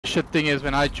shit thing is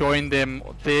when I join them,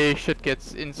 their shit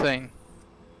gets insane.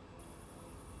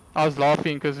 I was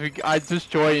laughing because I just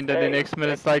joined and the next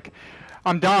minute it's like,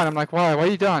 I'm down. I'm like, why? Why are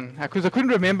you down? Because I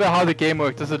couldn't remember how the game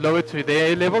worked. Does it lower to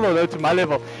their level or lower to my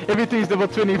level? Everything's level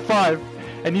 25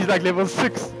 and he's like level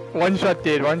 6. One shot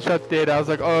dead, one shot dead. I was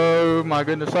like, oh my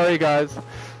goodness, sorry guys.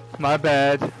 My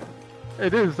bad.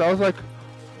 It is. I was like,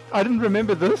 I didn't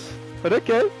remember this, but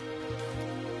okay.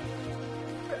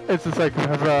 It's just like,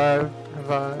 revive.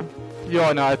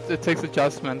 Yeah, no, it takes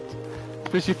adjustment.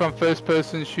 Especially from first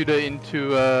person shooter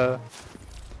into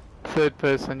third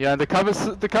person. Yeah, the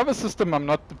cover system I'm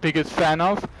not the biggest fan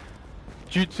of,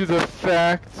 due to the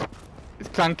fact it's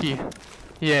clunky.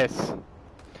 Yes.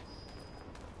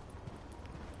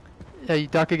 Yeah, you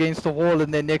duck against the wall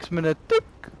and then next minute, tick,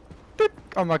 tick.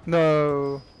 I'm like,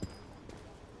 no.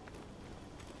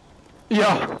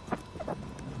 Yeah.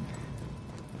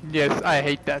 Yes, I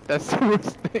hate that. That's the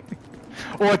worst thing.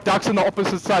 Or it ducks on the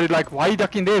opposite side. You're like, why are you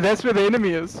ducking there? That's where the enemy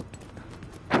is.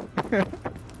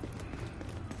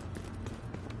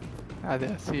 Ah,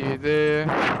 there. See you there.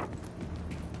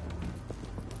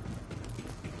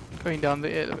 Going down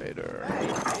the elevator.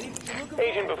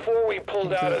 Agent, before we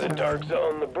pulled out of the dark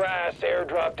zone, the brass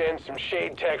airdropped in some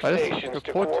shade tech stations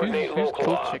to coordinate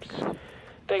local ops.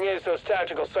 Thing is, those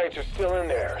tactical sites are still in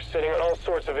there, sitting on all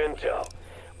sorts of intel.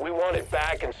 We want it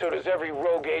back, and so does every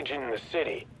rogue agent in the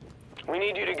city. We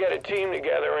need you to get a team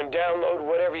together and download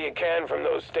whatever you can from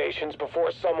those stations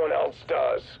before someone else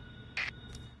does.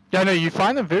 Yeah, no, you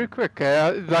find them very quick.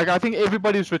 Like, I think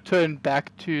everybody's returned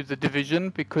back to the Division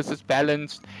because it's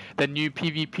balanced. The new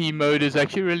PvP mode is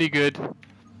actually really good.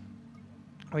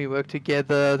 We work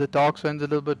together. The Dark Zone's a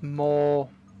little bit more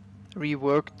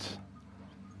reworked.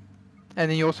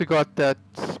 And then you also got that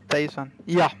space on.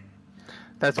 Yeah,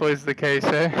 that's always the case,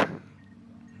 eh?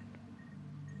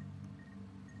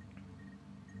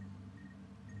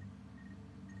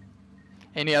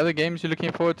 Any other games you're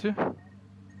looking forward to?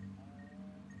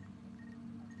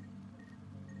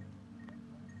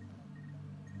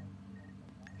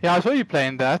 Yeah, I saw you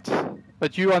playing that.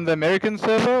 But you on the American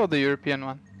server or the European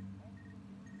one?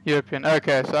 European.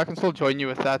 Okay, so I can still join you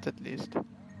with that at least.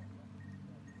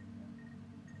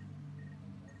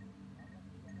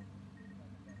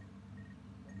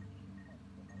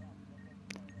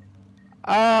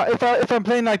 If I'm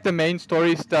playing like the main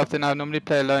story stuff, then I normally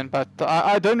play alone. But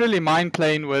I don't really mind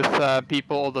playing with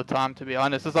people all the time, to be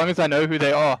honest, as long as I know who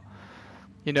they are.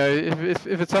 You know, if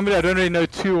it's somebody I don't really know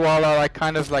too well, I like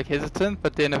kind of like hesitant.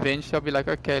 But then eventually I'll be like,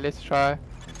 okay, let's try.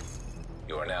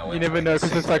 You never know,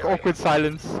 because it's like awkward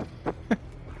silence.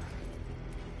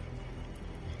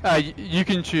 You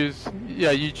can choose.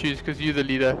 Yeah, you choose because you're the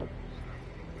leader.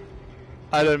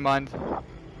 I don't mind.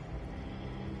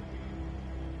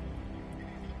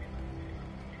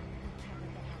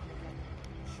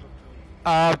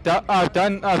 I've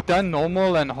done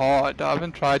normal and hard. I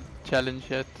haven't tried challenge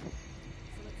yet.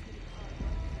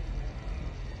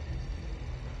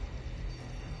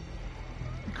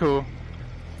 Cool.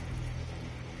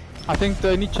 I think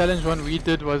the only challenge one we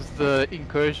did was the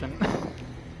incursion.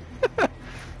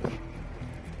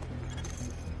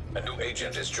 A new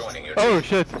agent is joining your Oh team.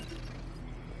 shit.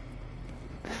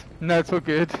 No, it's all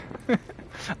good.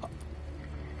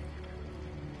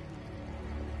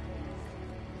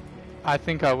 I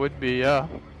think I would be, yeah.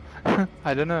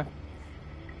 I don't know.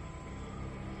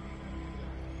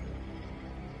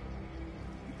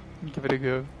 Give it a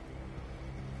go.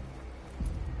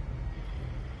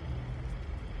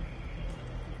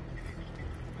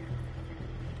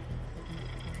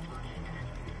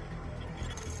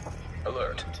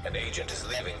 Alert, an agent is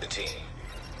leaving the team.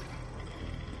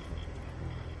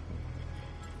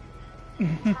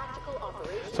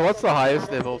 So what's the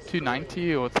highest level?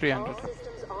 290 or 300?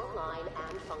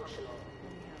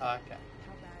 Okay.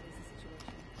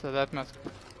 So that must...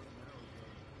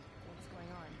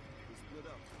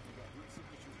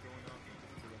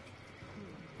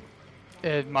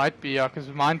 It might be, yeah, because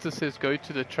mine just says go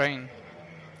to the train.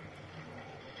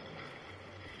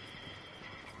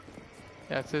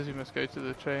 Yeah, it says you must go to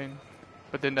the train.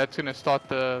 But then that's gonna start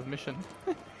the mission.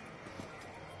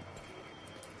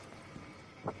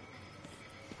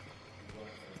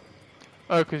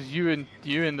 Oh, because you in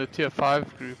the tier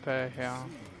 5 group, yeah.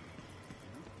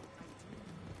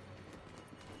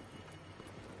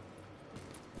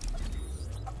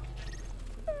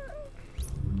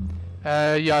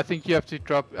 Yeah, I think you have to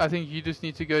drop. I think you just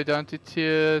need to go down to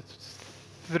tier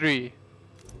 3.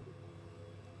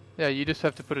 Yeah, you just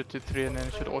have to put it to 3 and then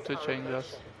it should auto change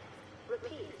us.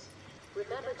 Repeat.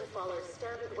 Remember to follow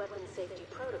standard weapon safety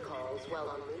protocols while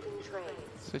on moving trains.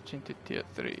 Switching to tier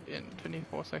 3 in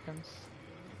 24 seconds.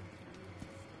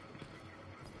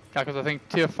 Yeah, because I think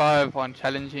tier 5 on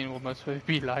challenging will most probably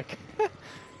be like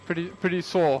pretty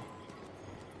sore.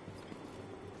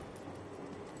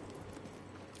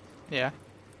 Yeah.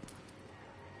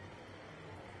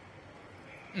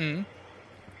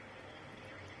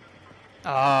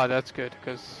 Ah, that's good,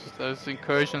 because those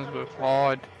incursions were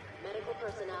hard. Medical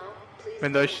personnel,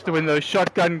 please When those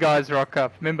shotgun guys rock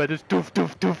up, remember, just doof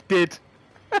doof doof dead.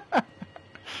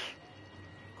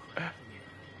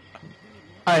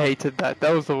 I hated that.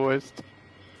 That was the worst.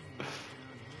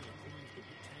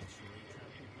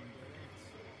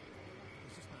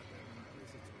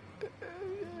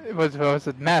 Was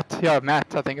it Matt? Yeah,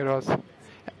 Matt, I think it was.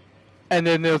 And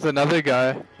then there was another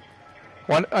guy.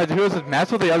 Who was it,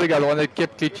 Matt or the other guy? The one that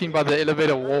kept glitching by the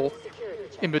elevator wall,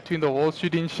 in between the walls,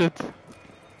 shooting shit.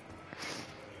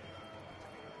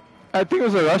 I think it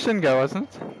was a Russian guy, wasn't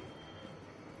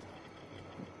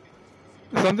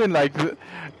it? Something like this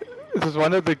was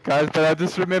one of the guys, but I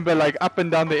just remember like up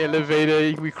and down the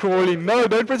elevator, we crawling. No,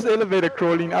 don't press the elevator,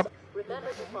 crawling up.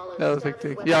 That was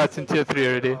hectic. Yeah, it's in tier 3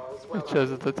 already. It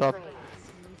shows at the top.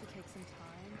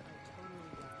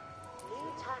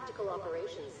 Tactical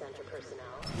operations center personnel,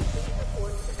 please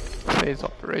report to me. Phase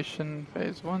operation,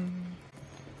 phase 1.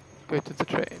 Go to the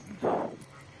train.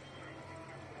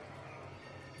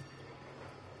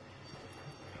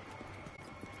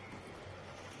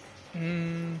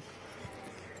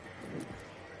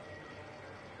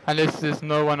 Unless there's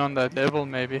no one on that level,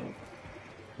 maybe.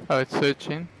 Oh, it's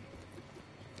searching.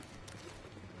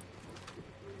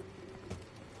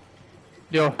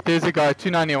 Yo, there's a guy,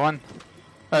 291.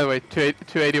 Oh wait,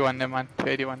 281, never mind,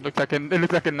 281. It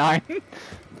looked like a 9.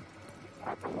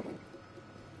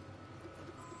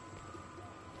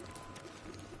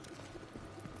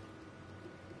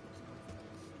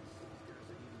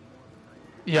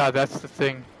 Yeah, that's the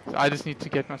thing. I just need to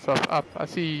get myself up. I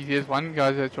see there's one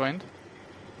guy that joined.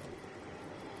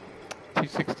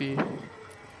 260.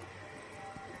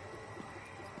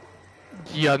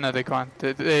 Yeah, no, they can't.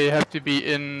 They have to be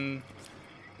in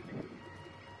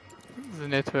the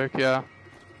network, yeah.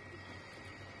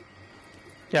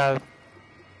 Yeah.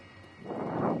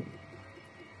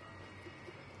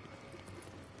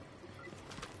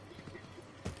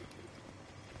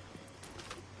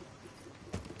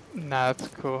 Nah, that's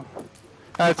cool.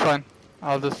 That's fine.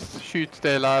 I'll just shoot,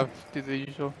 stay alive, do the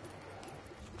usual.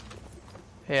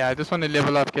 Yeah, I just want to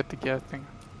level up, get the gear thing.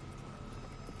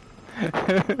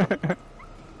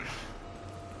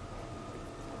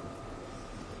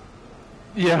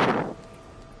 Yeah.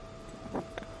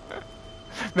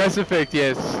 Mass Effect,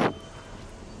 yes.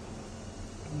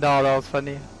 No, that was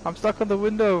funny. I'm stuck on the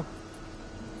window.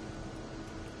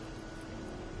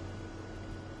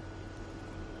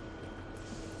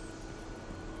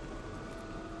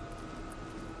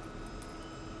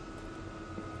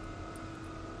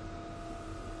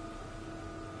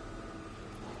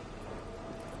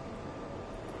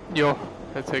 Yo,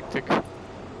 that's hectic.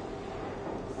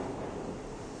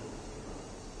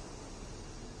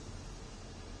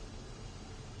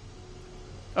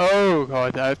 Oh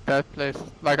god, that place.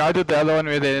 Like I did the other one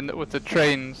where they're with the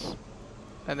trains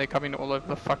and they're coming all over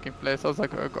the fucking place. I was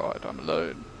like, oh god, I'm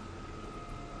alone.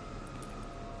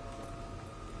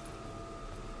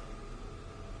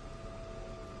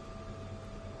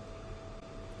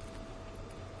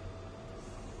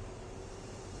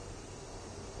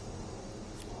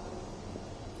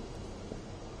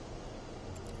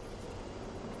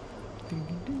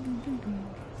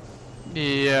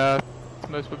 Yeah,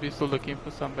 most would be still looking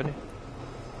for somebody.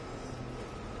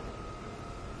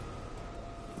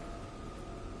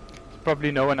 There's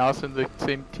probably no one else in the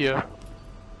same tier.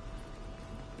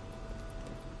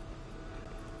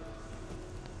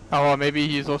 Oh, well, maybe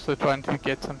he's also trying to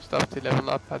get some stuff to level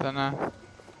up, I don't know.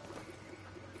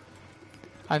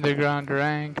 Underground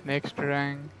rank, next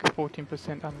rank,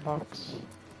 14% unlocks.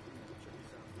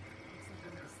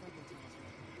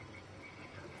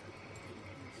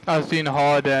 I was doing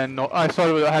hard and I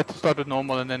had to start with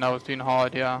normal and then I was doing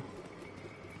hard, yeah.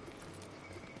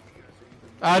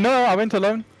 No, I went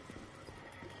alone.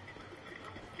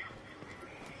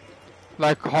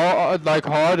 Like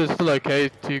hard is still okay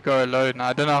to go alone.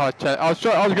 I don't know how I was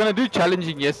gonna do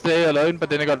challenging yesterday alone, but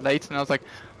then I got late and I was like,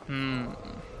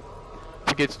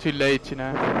 it gets too late, you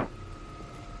know.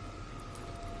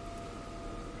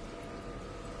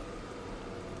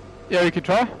 Yeah, we can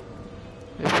try.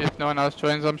 If no one else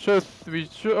joins, I'm sure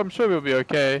we'll be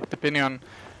okay, depending on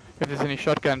if there's any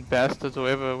shotgun bastards or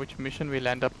whatever, which mission we'll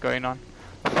end up going on.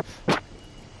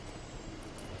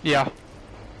 Yeah.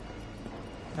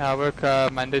 I work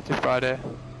Monday to Friday.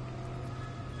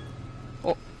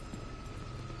 Oh.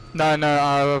 No,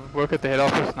 I work at the head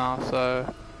office now,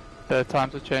 so The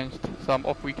times have changed, so I'm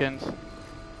off weekends.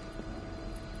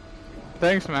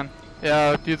 Thanks, man.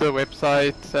 Yeah, I'll do the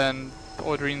website and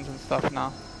orderings and stuff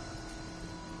now.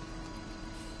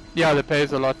 Yeah, the pay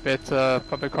is a lot better.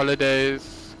 Public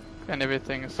holidays and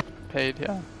everything is paid,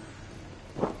 yeah.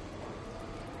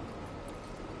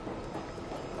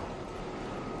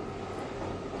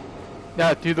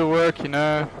 Yeah, do the work, you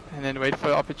know, and then wait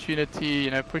for opportunity,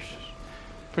 you know, push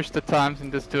the times and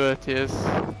just do it, yes.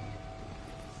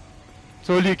 It's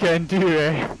all you can do,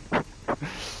 eh?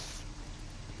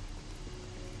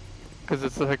 Because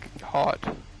it's like hard.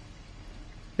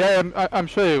 Yeah, I'm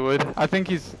sure he would. I think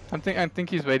he's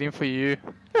waiting for you.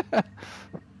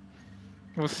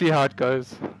 We'll see how it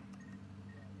goes.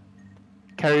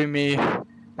 Carry me.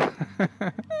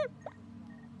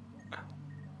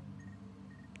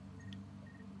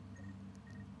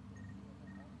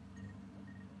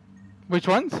 Which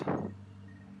ones?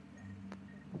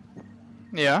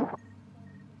 Yeah.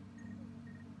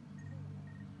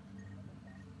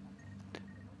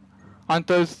 Aren't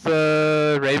those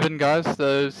the Raven guys,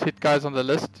 those hit guys on the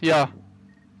list? Yeah.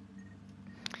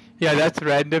 Yeah, that's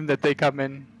random that they come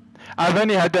in. I've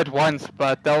only had that once,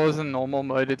 but that was in normal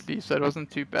mode at least, so it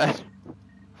wasn't too bad.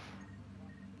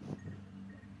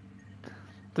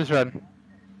 Just run.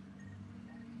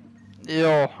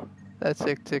 Yo, that's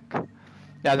hectic.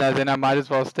 Yeah, no, then I might as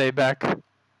well stay back.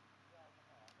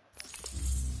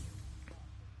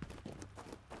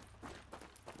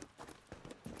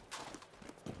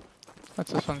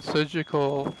 What's this one?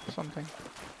 Surgical something.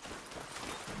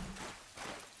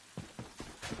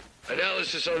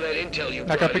 Analysis on that intel you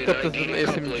Like I picked up this little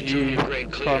SMG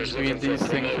from doing these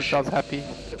things, which I was happy.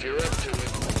 If you're up to it,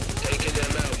 taking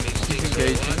them out makes things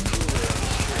engaging.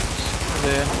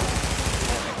 There.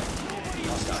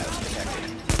 Hostiles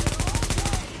detected.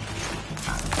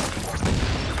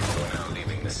 We're now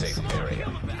leaving the safe area.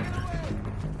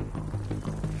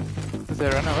 Does they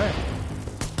run away?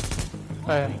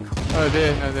 Oh, yeah. Oh,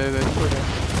 there, no, they're still there.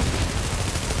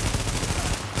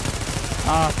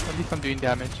 Ah, at least I'm doing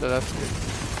damage, so that's good.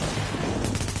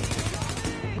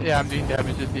 Yeah, I'm doing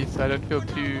damage at least, so I don't feel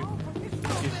too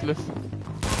useless.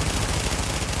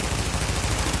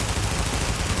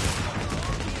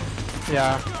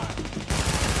 Yeah.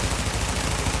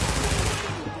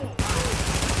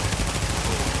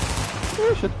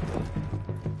 Oh shit.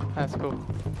 That's cool.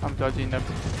 I'm dodging them.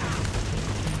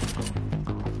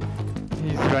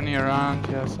 He's running around,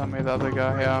 yeah, somewhere the other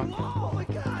guy, yeah.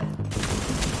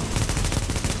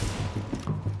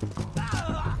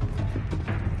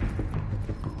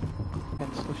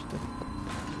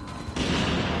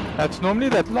 That's normally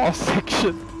that last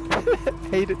section.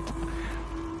 Hate it.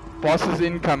 Boss is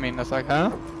incoming. I was like,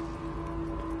 huh?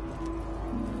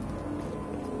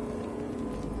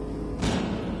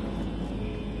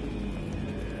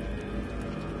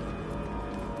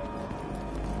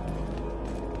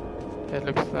 It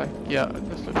looks like, yeah,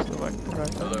 this looks like the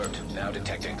right one. Alert, now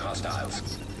detecting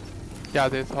hostiles. Yeah,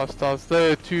 there's hostiles.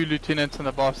 There are 2 lieutenants and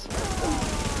the boss.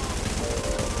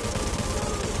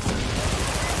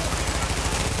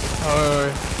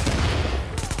 Oh.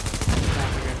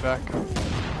 I'm going back.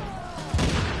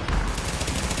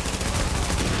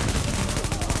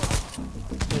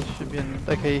 There should be an,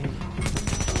 okay.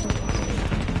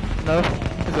 No?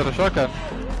 Is that a shotgun?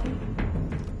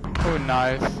 Oh,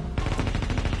 nice.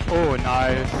 Oh,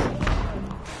 nice.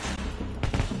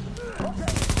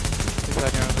 He's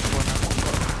hiding around the corner.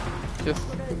 Yes.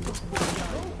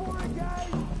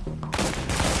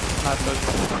 Snipers.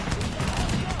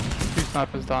 2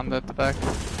 snipers down at the back.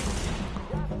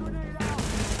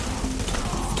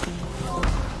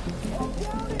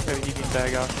 Got a heating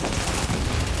bag out.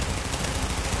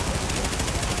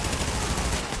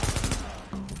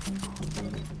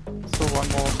 Still one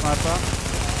more sniper.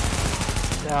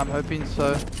 Yeah, I'm hoping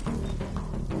so.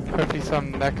 Hopefully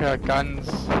some mecha guns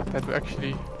that will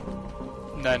actually...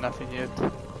 No, nothing yet.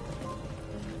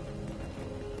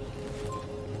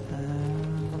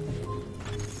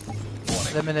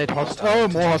 Eliminate hostiles. Oh,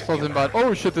 more hostiles inbound.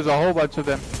 Oh shit, there's a whole bunch of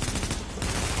them.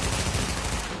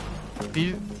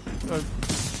 These...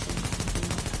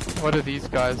 what are these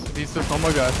guys? These are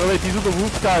normal guys. Oh wait, these are the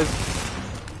wolf guys.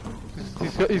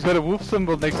 He's got a wolf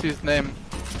symbol next to his name.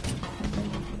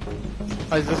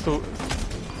 Oh,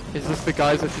 is this the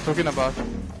guys that you're talking about?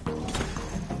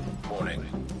 Warning.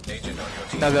 Agent on your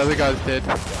team. No, the other guy's dead.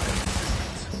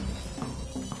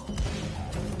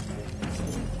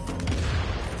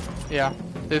 Yeah,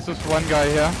 there's just one guy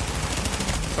here.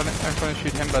 I'm trying to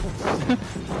shoot him, but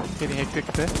it's getting hectic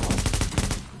there.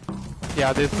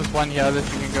 Yeah, there's just one here that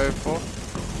you can go for.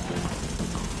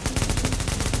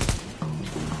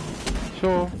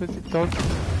 Sure, there's a dog.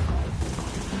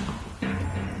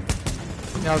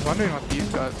 Yeah, I was wondering what these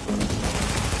guys were.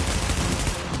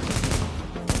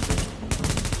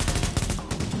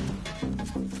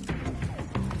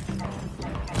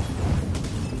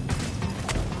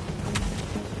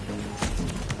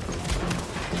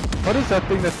 What is that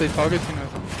thing that they're targeting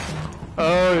us?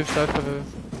 Oh, it's that what it is.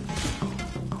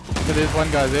 So there's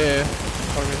one guy there.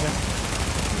 Target him.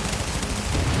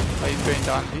 Oh, he's going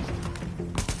down at least.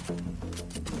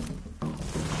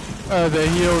 Oh, they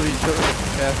heal each other.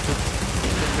 Bastards.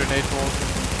 Grenade balls.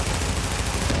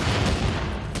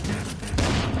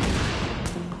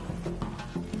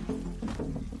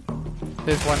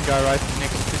 There's one guy right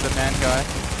next to the man guy.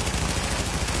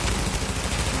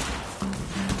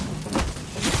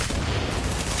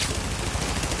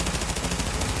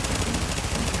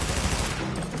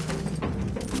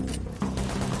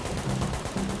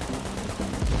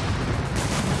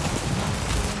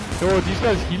 Yo, these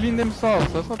guys healing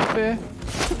themselves, that's not fair.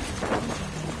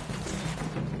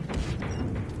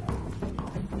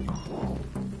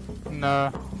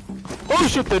 No. Oh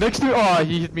shit, they're next to. Oh,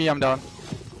 he hit me, I'm down.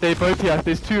 They're both here,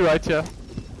 there's two right here.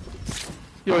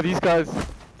 Yo, these guys are,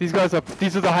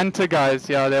 these are the hunter guys,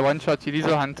 yeah, they're one shot you, these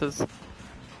are hunters.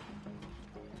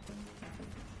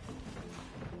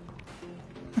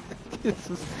 This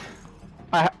is,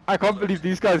 I can't believe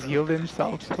these guys heal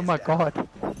themselves, oh my god.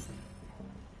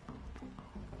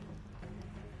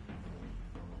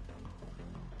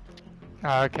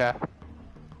 Ah, okay.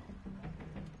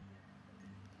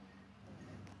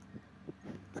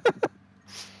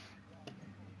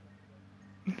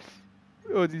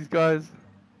 Oh, these guys.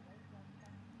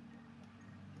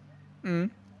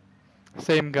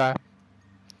 Same guy.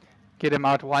 Get him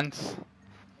out once.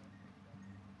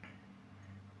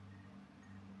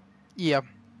 Yeah.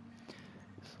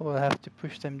 So we'll have to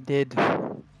push them dead.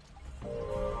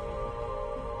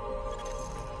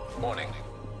 Warning.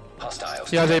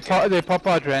 Hostiles. Yeah, they detected. pop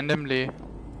out randomly.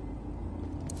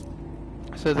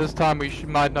 So this time we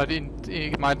might not get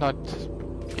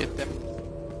them.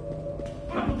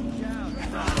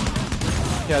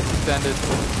 Yeah, it's standard.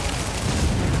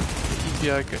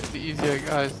 The easier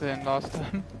guys than last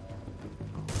time.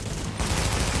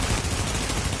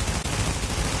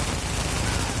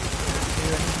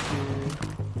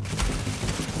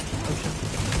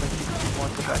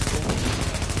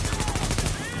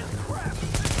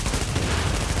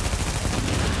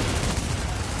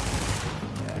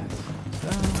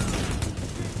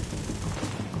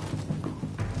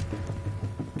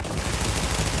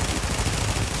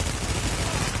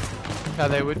 Yeah,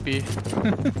 they would be.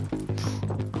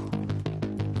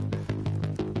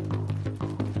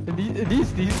 At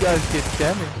least these guys get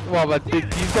damage. Well, but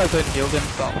these guys don't heal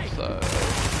themselves, so...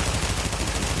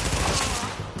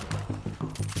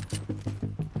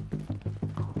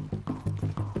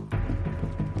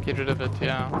 Get rid of it,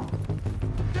 yeah.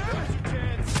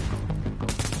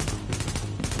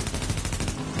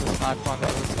 Snipe on the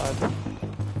other side.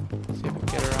 See if we can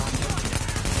get around it.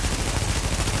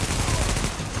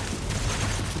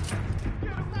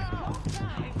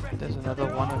 There's another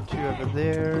one or two over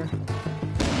there.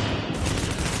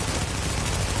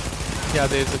 Yeah,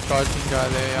 there's a charging guy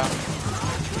there, yeah.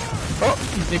 Oh,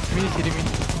 he's next to me, he's hitting me.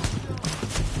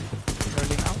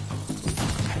 Rolling out.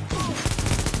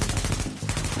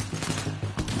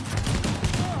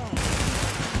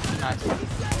 Nice.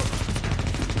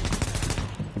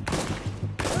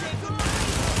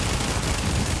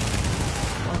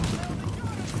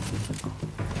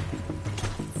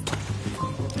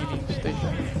 Healing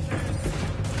station.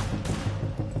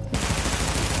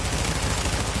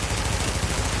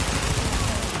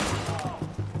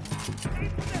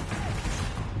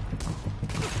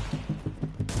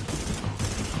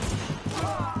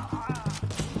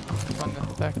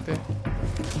 Back there.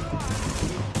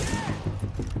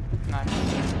 Nice.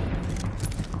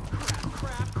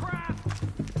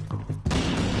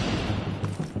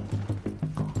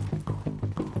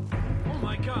 Oh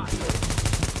my god.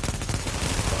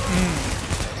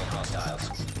 Hostiles.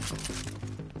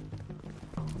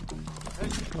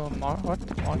 Oh, what?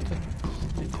 Martin?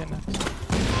 Lieutenant.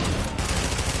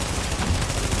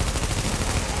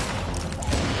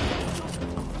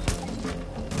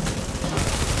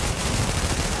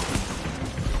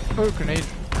 Oh, grenade.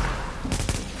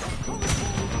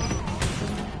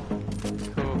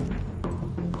 Cool.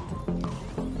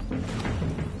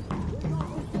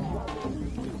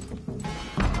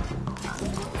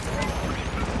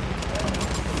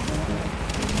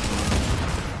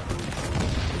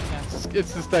 Yeah,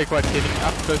 it's just like what, getting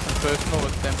up close and personal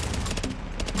with them.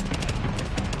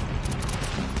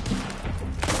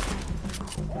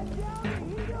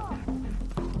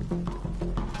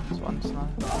 There's one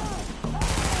sniper.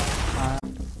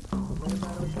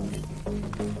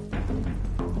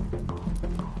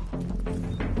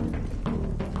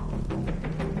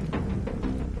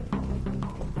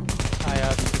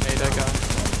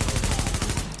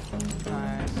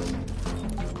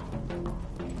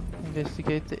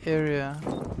 Investigate the area.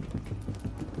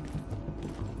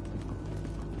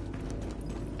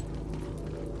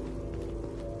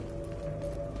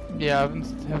 Yeah, I haven't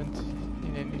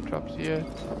seen any drops yet.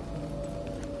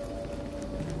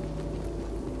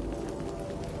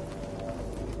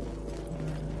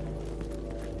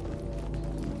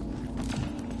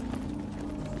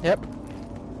 Yep.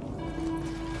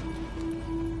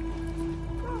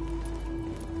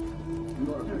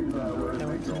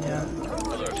 Yeah.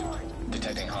 Alert.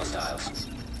 Detecting hostiles.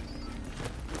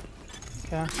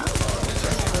 Okay.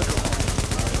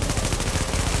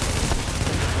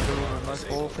 Nice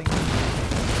ball thing.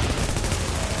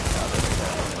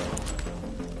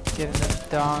 Getting them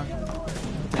down.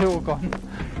 They're all gone.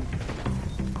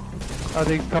 Oh,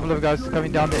 there's a couple of guys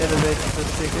coming down the elevator to the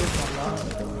staircase.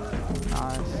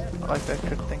 Nice. I like that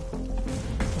crit thing.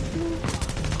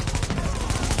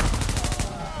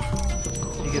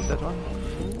 Did you get that one?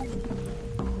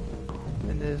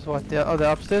 And there's what? Are they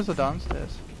upstairs or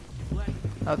downstairs?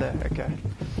 Oh, there. Okay.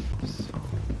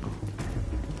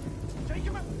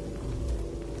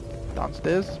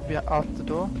 Downstairs, out the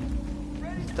door.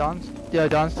 Yeah,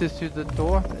 downstairs to the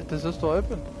door. Does this door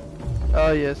open?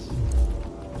 Oh yes.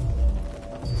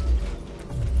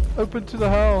 Open to the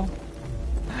hell.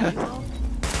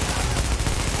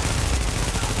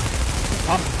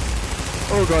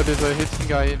 Oh god, there's a hitting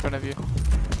guy in front of you.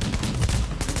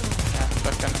 Yeah,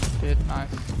 that kind of dead. Nice.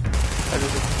 There's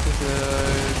a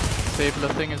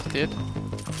Sabler thing is dead.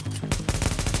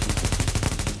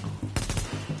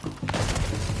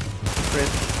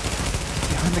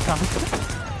 Behind the counter.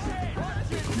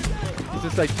 He's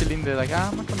just like chilling there, like,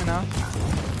 I'm not coming out.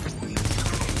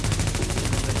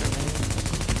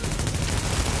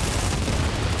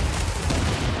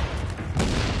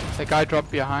 The guy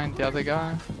dropped behind the other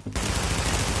guy.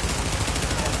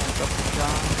 Dropped him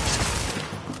down.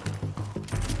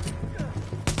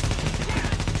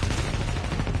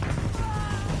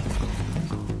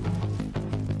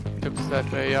 Looks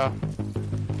that way, yeah.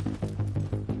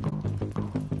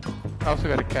 I also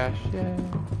got a cache, yay.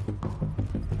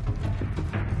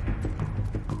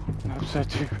 I hope so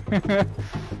too.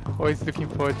 Always looking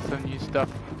forward to some new stuff.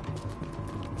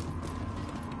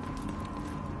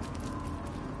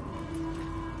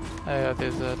 Yeah,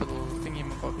 there's a little thingy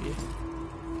mabob here.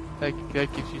 That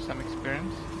gives you some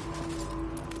experience.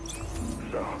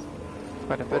 So,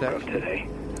 Quite a bit woke up actually. today,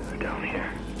 down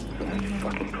here, in this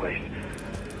fucking place.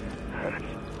 And it's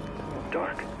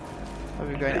dark. Are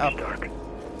we going up? Dark.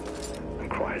 And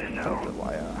quiet as hell. The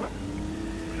wire.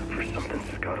 Except for something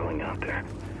scuttling out there.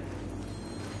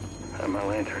 And my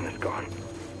lantern is gone.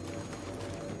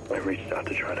 I reached out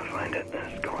to try to find it,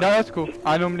 and it's gone. No, that's cool.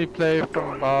 I normally play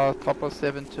from about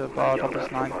 7 to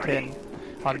about 9, 10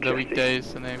 on the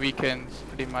weekdays, and then weekends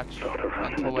pretty much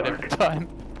until whatever time.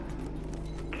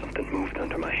 Something moved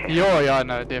under my hand. Yeah,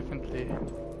 no, definitely.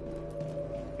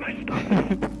 My stuff.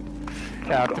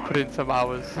 Yeah, I have to put in some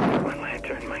hours. My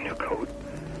lantern, my new coat.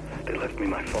 They left me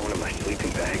my phone and my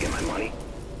sleeping bag and my money.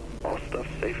 All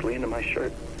stuffed safely into my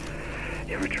shirt.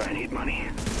 You ever try and eat money?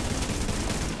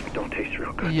 It don't taste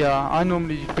real good. Yeah, I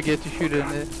normally forget to shoot it in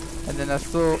there, and then you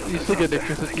still get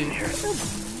electricity.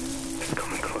 It's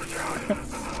coming closer.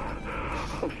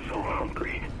 I'm so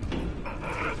hungry.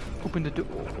 Open the door.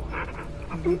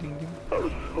 Ding, ding, ding. I'm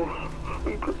so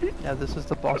hungry. Yeah, this is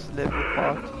the boss level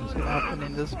part. It's gonna happen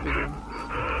in this bedroom.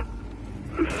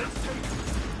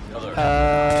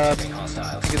 I think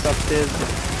it's upstairs.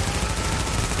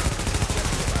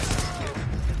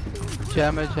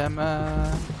 Jammer.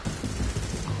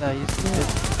 No, he's dead.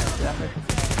 Damn it. I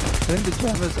think the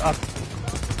jammer's up.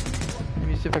 Let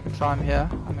me see if I can climb here.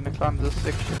 I'm gonna climb this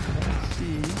section. Let's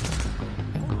see.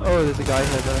 Oh, there's a guy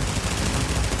here though.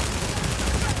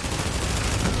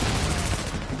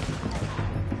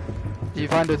 Did you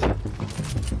find it?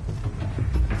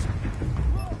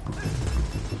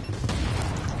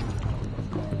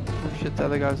 Oh shit, the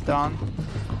other guy's down.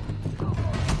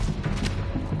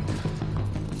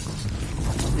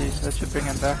 Jeez, that should bring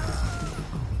him back.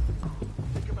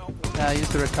 Nah, use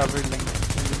the recovery link.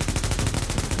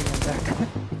 Bring him back.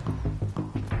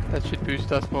 That should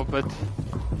boost us more, but...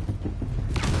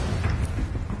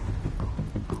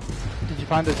 Did you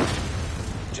find it?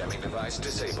 Jamming device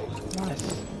disabled.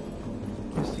 Nice.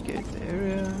 Investigate the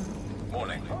area.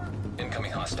 Warning.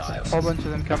 Incoming hostiles. Whole bunch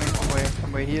of them coming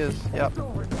from where he is. Yep. He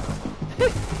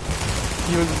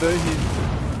wasn't there.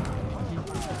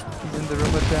 He's in the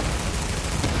room with them.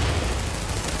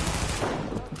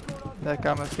 That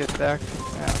guy must get back.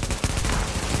 Yeah.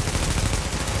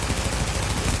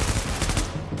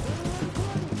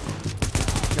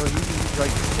 Yo, he's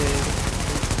like dead.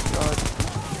 God.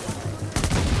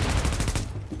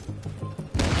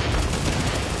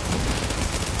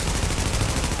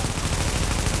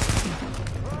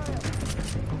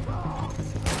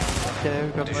 Okay,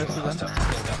 we got most Additional of them.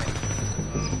 hostiles incoming.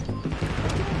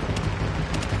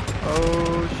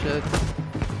 Oh shit.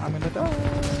 I'm gonna die.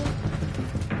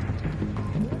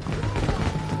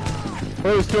 Oh,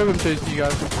 there's two of them chasing you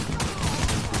guys.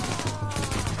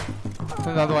 There's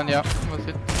another one, yeah. What's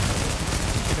it?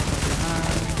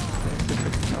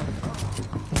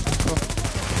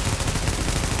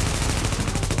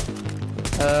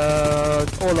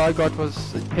 All I got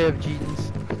was a pair of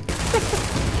jeans.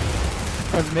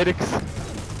 Cosmetics.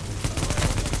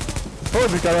 Oh,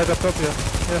 we got right up top here.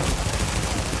 Yeah.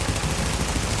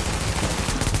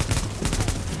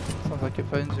 Sounds like your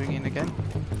phone's ringing again.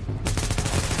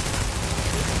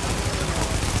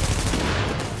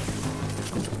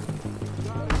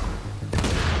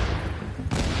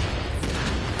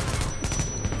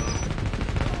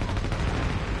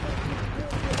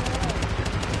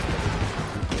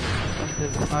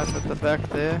 There's a sniper at the back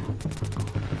there.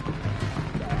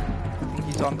 I think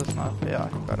he's on the sniper. Yeah, I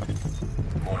got him.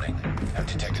 Warning. Have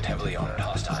detected heavily armored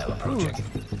hostile approaching. Ooh,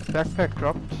 backpack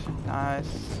dropped.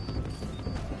 Nice.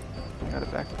 I got a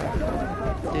backpack.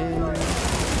 Yeah.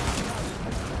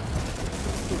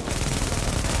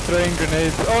 Throwing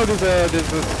grenades. Oh, there's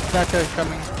a snacker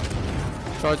coming.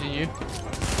 Charging you.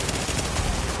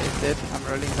 He's dead. I'm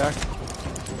rolling back.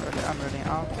 I'm rolling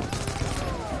out.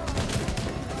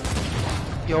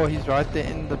 Yo, he's right there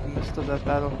in the midst of that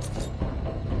battle.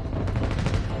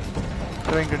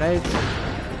 Throwing grenades.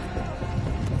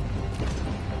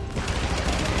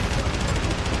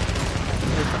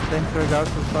 There's some flamethrower guys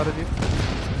to the side of you.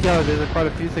 Yeah, there's quite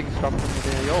a few things dropping me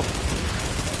there. Yo,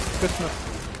 Christmas.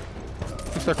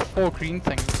 Looks like 4 green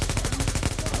things.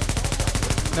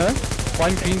 No?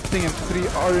 1 green thing and 3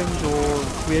 orange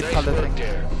or weird Nice color work things.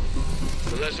 there.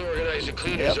 The less organized the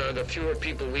cleaners are, the fewer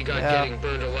people we got getting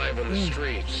burned alive on the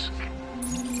streets.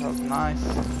 That was nice.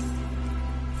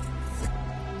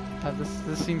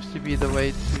 This seems to be the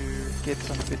way to get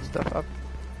some good stuff up.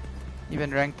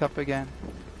 Even ranked up again.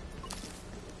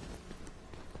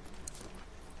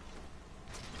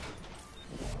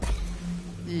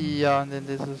 Yeah, and then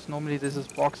normally there's this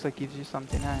box that gives you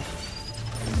something, eh?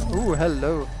 Ooh,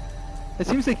 hello. It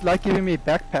seems like giving me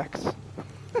backpacks.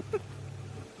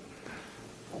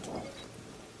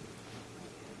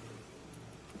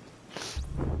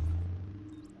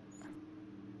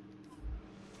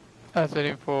 I was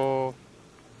waiting for...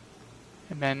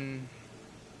 And then...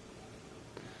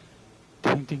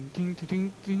 Ding ding ding ding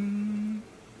ding ding.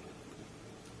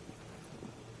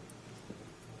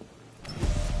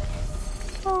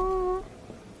 Oh.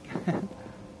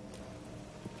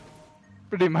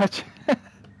 Pretty much.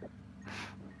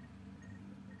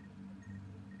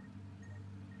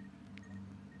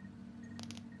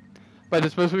 But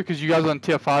it's supposed to be because you guys are on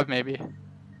tier 5 maybe.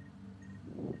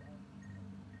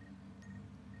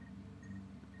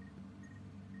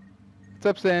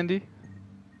 What's up, Sandy?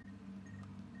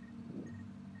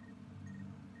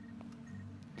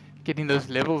 Getting those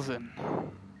levels in.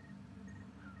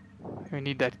 We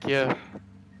need that gear.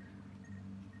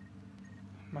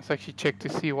 Must actually check to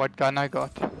see what gun I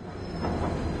got.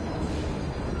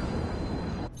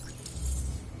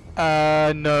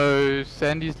 No,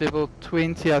 Sandy's level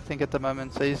 20 I think at the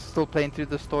moment, so he's still playing through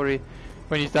the story.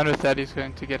 When he's done with that, he's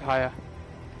going to get higher.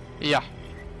 Yeah.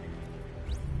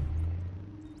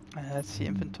 Let's see,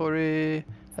 inventory.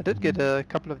 I did get a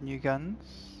couple of new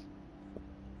guns.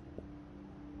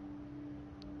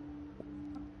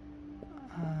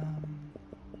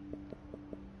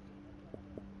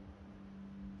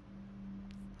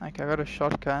 Like I got a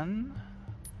shotgun.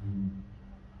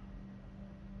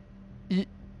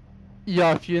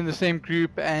 Yeah, if you're in the same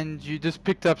group and you just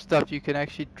picked up stuff, you can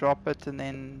actually drop it, and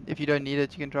then if you don't need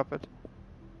it, you can drop it.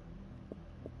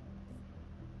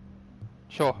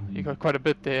 Sure, you got quite a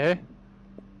bit there.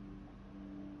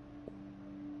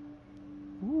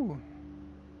 Ooh.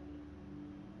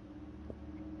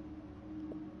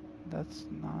 That's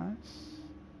nice.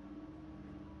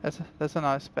 That's a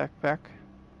nice backpack.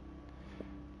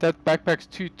 That backpack's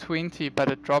 220, but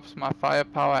it drops my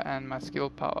firepower and my skill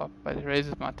power, but it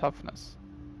raises my toughness.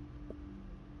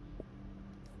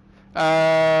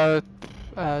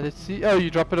 Let's see. Oh,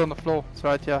 you drop it on the floor. It's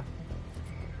right here.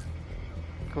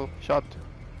 Cool. Shot.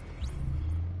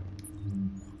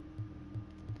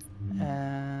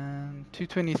 And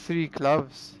 223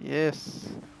 gloves. Yes.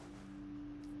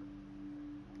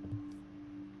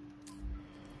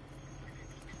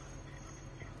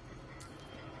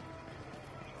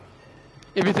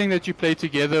 Everything that you play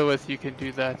together with, you can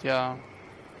do that, yeah.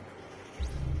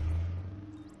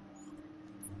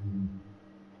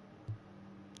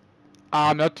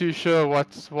 I'm not too sure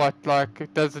what's what,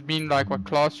 like, does it mean like what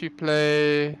class you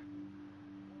play?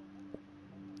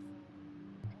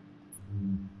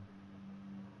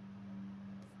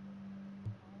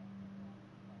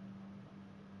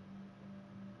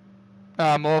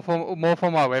 More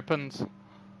for my weapons.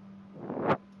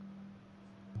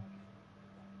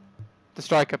 The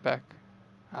striker pack.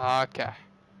 Okay.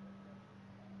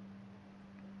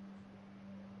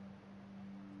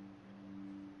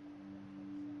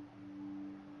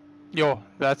 Yo,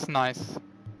 that's nice.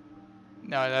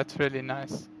 No, that's really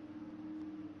nice.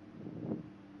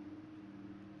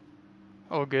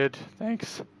 Oh, good.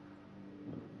 Thanks.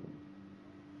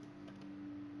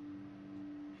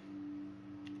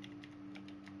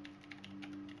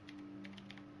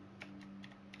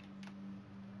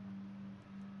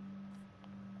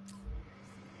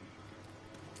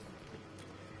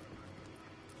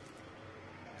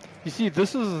 You see,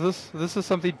 this is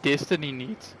something Destiny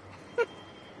needs.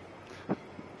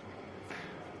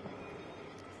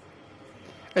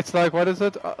 It's like, what is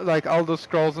it? Like Elder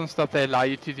Scrolls and stuff, they allow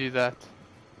you to do that.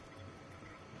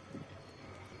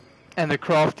 And the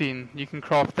crafting, you can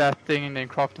craft that thing and then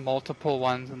craft multiple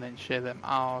ones and then share them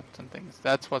out and things.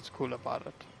 That's what's cool about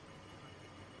it.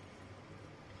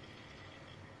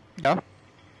 Yeah.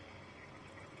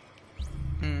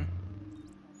 Hmm.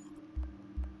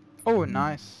 Oh,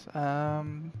 nice.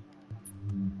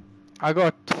 I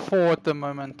got 4 at the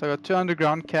moment. I got 2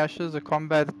 underground caches, a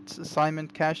combat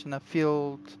assignment cache, and a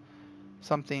field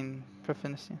something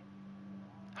proficiency.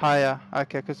 Higher.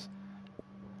 Okay, because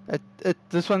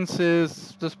this one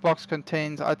says this box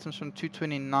contains items from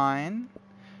 229.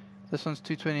 This one's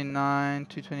 229,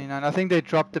 229. I think they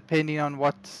drop depending on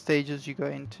what stages you go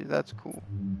into. That's cool.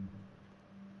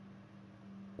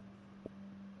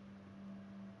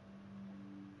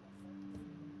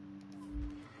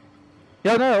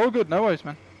 Yeah, no, all good. No worries,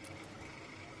 man.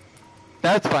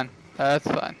 That's fine. That's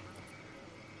fine.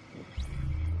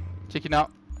 Check it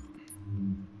out.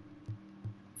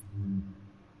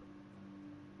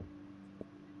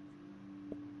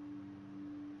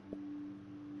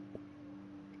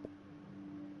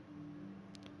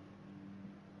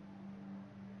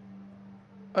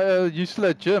 You still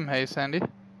at gym, hey Sandy?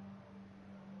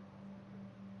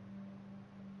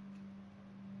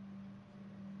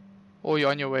 Or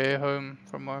you're on your way home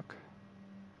from work?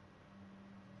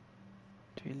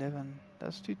 211.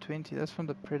 That's 220. That's from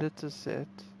the Predator set.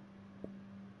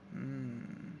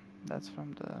 That's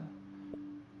from the...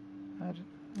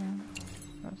 yeah,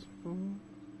 that's cool.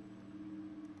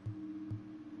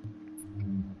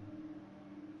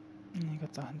 And you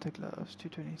got the Hunter Gloves,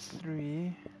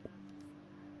 223.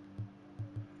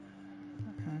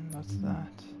 And what's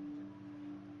that?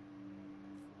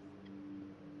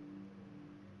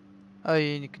 Oh,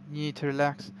 you need to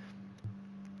relax.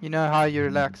 You know how you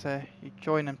relax, eh? You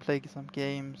join and play some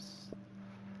games.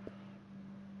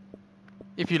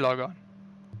 If you log on.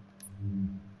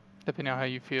 Depending on how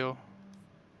you feel.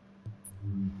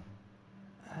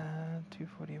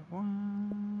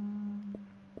 241.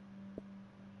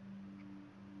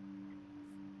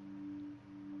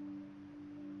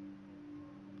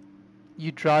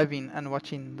 You driving and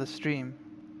watching the stream.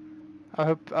 I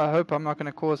hope I'm not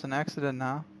gonna cause an accident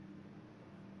now.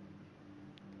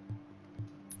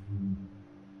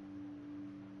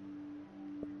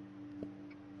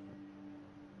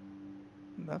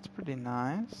 That's pretty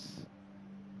nice.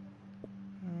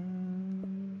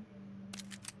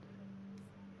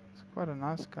 It's quite a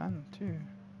nice gun too.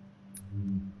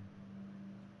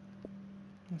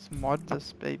 Let's mod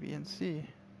this baby and see.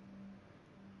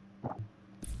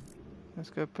 Let's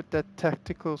go put that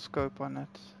tactical scope on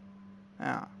it.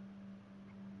 Yeah.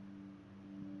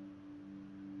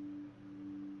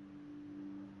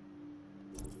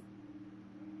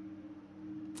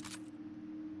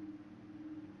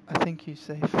 I think you're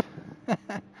safe.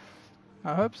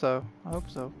 I hope so. I hope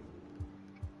so.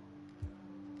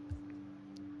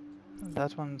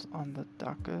 That one's on the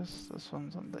Duckers. This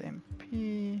one's on the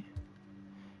MP.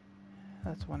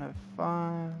 That's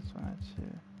 105. That's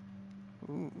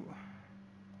 102. Ooh.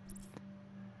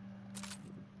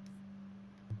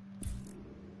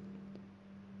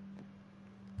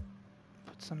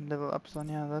 Put some level ups on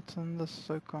here. That's on the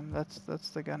SOCOM. That's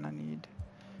the gun I need to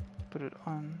put it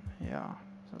on. Yeah.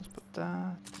 So let's put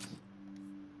that.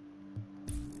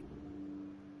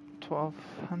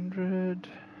 1200.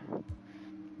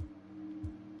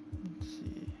 Let's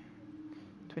see.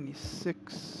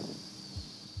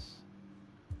 26.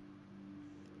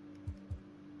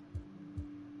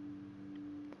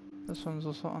 This one's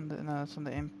also on the, no, that's on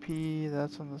the MP,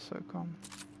 that's on the SOCOM.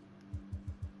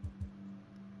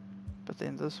 But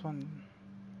then this one,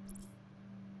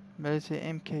 military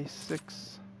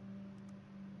MK6.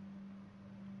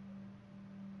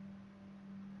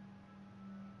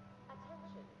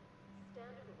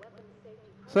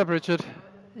 What's up, Richard?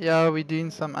 Yeah, we're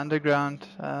doing some underground,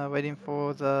 waiting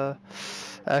for the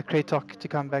Krytok to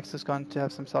come back. Just gone to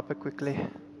have some supper quickly.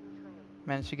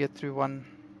 Managed to get through one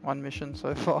mission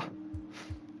so far.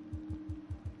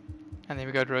 And then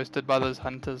we got roasted by those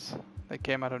hunters. They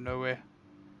came out of nowhere.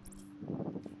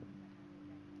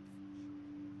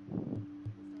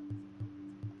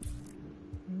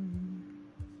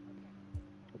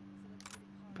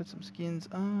 Put some skins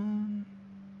on.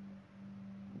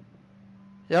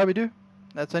 Yeah, we do.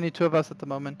 That's only 2 of us at the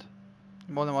moment.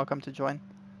 You're more than welcome to join.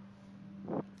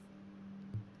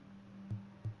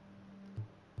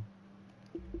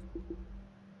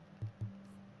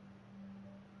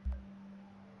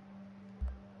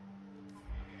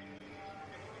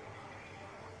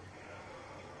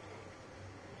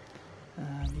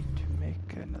 I need to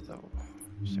make another.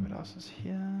 See what else is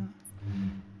here.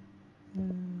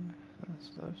 That's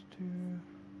those 2.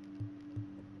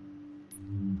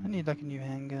 I need like a new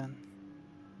handgun.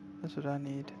 That's what I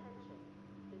need.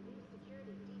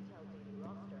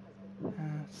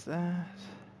 That's that.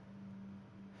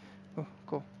 Oh,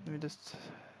 cool. Let me just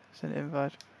send an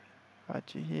invite.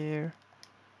 Invite you here.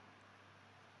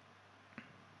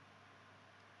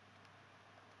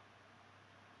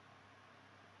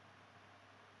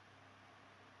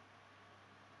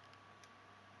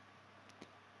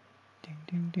 Ding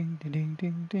ding ding ding ding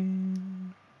ding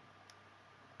ding.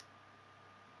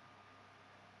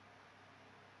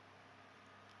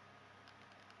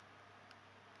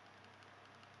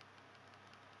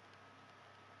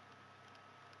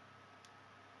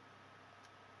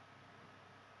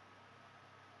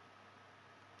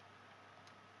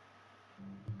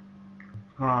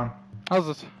 Come on. How's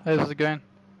it going?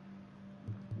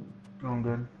 Going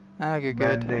good. Okay,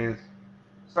 Bad good. days.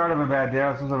 Start of a bad day. I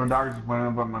was supposed to have a doctor's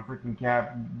appointment, but my freaking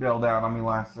cat bailed out on me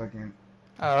last second.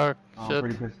 Oh, I'm shit.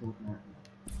 pretty pissed off at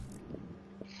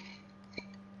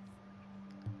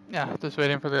Yeah, just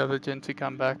waiting for the other gen to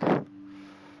come back. it.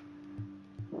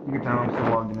 You can tell I'm still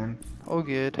logging in. All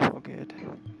good, all good.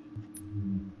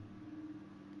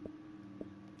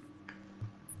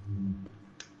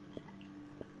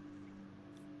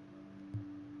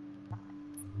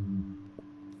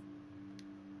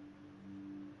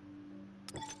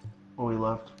 Oh, he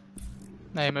left.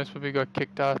 No, he most probably got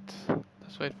kicked out.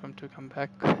 Just wait for him to come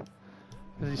back.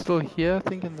 Is he still here, I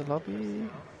think, in the lobby?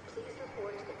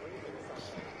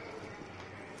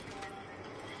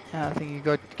 Yeah, I think he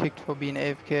got kicked for being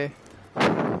AFK.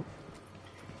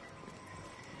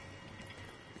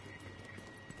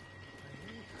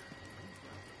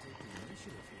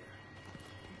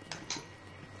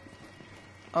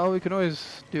 Oh, we can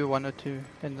always do 1 or 2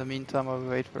 in the meantime while we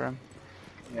wait for him.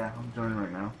 Yeah, I'm joining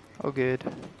right now. Oh, good.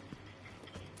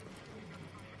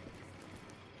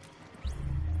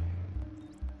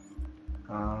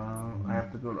 I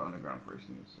have to go to underground first.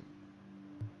 Let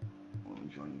me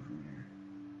join you from here.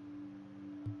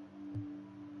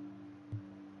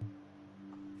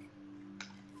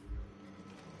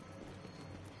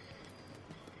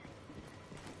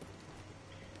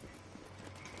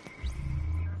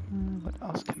 What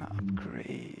else can I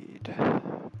upgrade?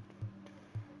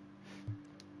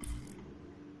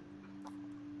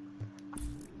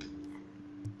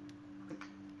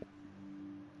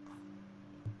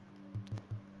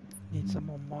 Need some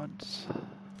more mods.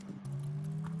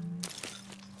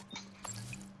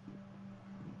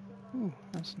 Ooh,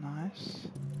 that's nice.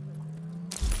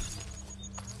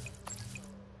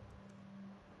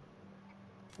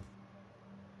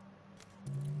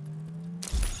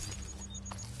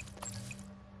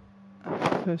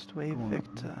 First wave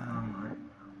Victor.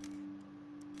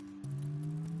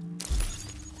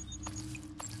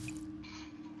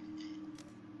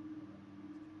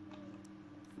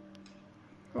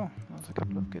 Oh, there's a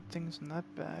couple of good things in that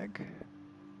bag.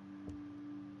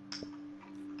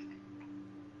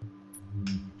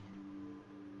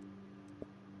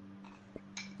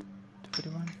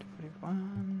 $41,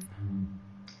 $41,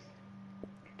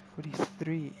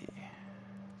 $43.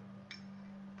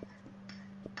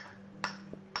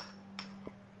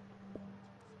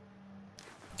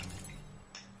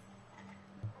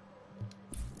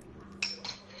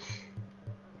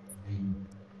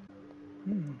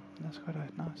 That's quite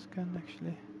a nice gun,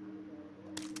 actually.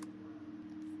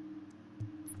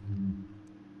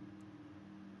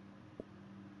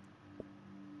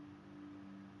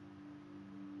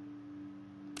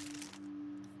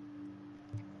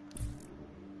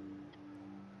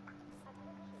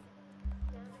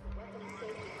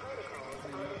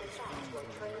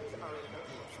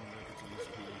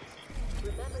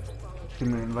 Give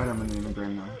me an invite, I'm in the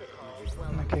immigrant now.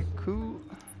 Okay, cool.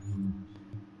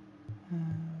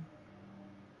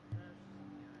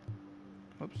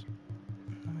 Oh,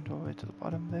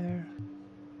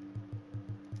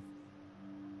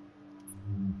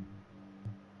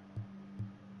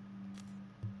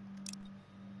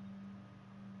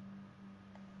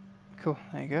 Cool,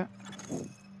 there you go.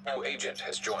 New agent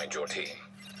has joined your team.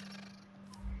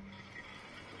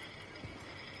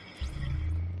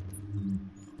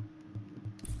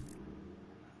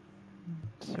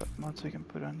 Let's see what mods we can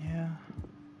put on here.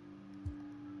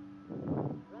 Running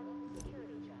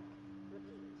security check.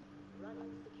 Repeat.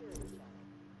 Running security check.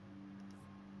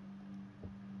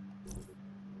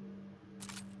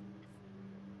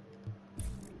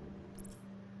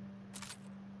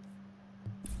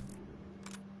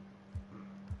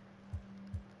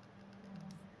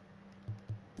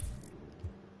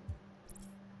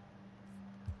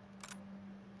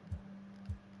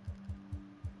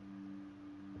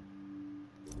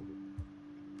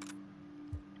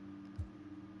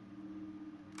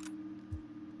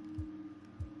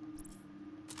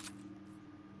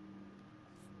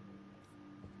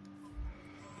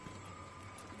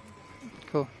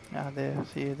 Cool, yeah, there,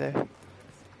 see you there.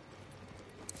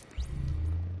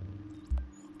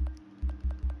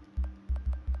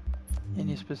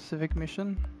 Any specific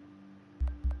mission?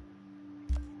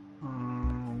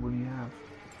 What do you have?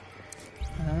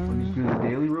 We'll just do the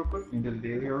daily real quick. You did the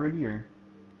daily already, or?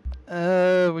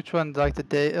 Which one? Like the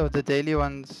day? Oh, the daily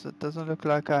ones. It doesn't look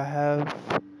like I have.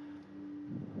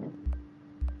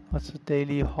 What's the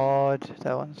daily hard?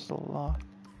 That one's still locked.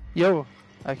 Yo.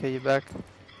 Okay, you're back.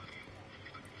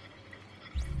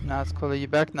 Nah, it's cool. Are you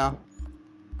back now?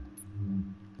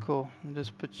 Cool. I'll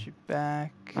just put you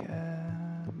back.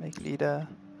 Make leader.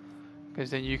 Because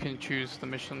then you can choose the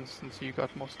missions since you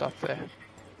got more stuff there.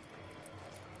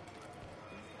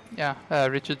 Yeah,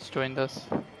 Richard's joined us.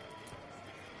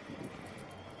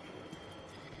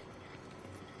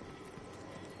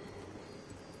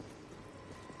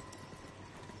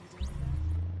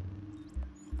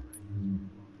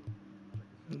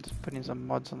 I'm just putting some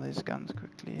mods on these guns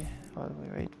quickly while we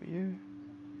wait for you.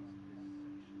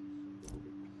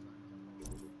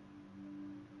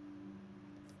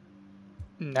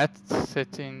 Net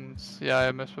settings, yeah,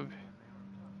 I must be.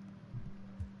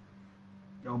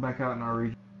 Go back out in our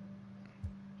region.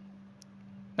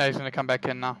 No, he's gonna come back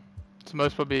in now. It's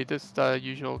most probably just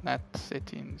usual net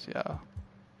settings, yeah.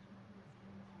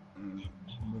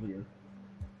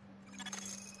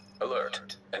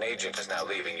 Alert. An agent is now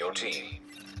leaving your team.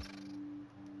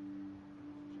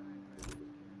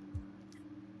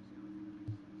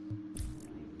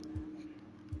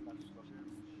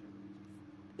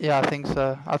 Yeah, I think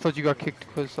so. I thought you got kicked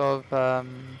because of,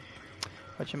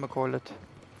 whatchamacallit?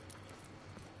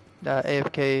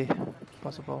 AFK,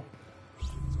 possible.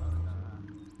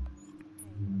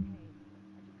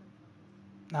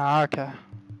 Ah, okay.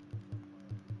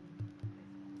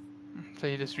 So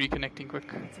you're just reconnecting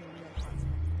quick.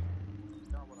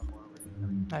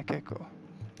 Okay, cool.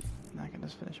 Now I can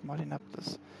just finish modding up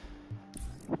this,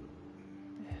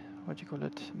 what do you call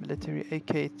it, military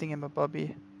AK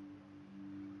thingamabobby.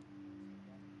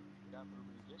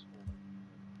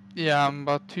 Yeah, I'm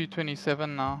about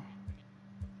 227 now.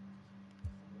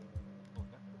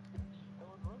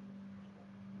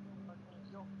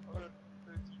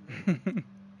 So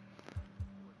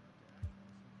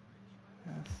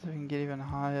we can get even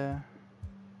higher.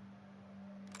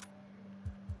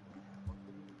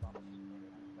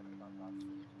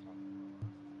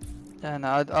 Yeah, no,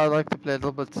 I like to play a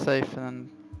little bit safe and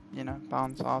then, you know,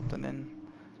 bounce out and then.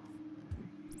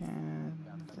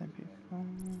 Same people.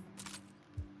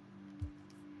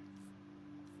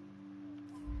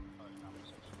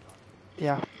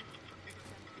 Yeah.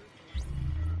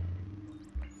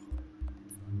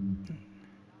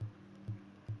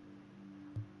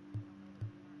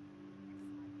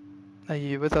 Are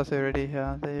you with us already?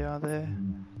 Yeah, they are there.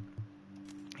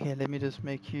 Okay, let me just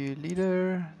make you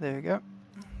leader. There we go.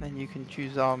 Then you can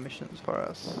choose our missions for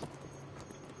us.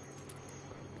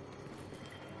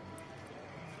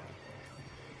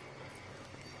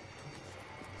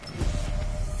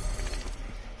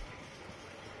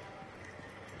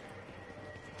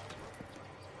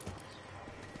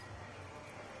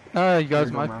 No, you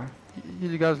guys might.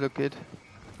 You guys look good.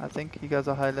 I think you guys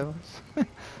are high levels.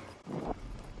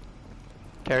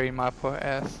 Carry my poor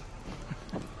ass.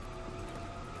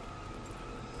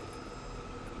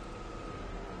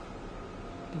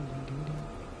 Ding, ding, ding, ding.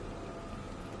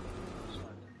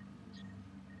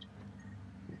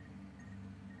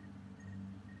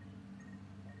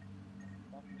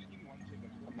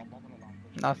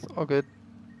 That's all good.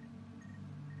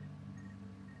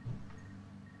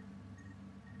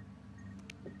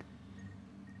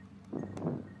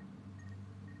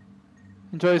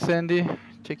 Enjoy, Sandy.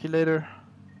 Check you later.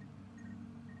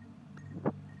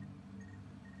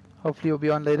 Hopefully you'll be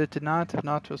on later tonight. If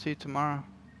not, we'll see you tomorrow.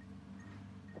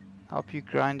 Help you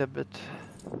grind a bit.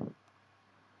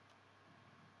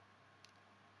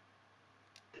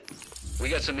 We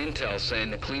got some intel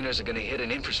saying the cleaners are gonna hit an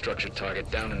infrastructure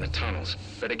target down in the tunnels.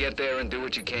 Better get there and do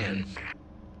what you can.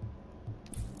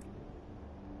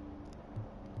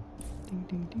 Ding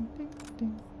ding ding ding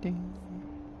ding ding.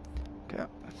 Okay,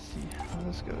 let's see how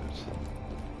this goes.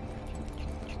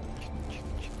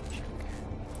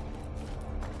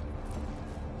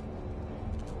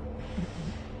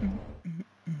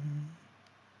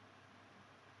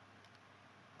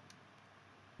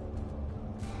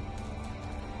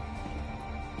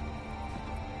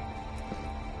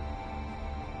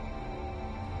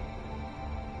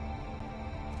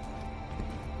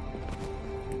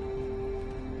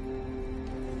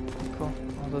 Cool.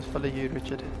 I'll just follow you,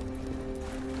 Richard.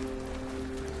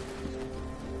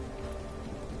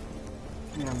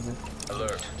 Yeah, I'm good.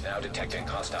 Alert. Now detecting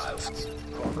hostiles.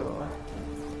 Cool.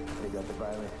 They got the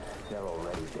virus. They're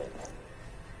already dead.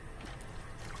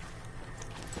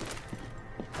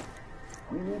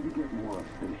 We need to get more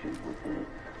efficient with this.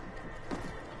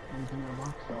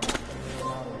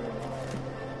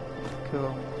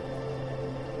 Cool.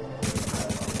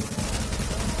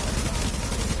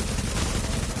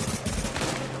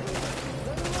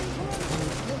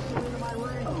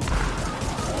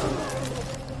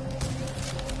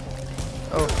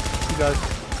 Oh, you guys.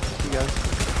 You guys.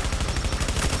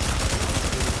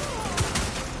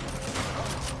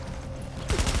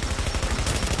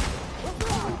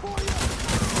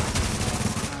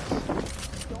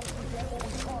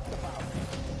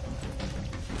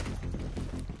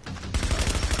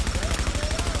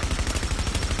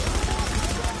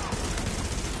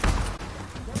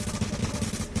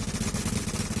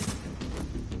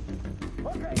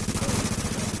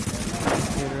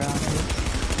 Get around here.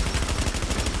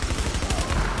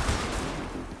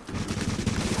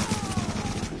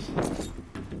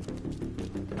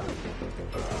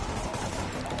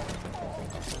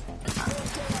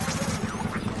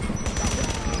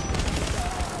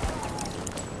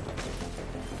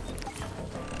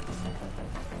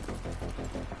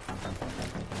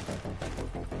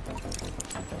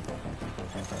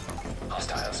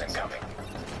 Hostiles incoming.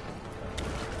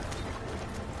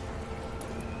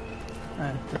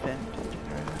 Defend.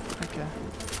 Okay.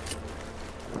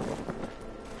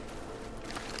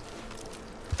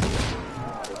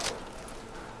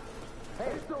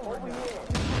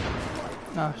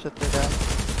 Oh shit, they died.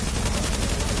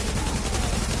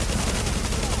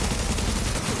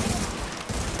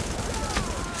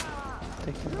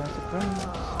 Take them by surprise.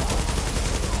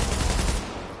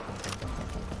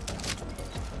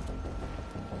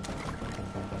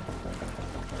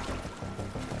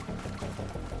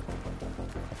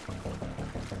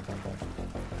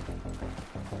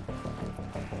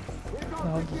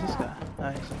 How old is this guy? Oh,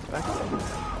 he's in the back.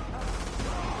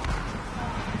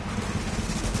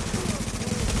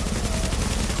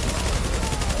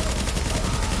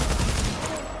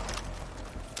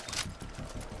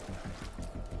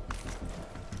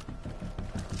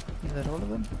 Is that all of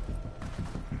them?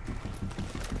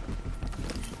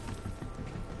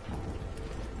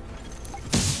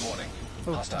 Warning.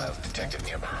 Oh. Hostiles detected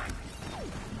nearby.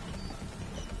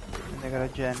 And they got a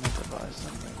jamming device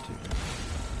somewhere too.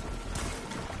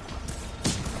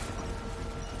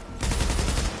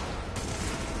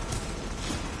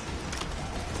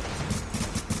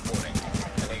 Warning.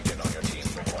 An agent on your team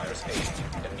requires aid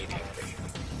immediately.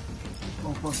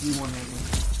 Oh, fuck you, one hit me.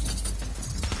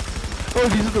 Oh,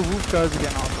 these are the wolf guys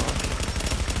again, oh gosh.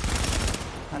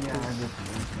 Yeah, I just...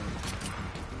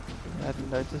 I hadn't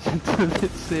noticed until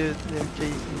it said they're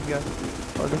chasing you guys.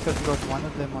 Oh, look, I've got one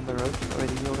of them on the road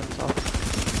already healed himself.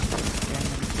 Again,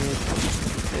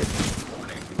 dead.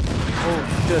 Oh,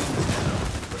 shit.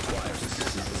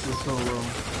 This is so low.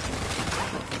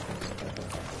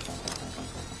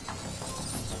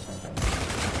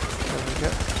 There we go.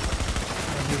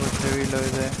 And he was very low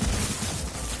there.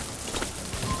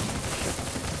 Shit,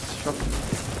 it's shocking.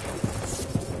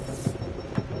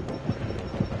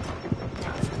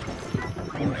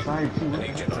 Inside too. An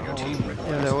agent on your team Yeah,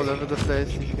 requires they're all aid. over the place,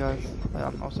 these guys.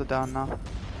 I'm also down now.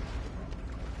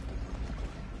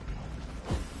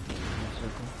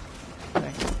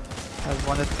 Thanks. There's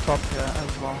one at the top here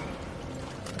as well.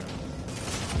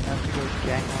 I have to go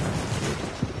gang on it.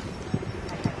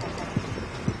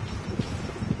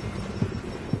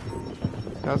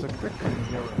 These guys are quick.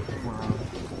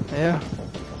 Yeah.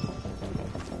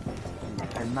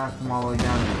 I knocked them all the way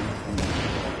down.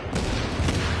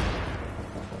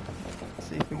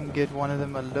 See if we can get one of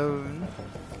them alone.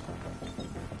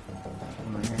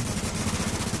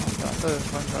 Oh,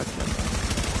 one right here.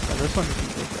 Oh, this one we can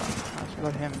take down. Nice, we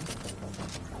got him.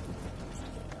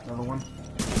 Another one.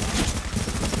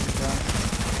 Down.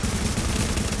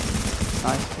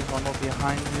 Nice, there's one more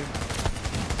behind you.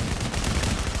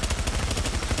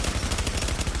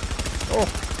 Oh,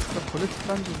 the bullet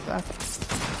sponge is that.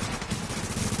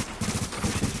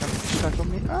 She's trying to tackle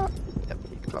me. Ah, yep,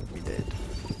 he clubbed me dead.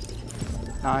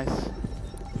 Nice.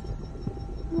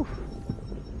 Whew.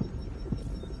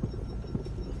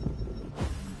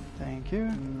 Thank you.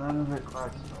 None of it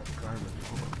cracks garbage.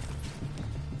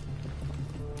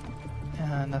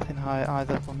 Nothing high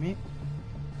either for me.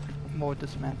 More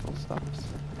dismantle stuffs.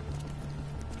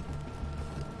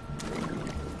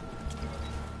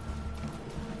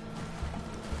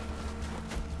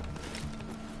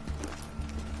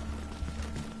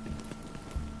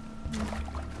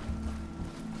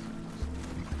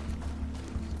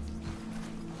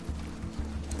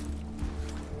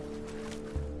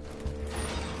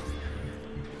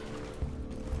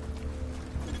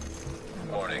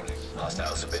 Warning,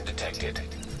 hostiles have been detected.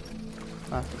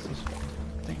 Ah, this is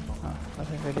thing. Ah,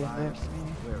 nothing really in there.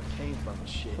 Where it came from,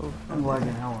 shit. Oh, I'm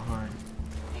lagging hella hard.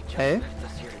 hey? Left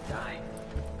us here to die.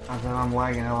 I said I'm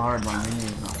lagging hella hard, my menu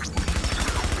is not.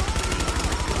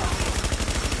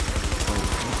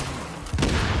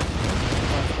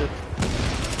 Oh shit.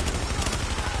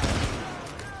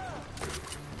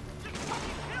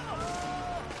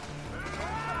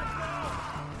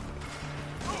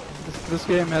 This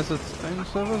game has its own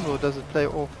servers, or does it play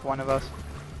off one of us?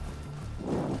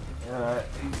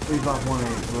 He's off 1-8,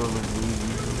 a little bit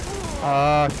easy.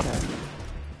 Okay.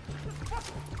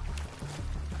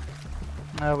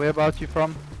 Whereabouts you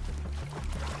from?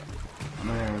 I'm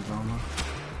in Arizona.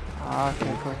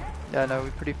 Okay, cool. Yeah, no,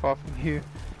 we're pretty far from you.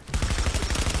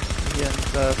 Here in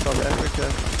South Africa.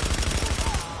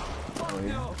 Oh,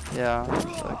 yeah. Yeah,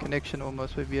 the connection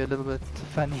almost would be a little bit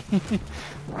funny.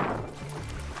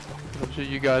 I'm sure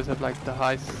you guys have like the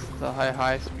high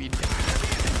speed.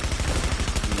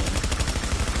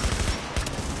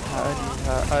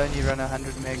 I only run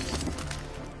 100 megs.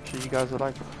 I'm sure you guys are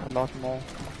like a lot more.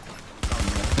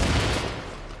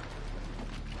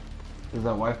 Is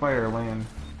that Wi-Fi or LAN?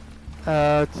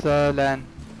 It's LAN.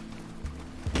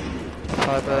 I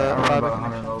run Fiber about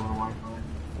 100 connection. over Wi-Fi.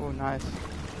 Oh, nice.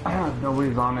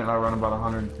 Nobody's on it, I run about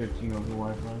 115 over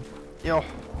Wi-Fi. Yo.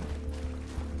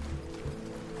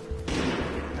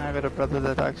 I got a brother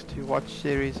that likes to watch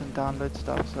series and download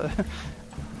stuff, so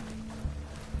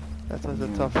that was a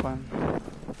tough one.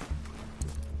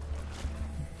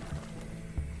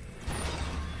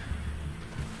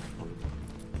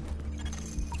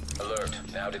 Alert,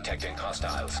 now detecting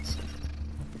hostiles.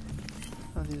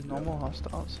 Oh, these normal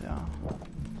hostiles, yeah.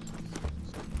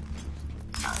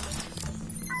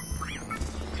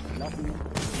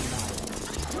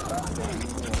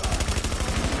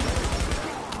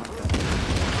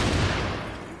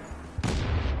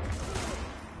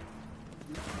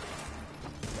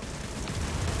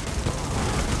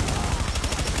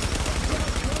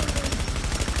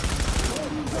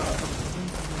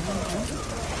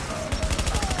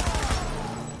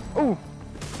 Oh!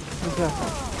 What's that?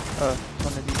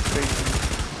 One of these crazy.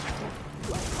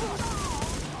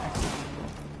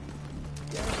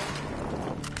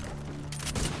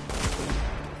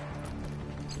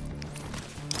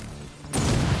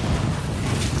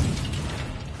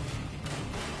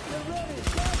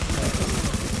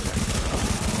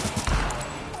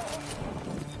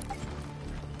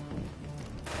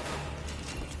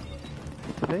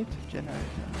 Activate generator.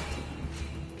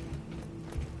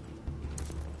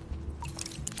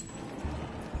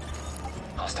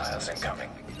 Hostiles incoming.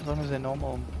 As long as they're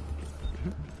normal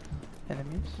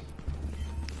enemies.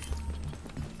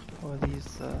 Or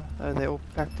these, are they all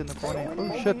packed in the corner?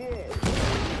 Oh shit!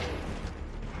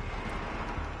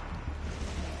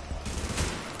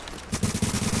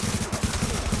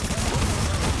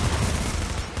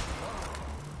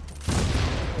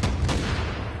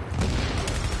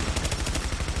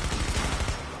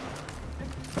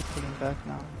 Pulling back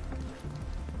now.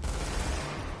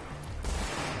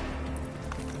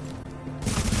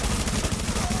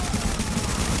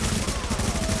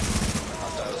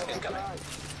 Hostiles incoming.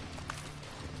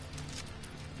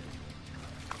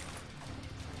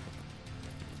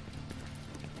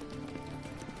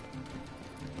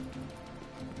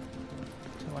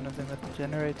 So one of them at the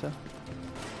generator.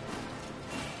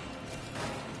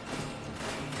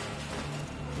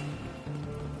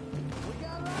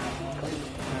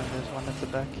 And there's one at the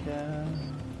back here.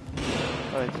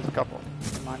 Oh, it's just a couple.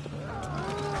 Never mind.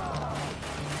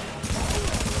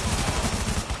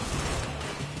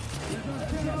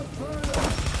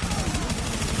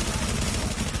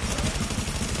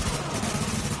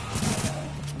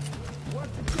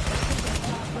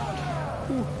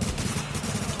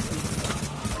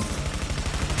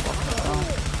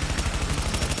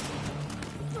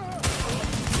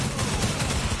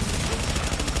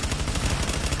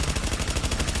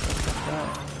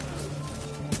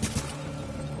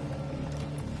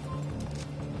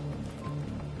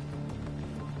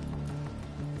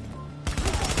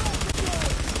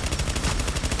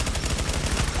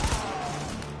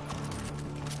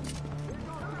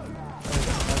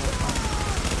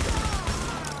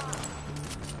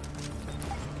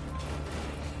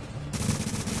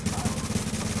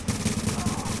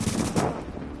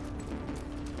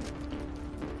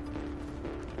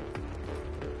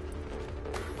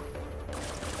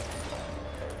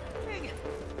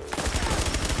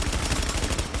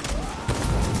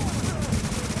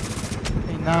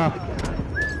 No.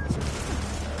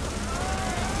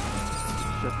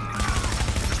 Shit.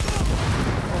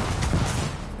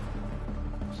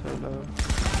 So low.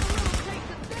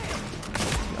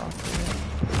 Yeah.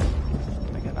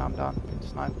 Okay, now I'm down.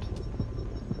 Sniped.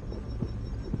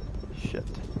 Shit.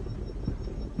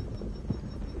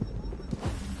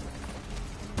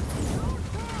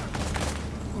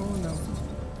 Oh no.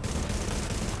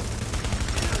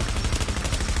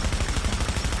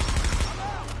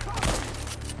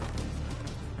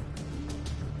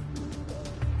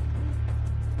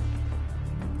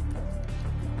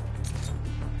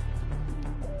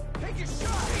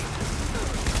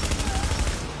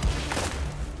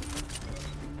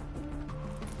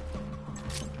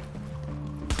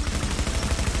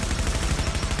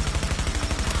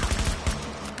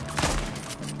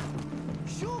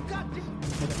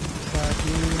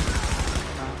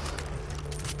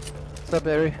 What's up,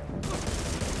 Barry? How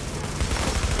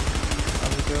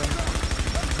we doing?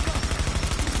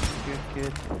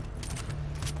 Good.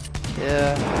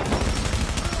 Yeah.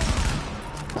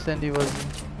 Sandy was in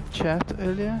chat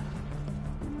earlier.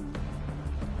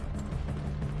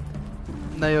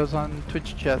 No, he was on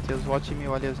Twitch chat. He was watching me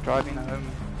while he was driving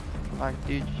home. Like,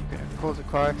 dude, you're gonna cause a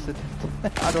car accident.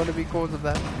 I don't want to be cause of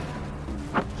that.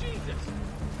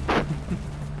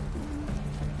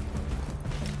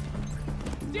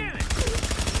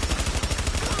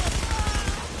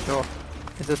 Sure.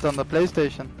 Is it on the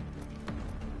PlayStation?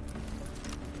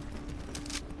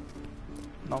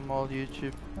 Normal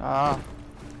YouTube. Ah.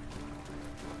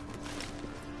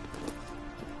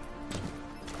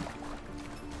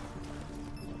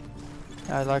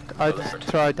 I just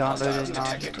try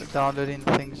downloading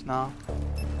things now.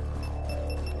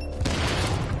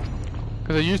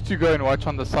 Because I used to go and watch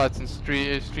on the sites and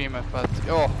stream it, but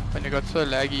oh, when it got so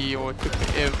laggy or it took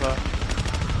forever.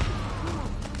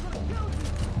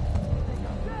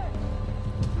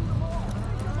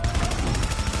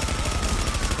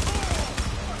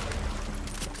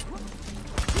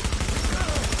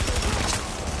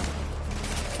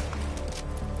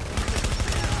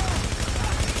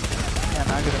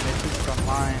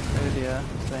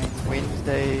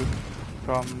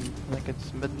 From I think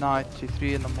it's midnight to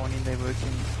 3 in the morning they're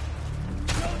working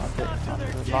on the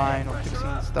line or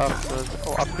fixing stuff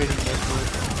or upgrading network.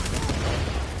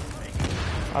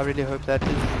 I really hope that is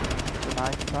the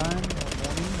night time or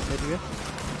morning when they do it.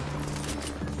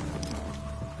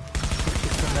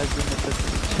 Just imagine if it's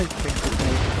during the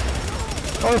day.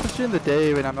 Oh, if it's during the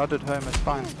day when I'm not at home, it's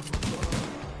fine.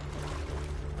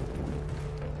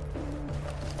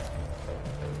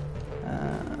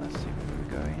 Let's see where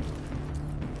we're going.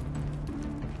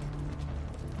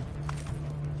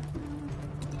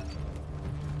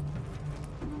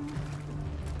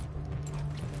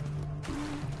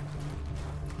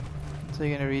 So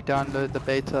you're gonna re-download the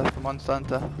beta for Monster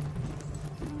Hunter.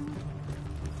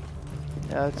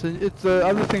 Yeah, it's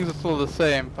other things are still the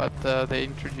same, but they're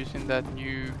introducing that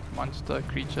new monster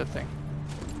creature thing.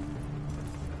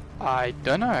 I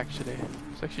don't know actually.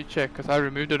 Let's actually check because I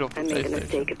removed it off the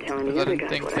PlayStation. Because I didn't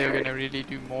think they were gonna really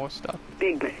do more stuff.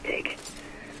 Big mistake.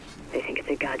 They think it's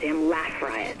a goddamn laugh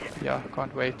riot. Yeah,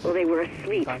 can't wait. Well, they were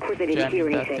asleep. Of course they didn't hear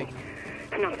anything.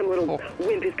 I'm not some little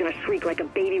wimp who's gonna shriek like a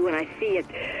baby when I see it.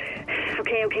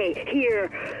 Okay, hear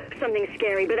something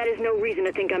scary, but that is no reason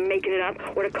to think I'm making it up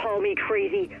or to call me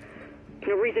crazy.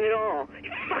 No reason at all. You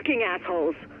fucking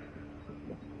assholes.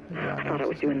 Yeah, I thought I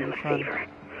was doing them a favor.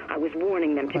 I was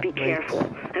warning them to be careful,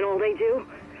 and all they do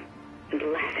is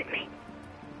laugh at me.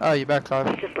 Oh, you're back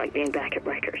live. Just like being back at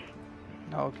Rikers.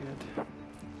 Oh, good.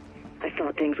 I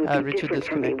thought things would be Richard different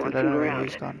from me once we were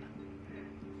out.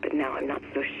 But now I'm not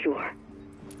so sure.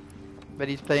 But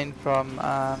he's playing from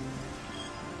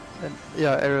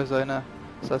Arizona.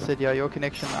 So I said, yeah, your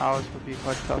connection hours would be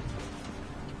quite tough.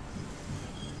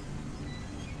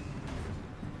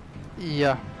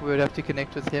 Yeah, we would have to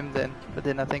connect with him then, but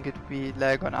then I think it would be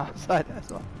lag on our side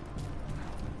as well.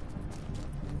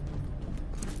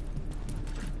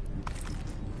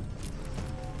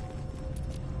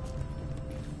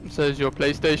 So is your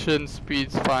PlayStation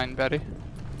speeds fine, Barry?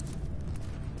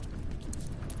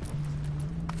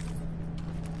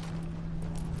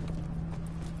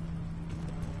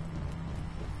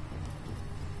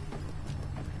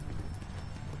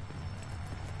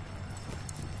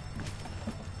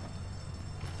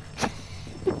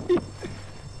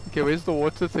 Okay, where's the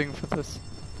water thing for this?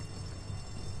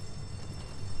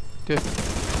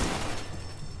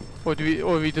 Or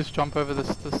we just jump over this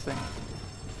thing?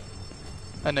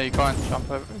 Oh no, you can't jump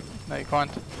over. No, you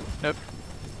can't. Nope.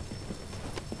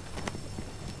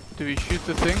 Do we shoot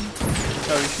the thing?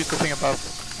 No, we shoot the thing above.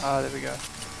 Ah, there we go.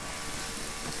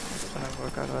 Trying to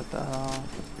work out what the hell.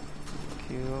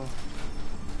 Q.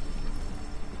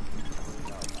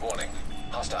 Warning.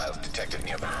 Hostiles detected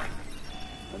nearby.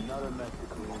 Another mess to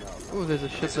clean up. Oh, there's a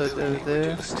shipload over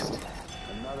there.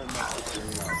 Another mess to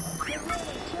clean up.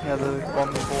 Yeah, the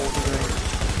bomb balls are doing.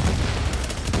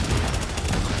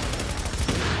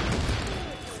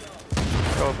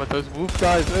 Oh, but those wolf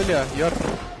guys earlier, yar.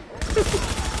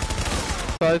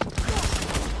 Side.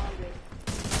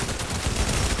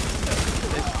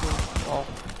 Oh,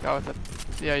 go with it.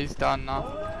 Yeah, he's done now.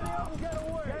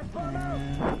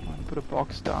 Put a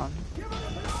box down.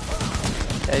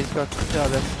 Yeah, he's got. Yeah,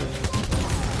 that's the.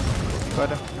 Got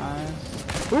him.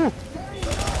 Nice. Ooh!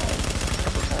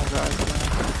 Couple more guys there.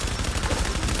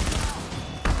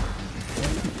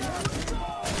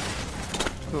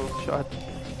 Cool shot.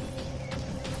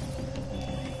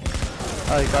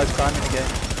 Oh, the guy's climbing again.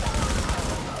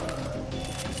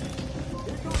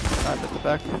 Sniper at the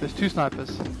back. There's two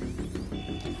snipers.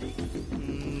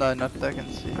 No, not that I can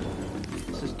see.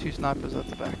 There's two snipers at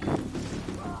the back.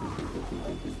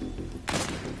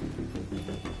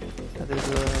 And there's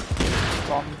a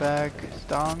bomb bag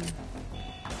down.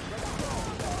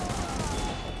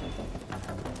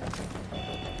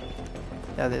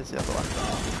 Yeah, there's the other one.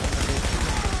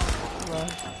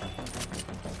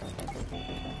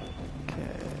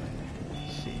 Okay.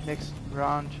 Let's see. Next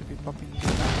round should be popping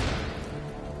down.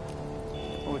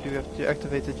 Or do we have to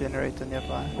activate the generator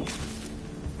nearby?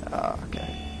 Ah, okay.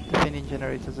 Defending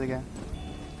generators again.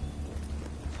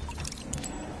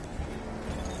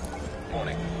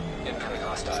 Warning. Incoming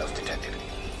hostiles detected.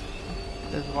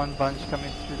 There's one bunch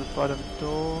coming through the bottom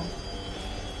door.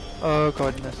 Oh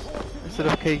goodness. Instead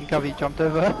of taking cover, he jumped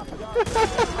over.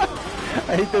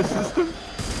 I hate the system.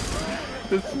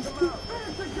 The system.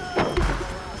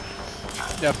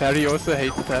 Yeah, Barry also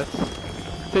hates that.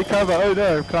 Take cover. Oh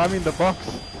no, I'm climbing the box.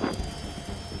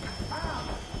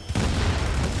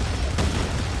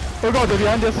 Oh god, they're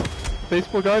behind us.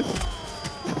 Baseball guys.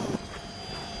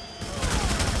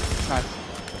 Nice.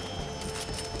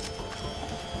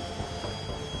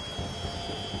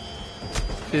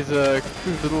 There's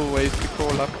two little ways to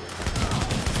crawl up.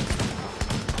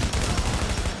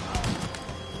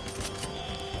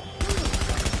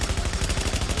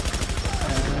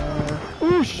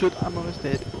 Oh shit, I'm almost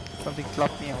dead. Something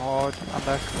slapped me hard. I'm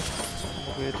back.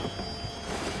 I'm good.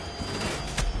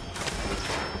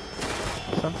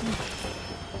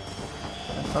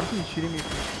 Something's shooting me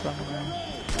from somewhere.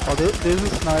 Oh, there's a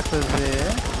sniper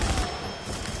there.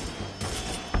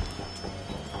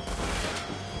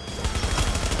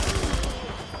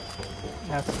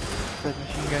 That's the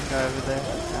machine gun guy over there.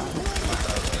 Yeah.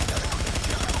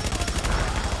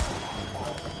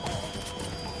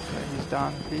 Okay, he's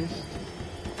down at least.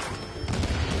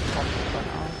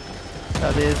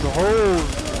 Yeah, there's a whole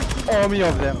army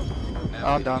of them.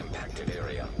 I'm down.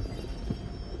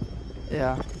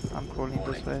 Yeah, I'm crawling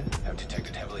this way. Have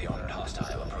detected heavily armored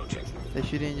hostile approaching. They're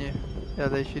shooting you. Yeah,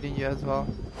 they're shooting you as well.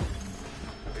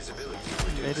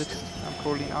 Visibility Made it. I'm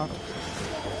crawling out.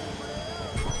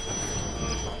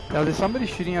 Now there's somebody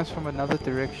shooting us from another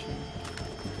direction.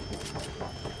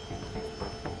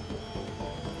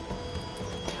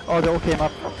 Oh, they all came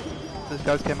up. These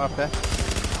guys came up, eh?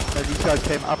 No, these guys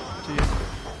came up to you.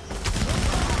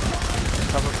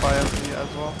 Cover fire for you as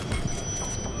well.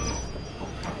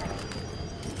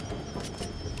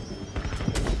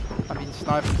 I'm being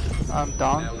sniped. I'm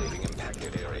down. now leaving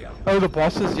impacted area. Oh, the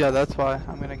bosses? Yeah, that's why.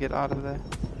 I'm gonna get out of there.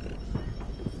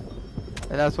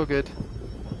 And that's all good.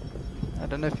 I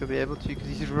don't know if you'll be able to because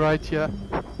he's right here.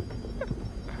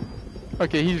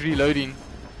 Okay, he's reloading.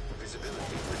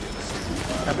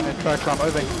 I'm gonna try to climb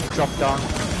over and drop down.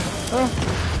 Oh.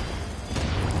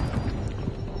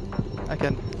 I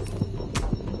can.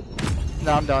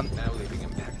 No, I'm done. Now leaving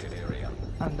impacted area.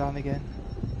 I'm down again.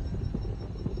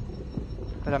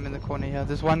 But I'm in the corner here.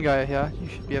 There's one guy here. You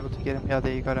should be able to get him. Yeah,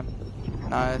 there you got him.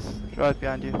 Nice. Right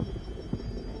behind you.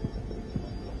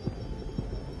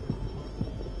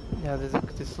 Yeah, there's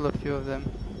still a few of them.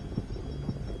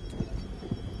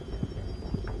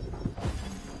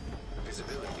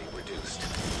 Visibility reduced.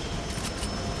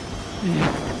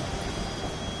 Yeah.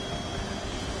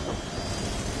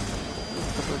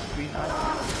 Those green eyes.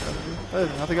 Oh,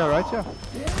 there's another guy right here.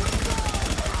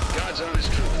 God's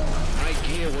honest truth. My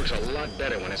gear works a lot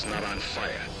better when it's not on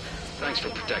fire. Thanks for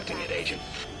protecting it, Agent.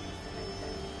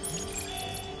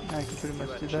 I can pretty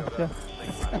much do that, yeah.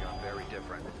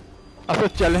 I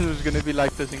thought challenge was gonna be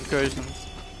like those incursions.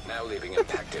 Now leaving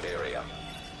impacted area.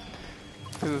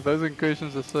 Because those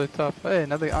incursions are so tough. Hey,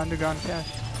 another underground cache.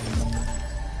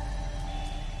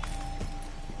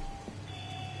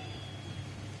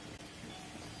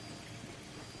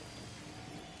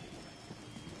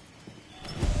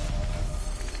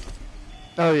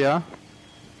 Oh yeah.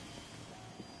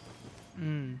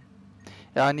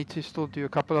 Yeah, I need to still do a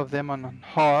couple of them on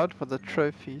hard for the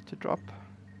trophy to drop.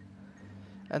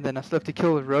 And then I still have to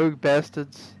kill the rogue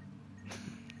bastards.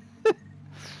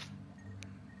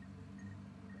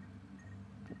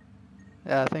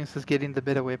 Yeah, thanks for getting the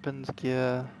better weapons,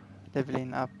 gear,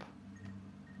 leveling up.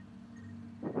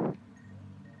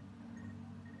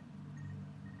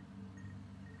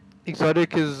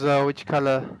 Exotic is which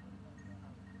color?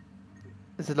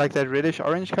 Is it like that reddish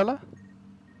orange color?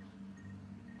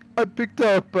 I picked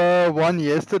up one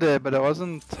yesterday, but it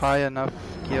wasn't high enough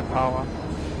gear power.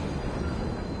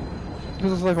 I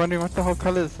was like wondering what the whole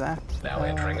color is that? Now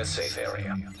entering a safe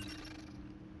area.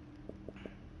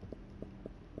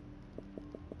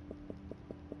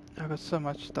 I've got so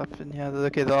much stuff in here.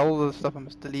 Okay, all the stuff I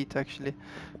must delete actually.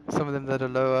 Some of them that are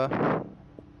lower.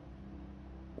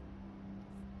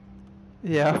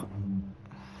 Yeah.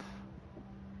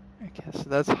 Okay, so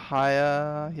that's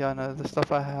higher. Yeah, no, the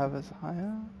stuff I have is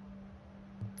higher.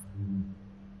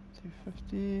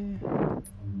 250.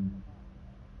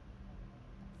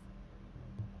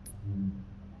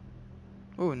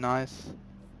 Oh, nice.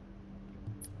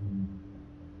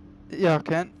 Yeah, I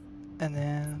can. And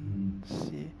then, let's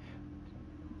see.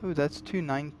 Oh, that's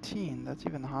 219. That's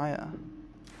even higher.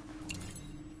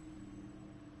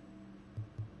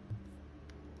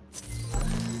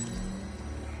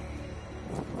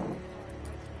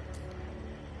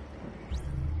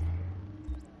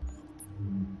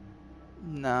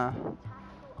 Nah.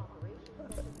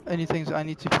 Any things I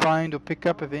need to find or pick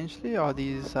up eventually are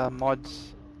these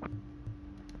mods.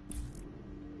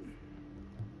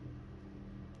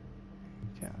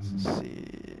 Okay, let's see.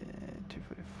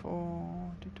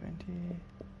 244, 220.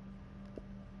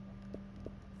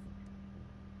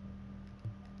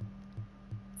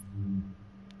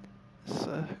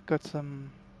 So, got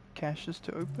some caches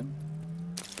to open.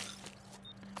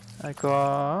 I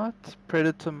got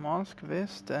Predator Mask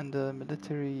Vest and a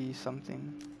military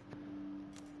something.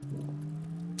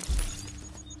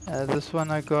 This one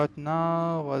I got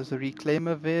now was a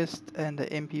Reclaimer Vest and the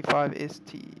MP5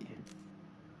 ST.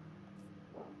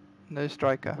 No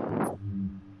striker.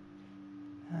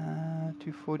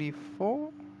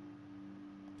 244.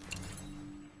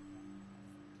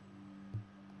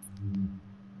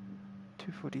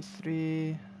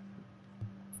 243.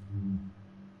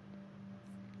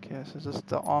 Okay, so just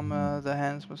the armor, the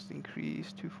hands must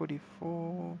increase.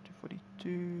 244,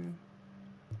 242.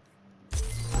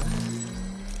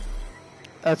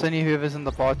 That's only whoever's in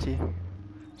the party.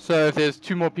 So if there's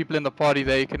 2 more people in the party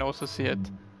there, you can also see it.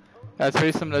 It's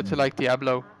very similar to like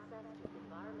Diablo.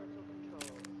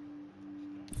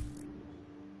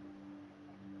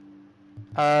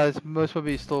 It's most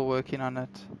probably still working on it.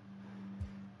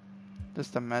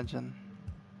 Just imagine.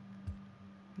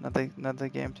 Another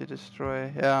game to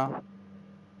destroy, yeah.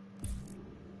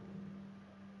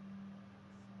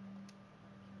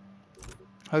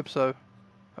 Hope so.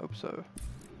 Hope so.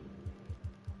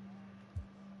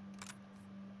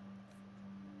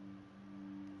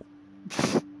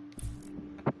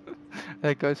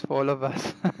 That goes for all of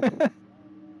us.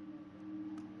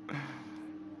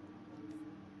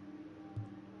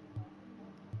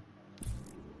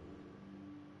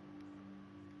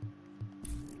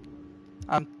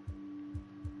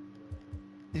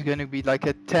 He's going to be like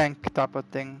a tank type of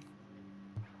thing.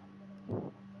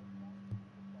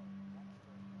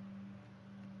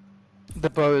 The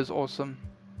bow is awesome.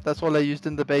 That's all I used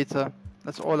in the beta.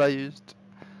 That's all I used.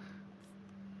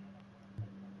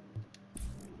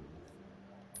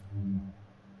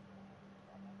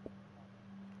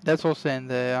 That's also in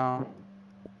there.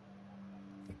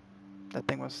 That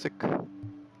thing was sick.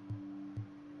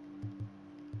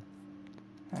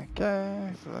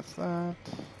 Okay, so that's that.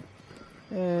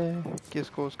 Yeah, gear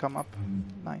scores come up.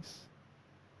 Nice.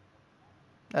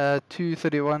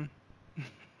 231.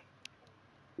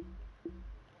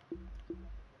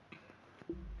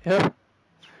 Yeah.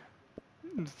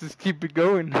 Let's just keep it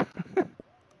going.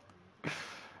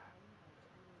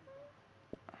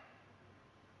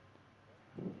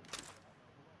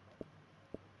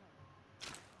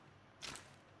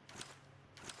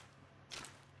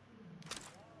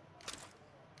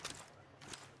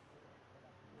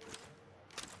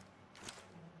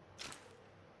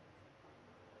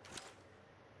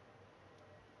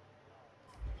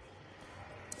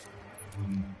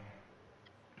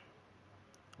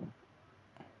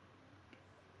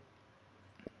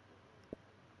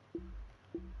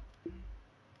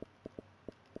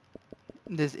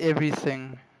 There's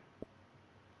everything.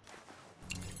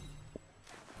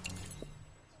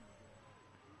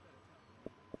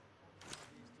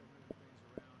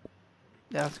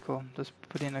 Yeah, that's cool. Just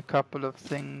put in a couple of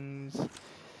things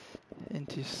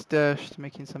into stash to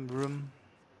make in some room.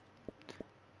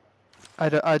 I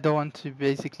don't want to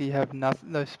basically have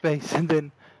no space and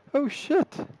then, oh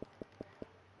shit!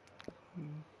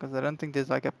 Because I don't think there's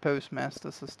like a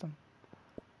postmaster system.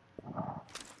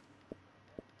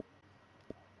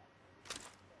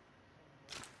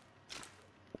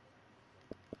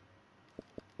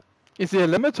 Is there a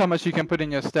limit how much you can put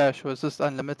in your stash, or is this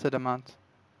unlimited amount?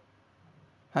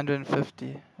 150.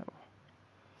 Okay,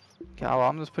 well,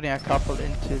 I'm just putting a couple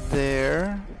into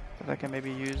there that I can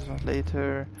maybe use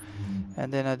later,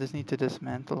 and then I just need to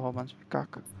dismantle a whole bunch of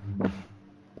cock.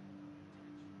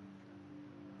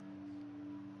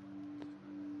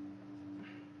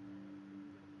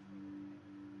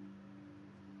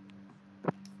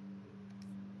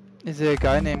 Is there a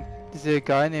guy named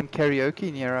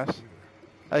Karaoke near us?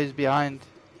 Oh, he's behind.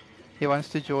 He wants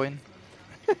to join.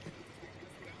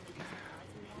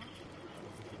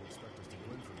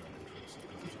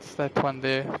 It's that one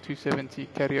there, 270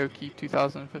 Karaoke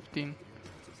 2015.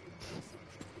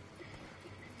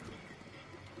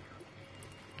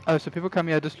 Oh, so people come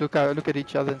here, just look at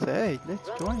each other and say, hey, let's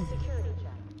join.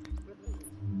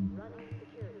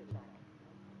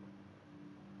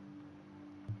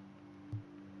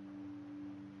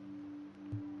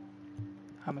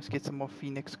 I must get some more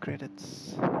Phoenix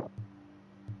credits.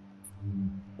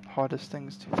 Hardest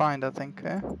things to find, I think,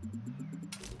 eh?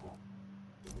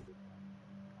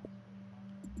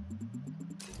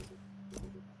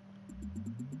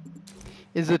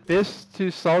 Is it best to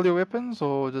sell your weapons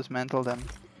or dismantle them?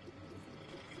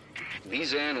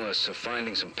 These analysts are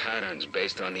finding some patterns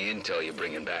based on the intel you're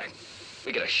bringing back.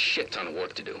 We got a shit ton of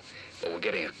work to do, but we're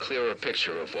getting a clearer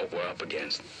picture of what we're up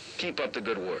against. Keep up the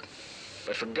good work.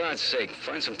 But for God's sake,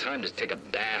 find some time to take a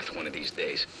bath one of these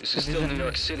days. This is still New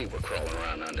York City we're crawling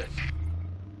around under.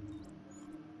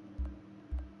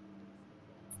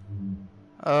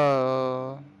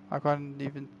 I can't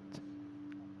even...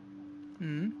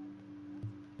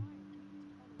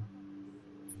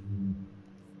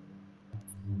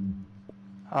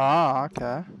 Ah,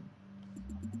 okay.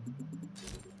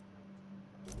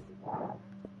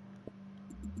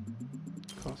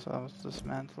 Cool, so I must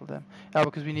dismantle them. Yeah,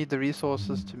 because we need the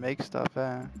resources to make stuff,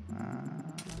 eh?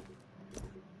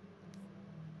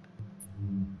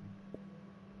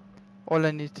 All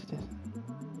I need to do...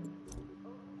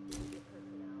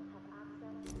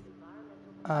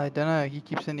 I don't know, he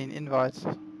keeps sending invites.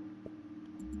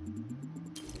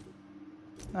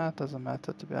 Nah, it doesn't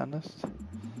matter, to be honest.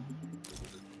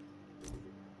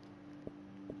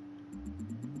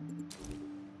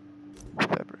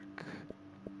 Fabric.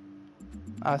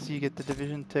 Ah, so you get the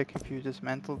division tech if you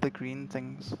dismantle the green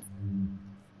things.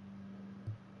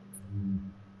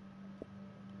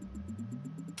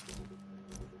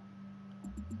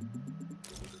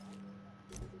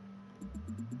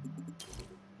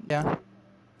 Yeah.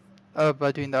 Oh,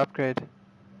 by doing the upgrade.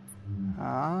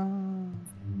 Ah.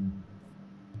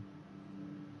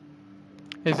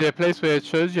 Is there a place where it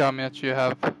shows you how much you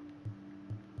have?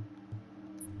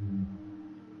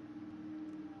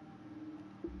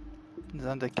 It's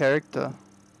under character.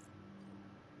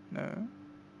 No.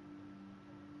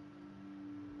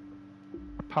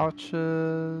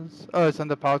 Pouches. Oh, it's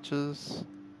under pouches.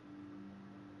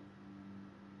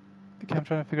 Okay, I'm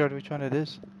trying to figure out which one it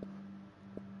is.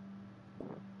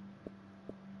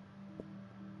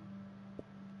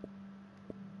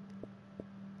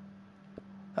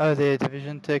 Oh, there,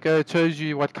 division tech. Oh, it shows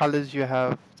you what colors you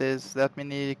have. There's that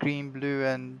many: green, blue,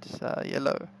 and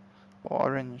yellow, or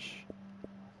orange.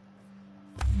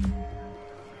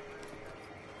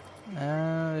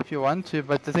 If you want to,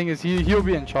 but the thing is, he'll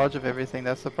be in charge of everything.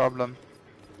 That's the problem.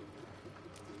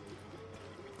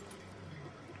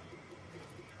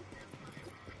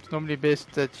 It's normally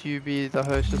best that you be the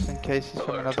host, just in case he's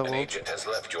from another world. An agent has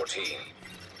left your team.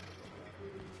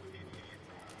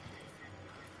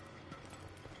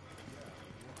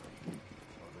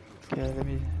 Okay, let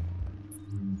me...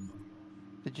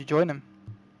 Did you join him?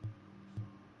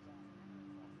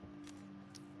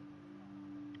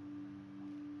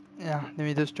 Yeah, let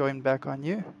me just join back on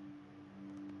you.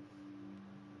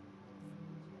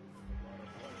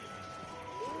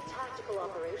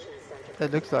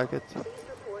 That looks like it.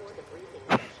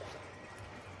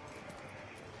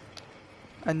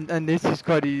 And unless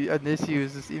he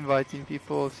was just inviting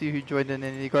people, see who joined in,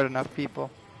 and he got enough people.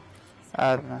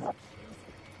 I don't know.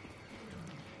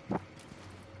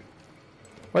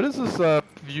 What is this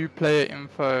view player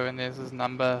info and there's this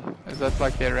number? Is that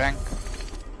like their rank?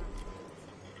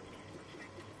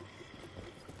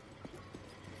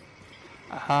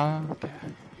 Aha, okay.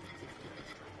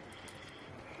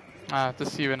 To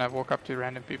see when I walk up to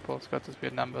random people, it's got these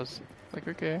weird numbers. Like,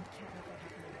 okay.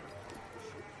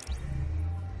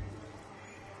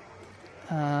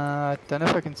 I don't know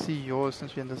if I can see yours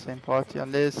since we're in the same party,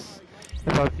 unless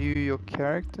if I view your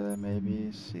character,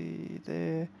 maybe. See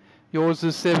there. Yours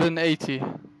is 780.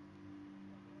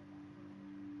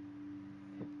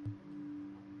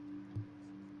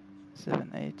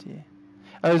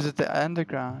 Oh, is it the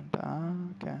underground? Ah,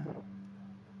 okay.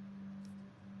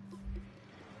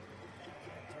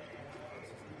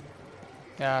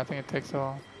 Yeah, I think it takes a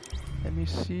while. Let me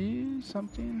see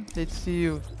something. Let's see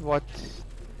what...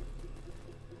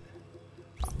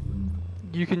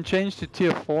 You can change to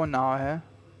tier 4 now, eh?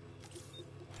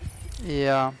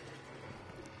 Yeah.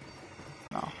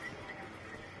 No.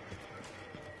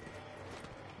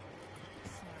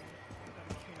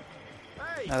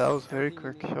 No, that was very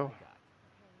quick, sure.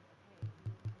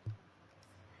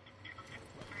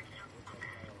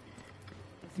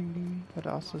 What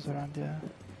else is around here?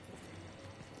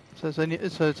 So it's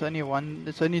only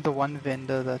the one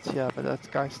vendor that's here, but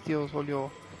that guy steals all your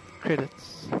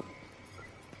credits.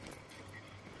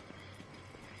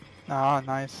 Ah,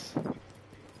 nice.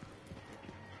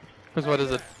 Because what is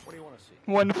it? What do you want to see?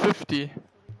 150.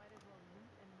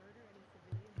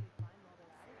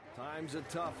 Times are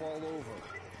tough all over.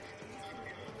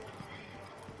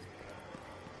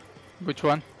 Which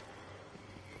one?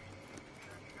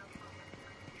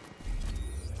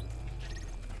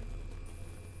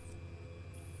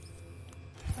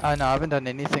 Oh no, I haven't done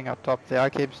anything up top there. I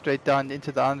came straight down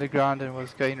into the underground and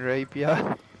was going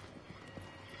rapier.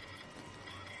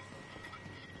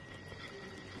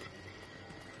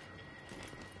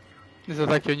 Is it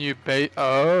like your new bait?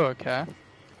 Oh, okay.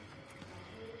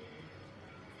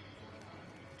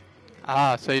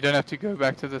 Ah, so you don't have to go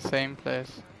back to the same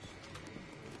place.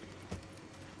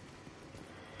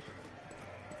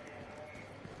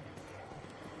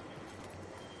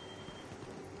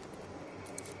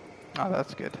 Oh,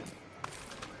 that's good.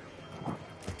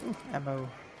 Ooh, ammo.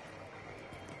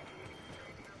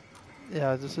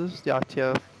 Yeah, this is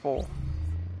tier 4.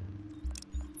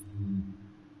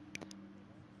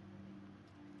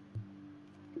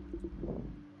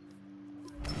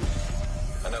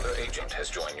 Another agent has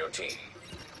joined your team.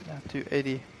 Yeah,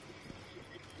 280.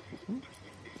 Ooh.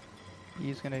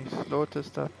 He's gonna slaughter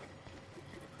stuff.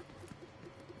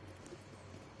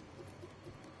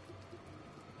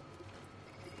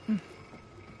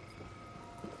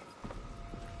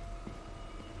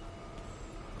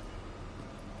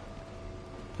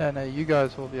 No, you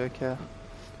guys will be okay.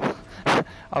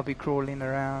 I'll be crawling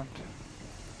around.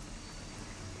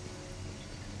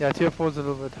 Yeah, tier 4 is a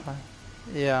little bit high.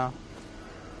 Yeah.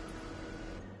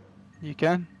 You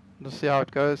can. We'll see how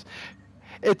it goes.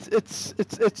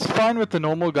 It's fine with the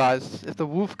normal guys. If the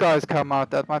wolf guys come out,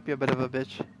 that might be a bit of a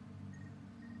bitch.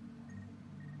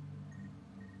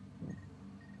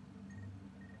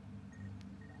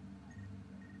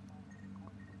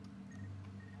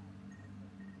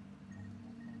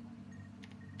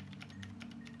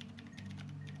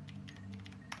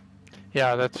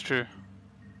 Yeah, that's true.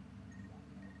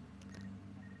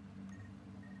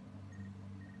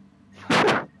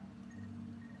 Yeah,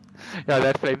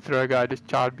 that flamethrower guy just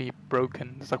charred me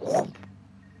broken. It's like whoop.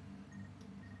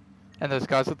 And those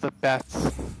guys with the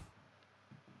bats.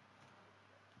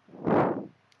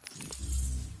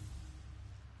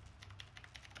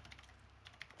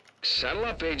 Saddle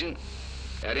up, Agent.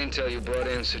 That intel you brought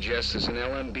in suggests there's an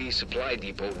LMB supply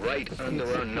depot right under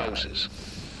our noses.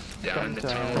 Down in the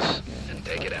tunnels and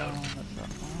take it out.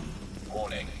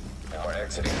 Warning. Now we're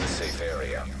exiting the safe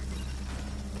area.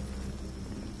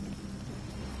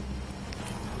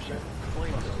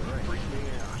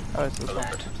 Oh, it's this one.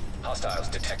 Alert. Hostiles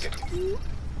detected. There's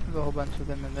a whole bunch of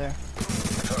them in there.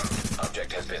 Confirmed.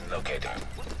 Object has been located.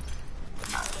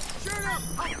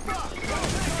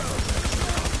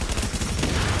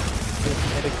 The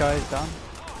medic guy is down.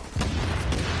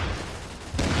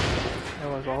 There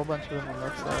was a whole bunch of them on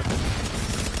that side.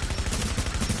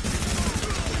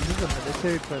 This is a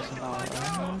military personnel.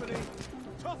 Oh, okay.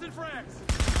 Oh, just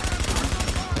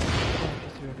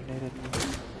grenaded me.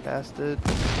 Bastard.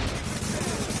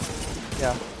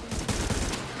 Yeah.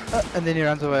 And then he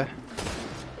runs away.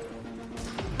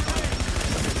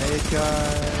 Grenade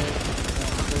guy.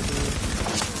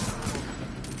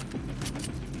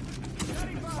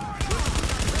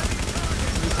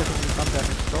 Some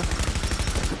damage still.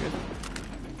 That's good.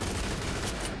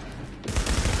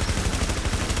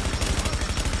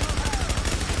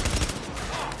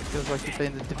 Feels like you're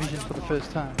playing the Division for the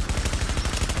first time.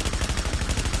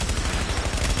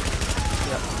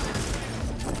 Yeah.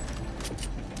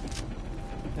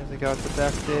 There's a guy at the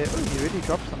back there. Oh, he really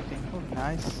dropped something.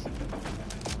 Nice.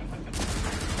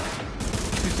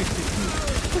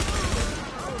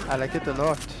 262. I like it a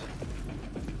lot.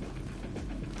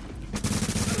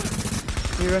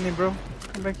 You running, bro?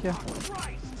 Come back here.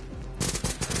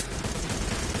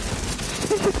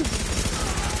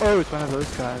 Oh, it's one of those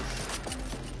guys.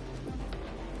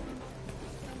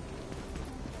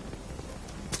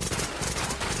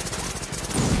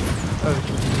 Oh,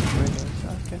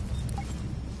 okay.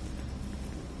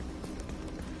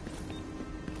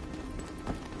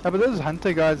 Yeah, but those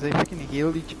hunter guys, they freaking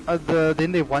heal each other,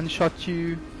 then they one-shot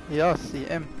you. Yeah,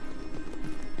 CM.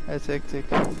 That's hectic.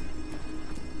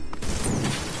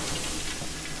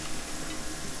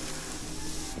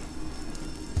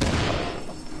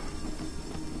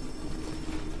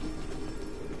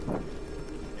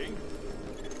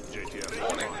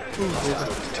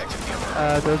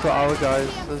 Those are our guys.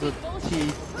 Those are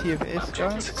TFS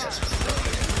guys.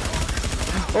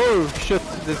 Oh shit!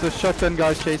 There's a shotgun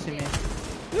guy chasing me.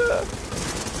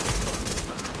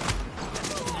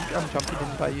 I'm jumping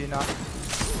in by you now.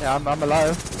 Yeah, I'm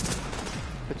alive.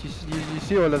 But you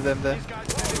see all of them there.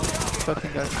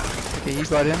 Shotgun guys. Okay, he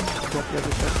got him. Got the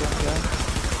other shotgun guy.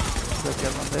 Got the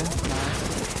other one there. Nice.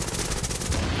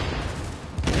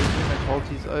 He's gonna hold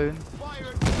his own.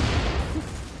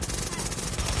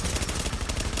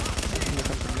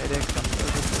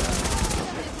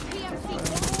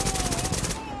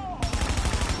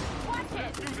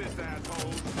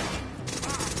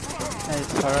 Hey,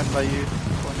 it's run by you.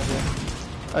 One of them.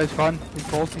 Oh, it's fun. He's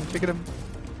bolting. Check at him.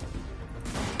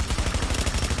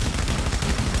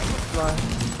 Fly.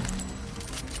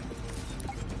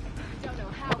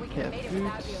 Yeah,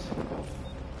 boots.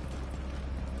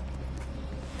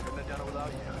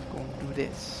 Go and do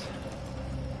this.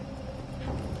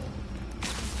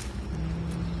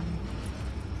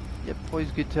 Yep,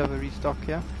 always good to have a restock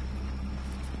here.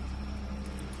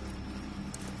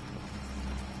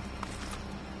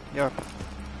 Yep,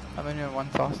 I'm only at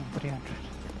 1,300.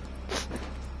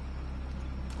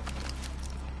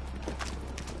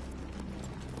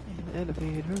 In the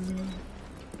elevator.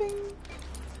 Bing.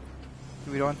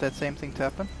 We don't want that same thing to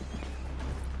happen.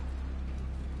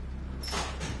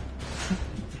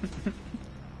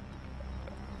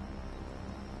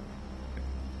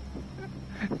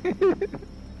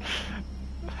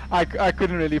 I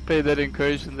couldn't really play that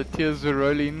incursion. The tears were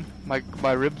rolling.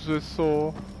 My ribs were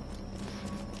sore.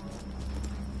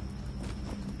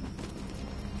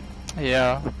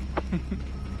 Yeah.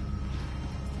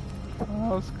 Oh, that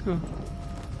was cool.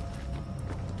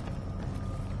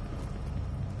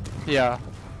 Yeah.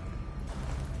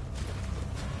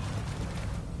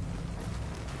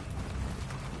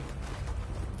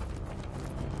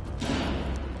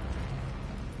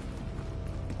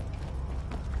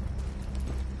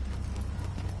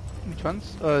 Which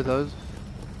ones? Oh, those.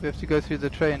 We have to go through the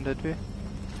train, don't we?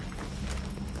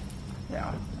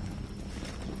 Yeah.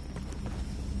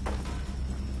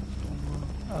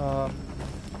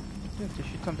 You have to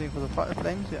shoot something for the fire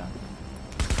flames, yeah.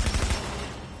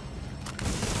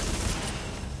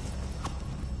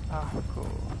 Ah, cool.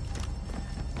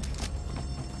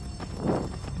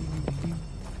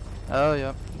 Oh,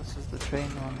 yeah, this is the train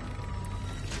one.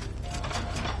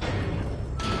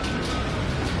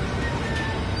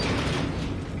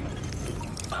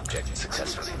 Object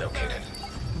successfully located.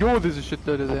 Oh, there's a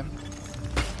shitload of them.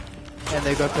 And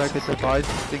they got like a device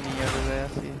thingy over there,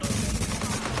 see.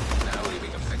 Now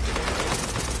leaving affected area.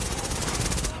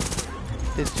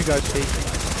 There's two guys chasing.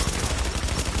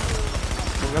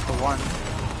 We got the one.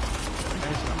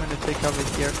 Nice, I'm gonna take cover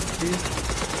here, please.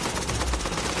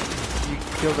 You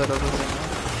kill that other thing,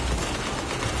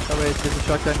 huh? Oh wait, there's a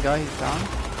shotgun guy, he's down.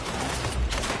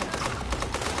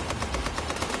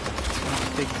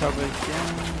 Take cover again.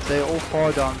 They're all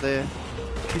far down there.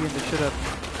 Shooting the shit up.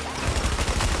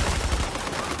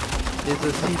 There's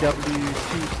a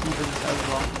CW2 Stevens as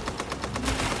well.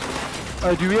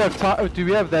 Oh, do we have time? Do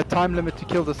we have that time limit to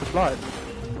kill the supplies?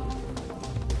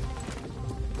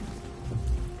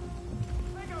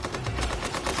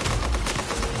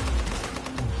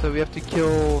 So we have to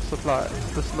kill supplies.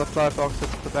 The supply box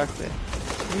that's at the back there.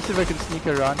 Let me see if I can sneak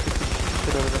around to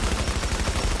get over there.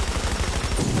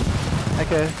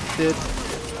 Okay, dead.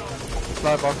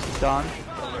 Supply box is down.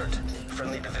 Alert.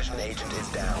 Friendly division agent is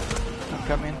down. I'm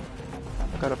coming.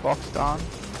 Got a box down.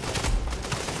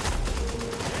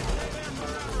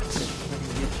 Let me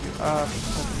get you up.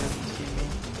 Hope he doesn't see me.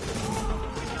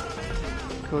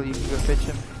 Cool, you can go fetch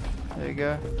him. There you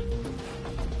go.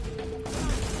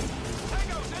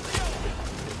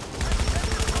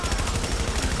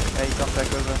 Yeah, he jumped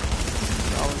back over.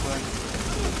 I was going.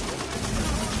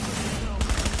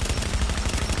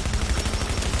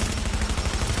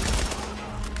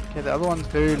 Okay, the other one's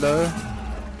very low.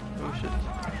 Oh shit.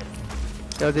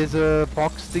 Yeah, there's a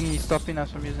box thingy stopping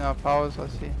us from using our powers, I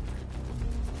see.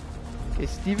 Okay,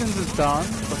 Stevens is down.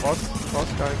 The boss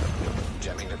guy got killed.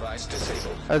 Jamming device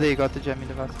disabled. Oh, there you got the jamming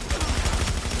device.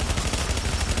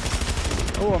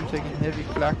 Oh, I'm taking heavy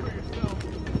flak.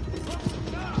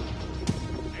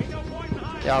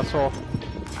 Yeah, I saw.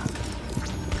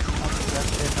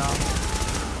 That's it now.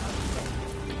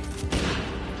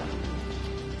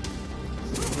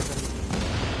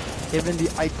 Heavenly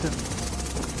items.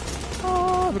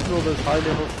 Oh, look at all those high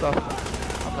level stuff.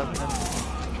 I'm loving it.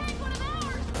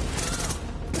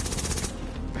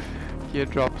 Gear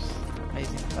drops.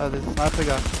 Amazing. Oh, there's a sniper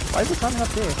guy. Why is it coming up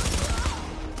there?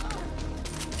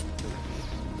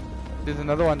 There's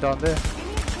another one down there.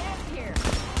 You're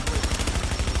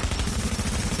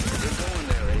going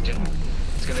there, Agent.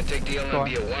 It's gonna take the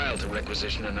LMB a while to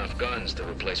requisition enough guns to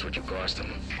replace what you cost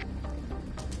them.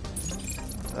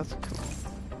 That's cool.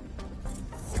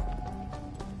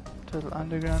 Total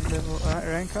underground level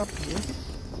rank up, yes.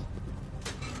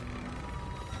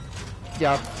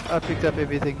 Yeah, I picked up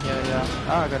everything here, yeah.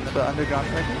 Ah, I got another underground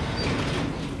package.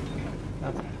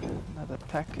 Another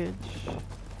package.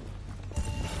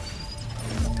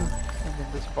 And then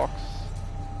this box.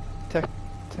 Tech.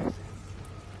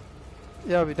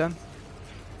 Yeah, we're done.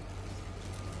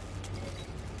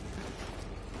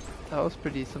 That was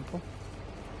pretty simple.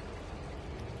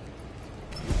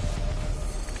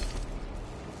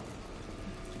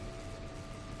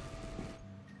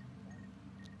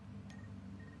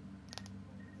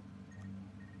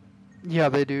 Yeah,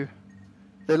 they do.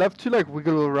 They love to like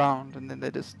wiggle around and then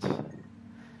they just... Ding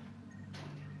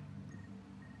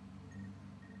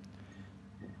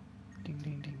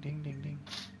ding ding ding ding ding.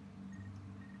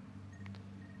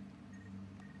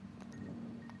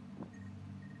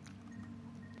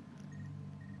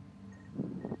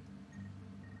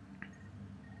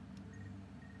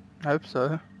 I hope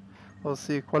so. We'll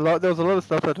see. There was a lot of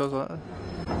stuff that was... I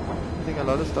think a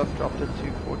lot of stuff dropped at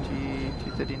 240,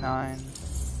 239.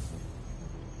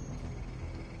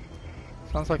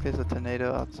 Sounds like there's a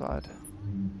tornado outside.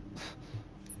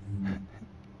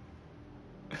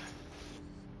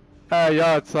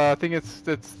 Yeah, it's I think it's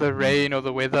the rain or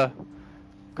the weather,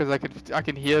 because I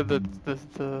can hear the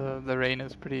rain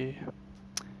is pretty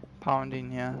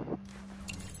pounding here.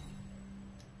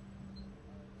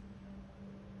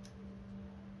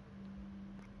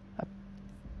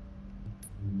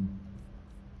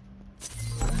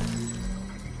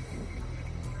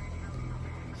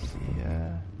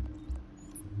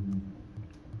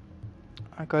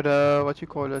 I got what you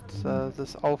call it,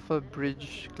 this Alpha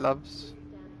Bridge gloves,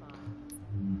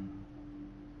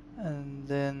 and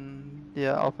then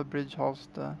yeah, Alpha Bridge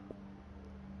holster.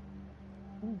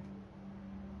 Ooh.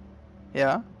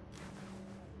 Yeah.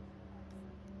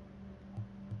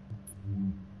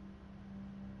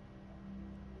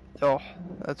 Oh,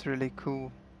 that's really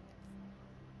cool.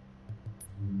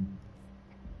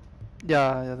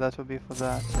 Yeah, that will be for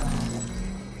that.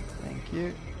 Thank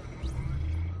you.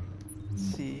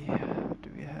 Let's see, what do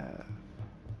we have?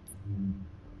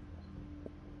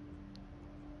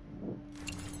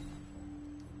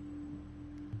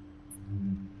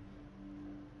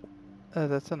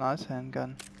 That's a nice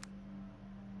handgun.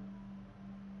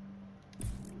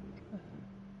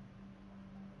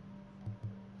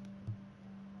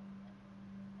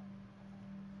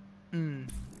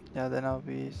 Yeah, then I'll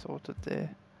be sorted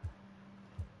there.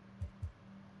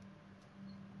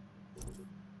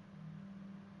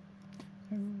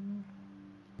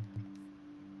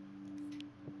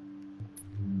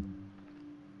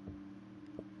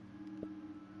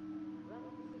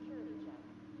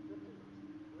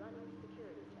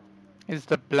 Is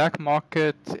the black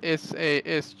market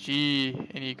SASG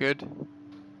any good?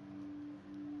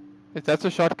 If that's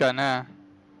a shotgun, yeah,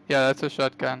 that's a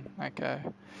shotgun. Okay.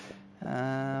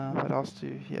 What else do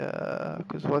you hear?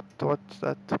 Because what's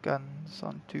that gun? It's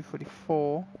on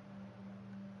 244.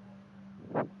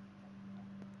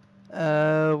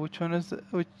 Which one is it?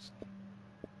 Which?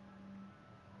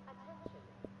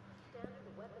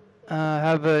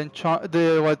 Have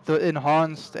the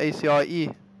enhanced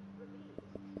ACRE.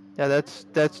 Yeah, that's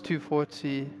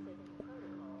 240.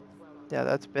 Yeah,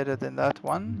 that's better than that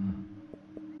one.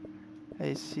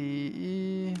 ACE.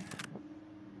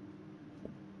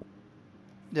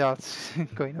 Yeah, it's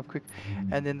going up quick.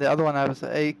 And then the other one I have is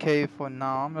the AK for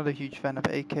now. I'm not a huge fan of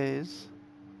AKs.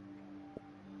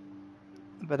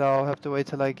 But I'll have to wait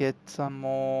till I get some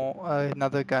more,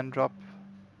 another gun drop.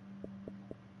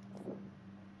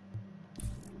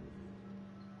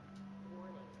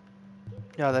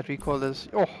 Yeah, that recoil is,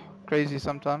 crazy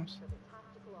sometimes.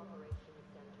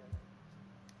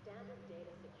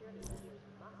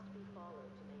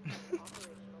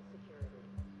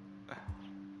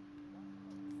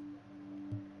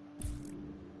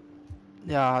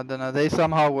 Yeah, I don't know. They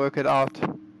somehow work it out.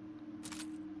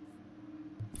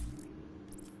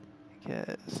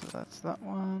 Okay, so that's that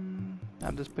one.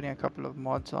 I'm just putting a couple of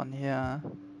mods on here.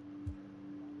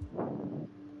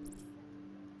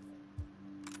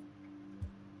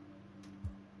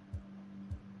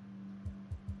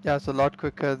 Yeah, it's a lot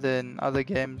quicker than other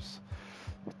games.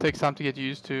 It takes time to get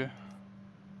used to.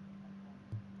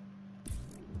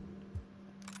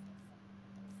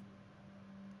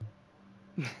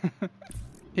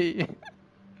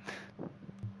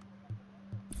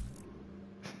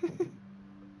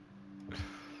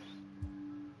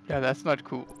 Yeah, that's not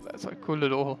cool. That's not cool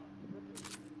at all.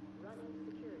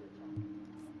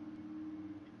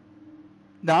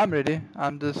 No, I'm ready.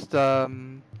 I'm just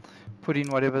putting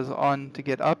whatever's on to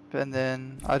get up, and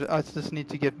then I just need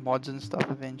to get mods and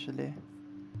stuff eventually.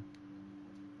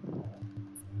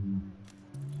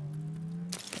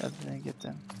 Yeah, then get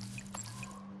them.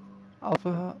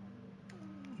 Alpha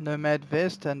Nomad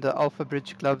vest and the Alpha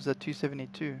Bridge gloves at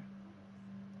 272.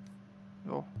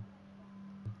 Oh.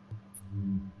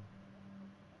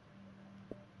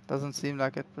 Doesn't seem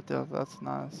like it, but yeah, that's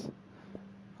nice.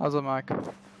 How's the mic?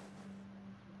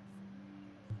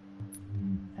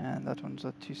 And that one's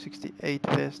a 268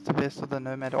 vest, the vest of the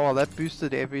Nomad. Oh, that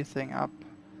boosted everything up.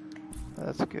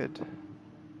 That's good.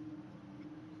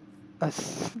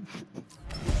 That's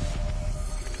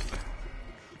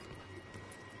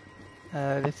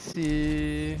let's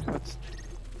see what's.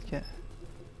 Okay.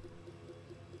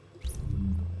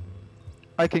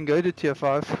 I can go to tier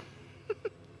 5.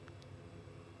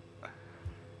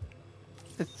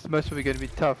 It's most probably going to be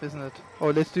tough, isn't it?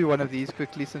 Oh, let's do one of these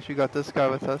quickly since we got this guy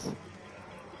with us.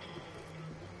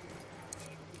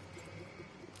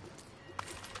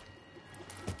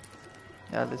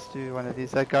 Yeah, let's do one of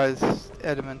these. That guy's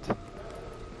adamant.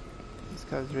 This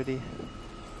guy's ready.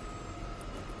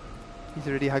 He's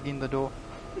already hugging the door.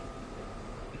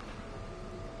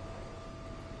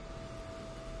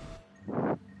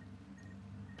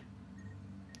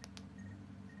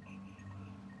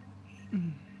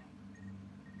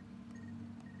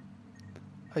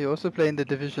 Are you also playing the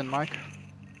Division, Mike?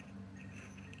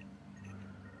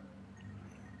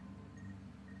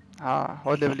 Ah,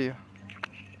 what level are you?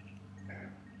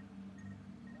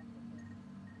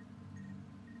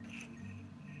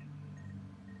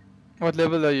 What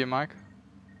level are you, Mike?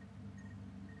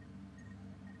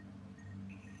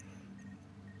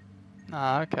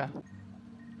 Ah, okay.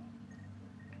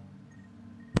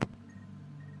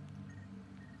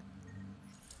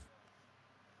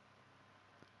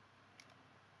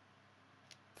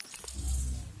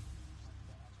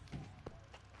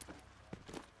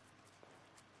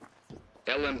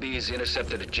 LMB has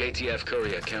intercepted a JTF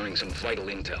courier carrying some vital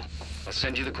intel. I'll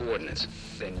send you the coordinates.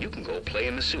 Then you can go play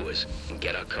in the sewers and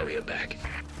get our courier back.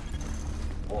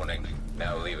 Warning.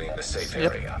 Now leaving the safe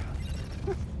area.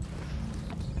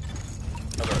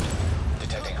 Alert.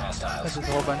 Detecting hostiles. There's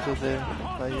a whole bunch of them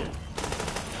by you.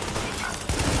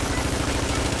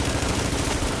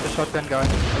 The shotgun guy.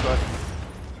 Oh god.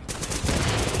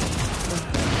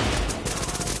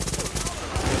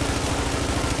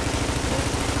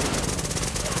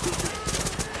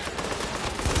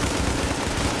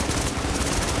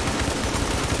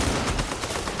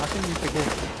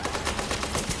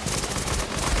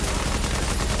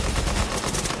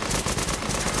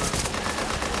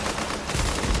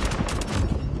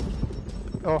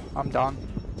 Oh, I'm down.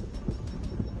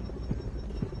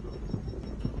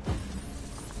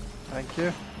 Thank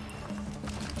you.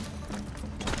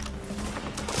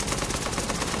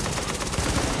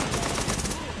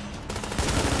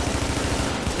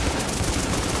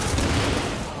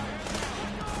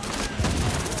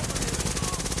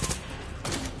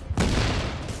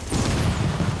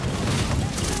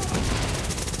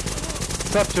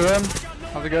 What's up, Jerome?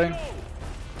 How's it going?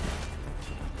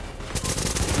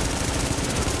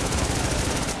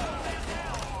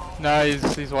 No,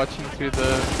 he's watching through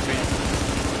the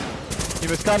screen. You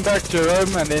must come back,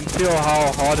 Jerome, and then feel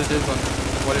how hard it is on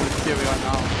whatever tier we are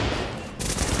now.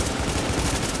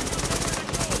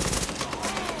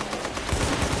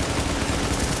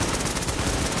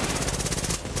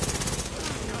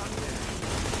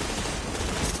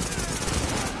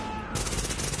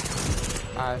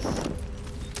 Nice.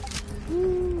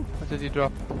 Woo. What did he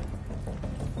drop?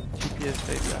 GPS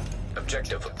data.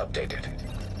 Objective updated.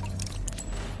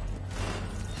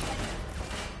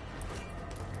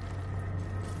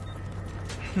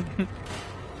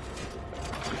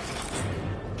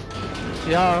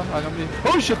 Yeah, I normally.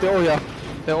 Oh shit! They're all here.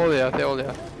 They're all here. They're all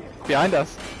here. Behind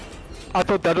us. I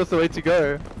thought that was the way to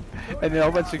go, and then a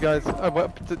whole bunch of guys.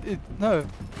 No.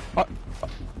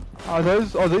 Are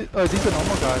these are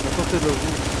normal guys? I thought they were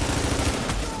wolves.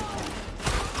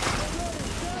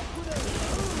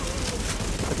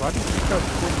 But why do you think guys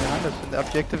falling behind us when the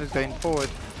objective is going forward?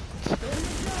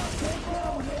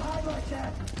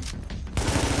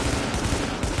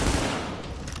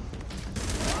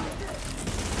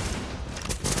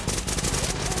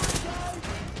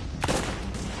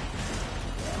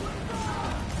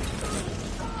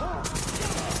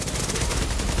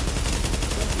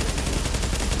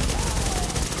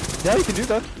 Yeah, you can do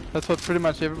that. That's what pretty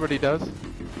much everybody does.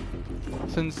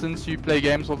 Since you play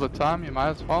games all the time, you might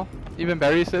as well. Even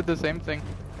Barry said the same thing.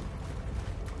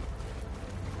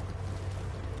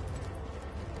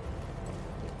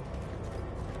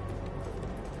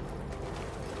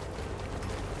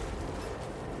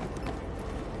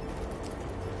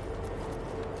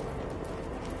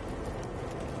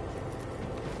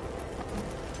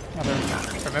 I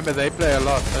remember they play a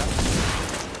lot, huh?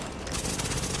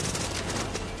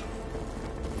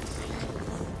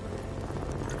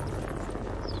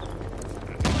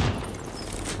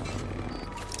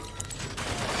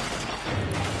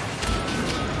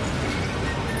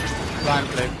 Blind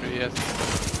playthrough, yes.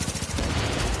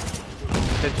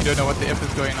 That you don't know what the F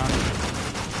is going on.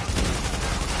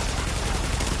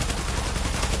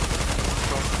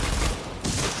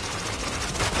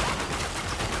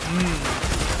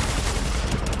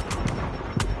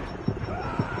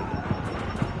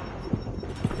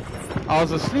 I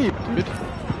was asleep, dude.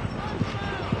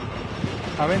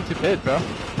 I went to bed, bro.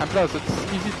 And plus, it's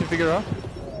easy to figure out.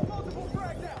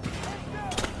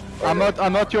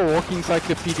 I'm not your walking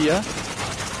encyclopedia.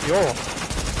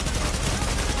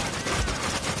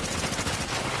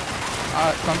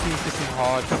 Something's hitting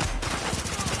hard.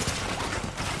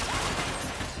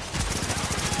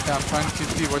 Yeah, I'm trying to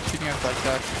see what's shooting us like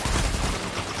that.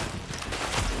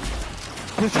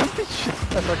 There's something shit.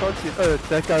 I can't see. Oh, it's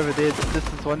that guy over there. This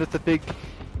is one with the big.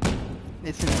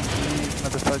 It's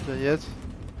another soldier, yes.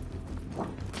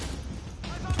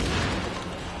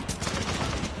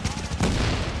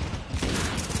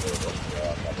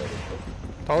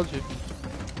 Told you.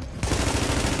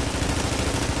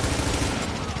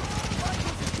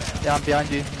 Yeah, I'm behind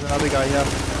you. There's another guy here.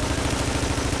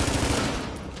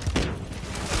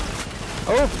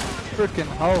 Oh, freaking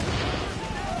hell.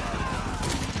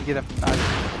 You get him. Nice.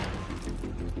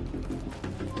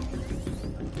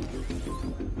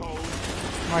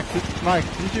 Mike,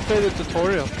 didn't you play the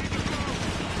tutorial?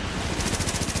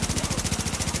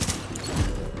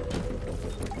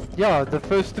 Yeah, the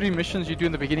first 3 missions you do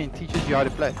in the beginning teaches you how to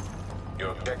play.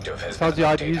 Your objective has Tells you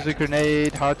how to use a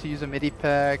grenade, how to use a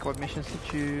medipack, what missions to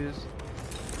choose.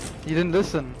 You didn't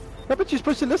listen. Yeah, but you're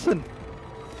supposed to listen.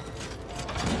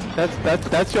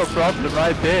 That's your problem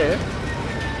right there.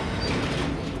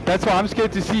 That's why I'm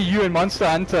scared to see you in Monster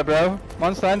Hunter, bro.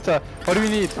 Monster Hunter. What do we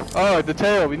need? Oh, the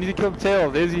tail. We need to kill the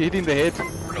tail. There's you hitting the head.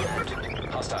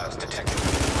 hostiles detected.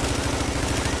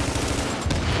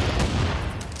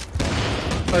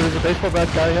 Oh, there's a baseball bat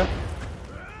guy here.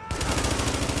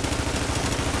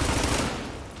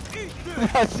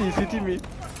 I see, he's hitting me.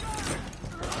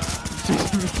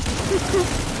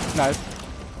 Nice.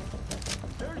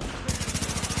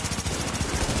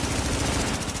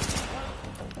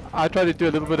 I try to do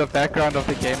a little bit of background of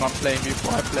the game I'm playing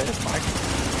before I play it, Mike.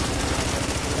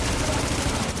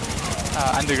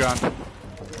 Underground.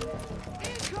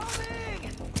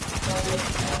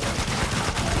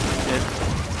 Yes.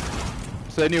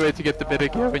 So anyway, to get the better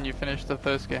gear when you finish the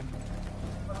first game.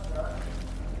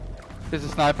 There's a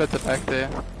sniper at the back there.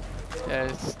 Yeah,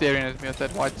 he's staring at me with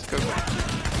that white scope.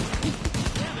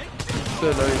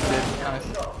 So low, he's dead. Nice.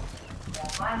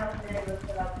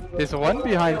 There's one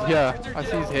behind here. I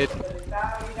see his head.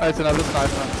 Oh, it's another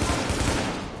sniper.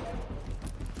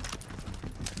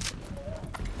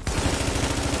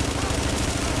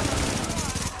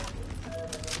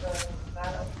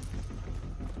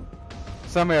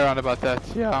 Somewhere around about that,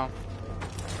 yeah.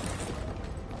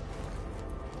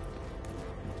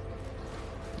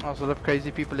 There's a lot of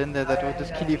crazy people in there that will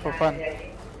just kill you for fun.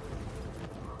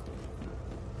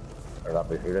 ¿La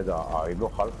prefieres habéis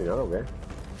mojado al final o qué?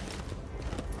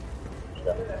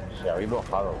 Se habéis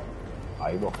mojado.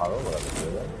 ¿Habéis mojado con la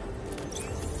prefieres?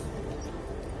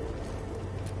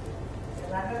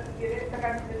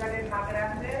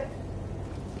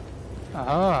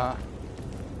 Ah.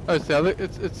 Oh, it's the other.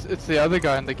 It's the other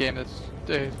guy in the game that's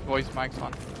the voice mic's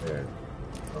on.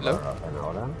 Hello.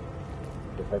 Ahora.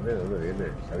 ¿De dónde viene?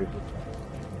 ¿Sabéis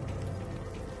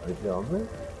de dónde?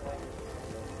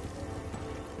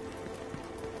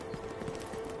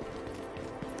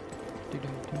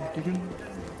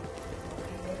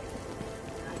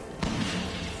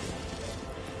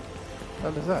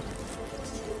 What is that?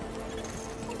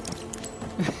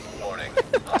 Warning.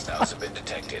 Hostiles have been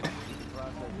detected.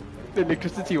 The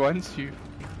electricity wants you.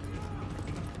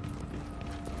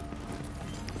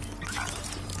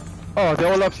 Oh,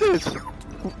 they're all upstairs.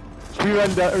 We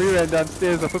ran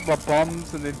downstairs. I put my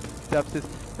bombs and then upstairs.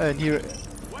 And here,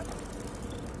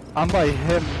 I'm by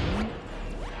him.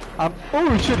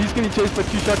 Oh shit! He's getting chased by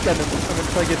 2 shotgunners. I'm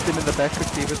gonna try to get them in the back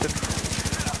quickly with him.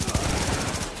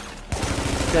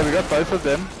 Yeah, we got both of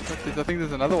them. I think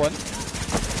there's another one.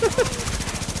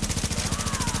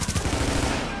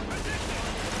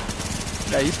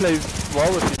 Yeah, he plays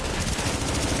well with you.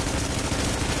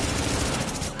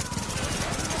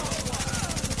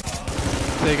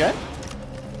 Say again?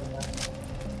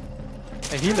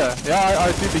 A healer. Yeah,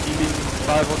 I do the healing.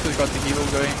 I've also got the healer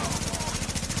going.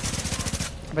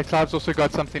 McLeod's also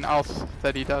got something else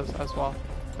that he does as well.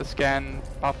 The scan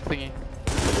buff thingy.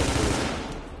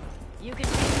 You can.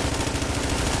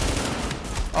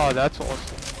 Oh, that's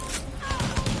awesome.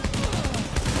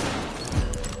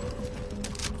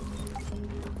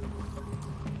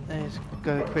 Let's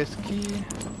go quest key.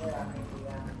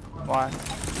 Why?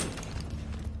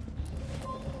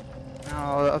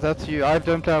 Oh, that's you. I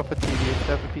don't play off a TV.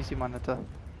 I have a PC monitor.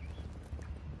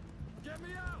 Get me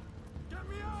out! Get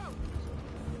me out!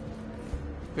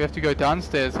 We have to go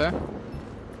downstairs, huh?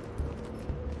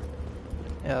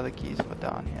 Yeah, the keys for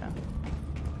down here.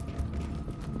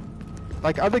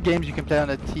 Like other games you can play on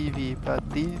a TV, but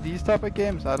these type of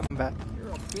games, I don't bet. You're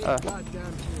a big goddamn kid.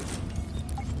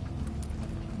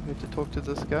 We have to talk to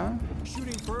this guy.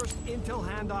 Shooting first, intel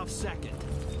handoff second.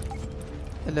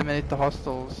 Eliminate the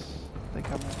hostiles. They're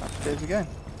coming upstairs again.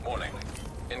 Warning.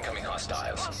 Incoming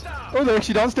hostiles. Oh, they're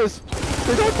actually downstairs.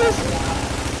 They're downstairs.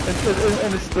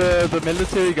 And it's the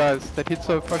military guys that hit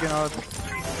so fucking hard.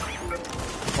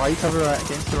 Why you cover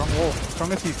against the wrong wall? What's wrong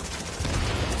with you?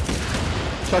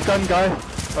 Shotgun guy.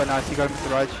 Oh nice, he got him with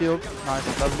the right shield.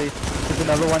 Nice, lovely. There's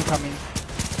another one coming.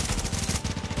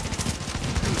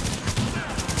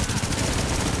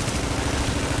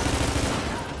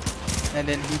 And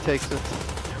then he takes it.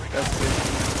 That's it.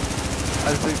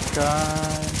 As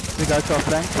the guy to our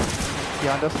flank.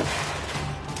 Behind us.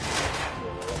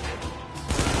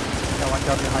 Yeah, one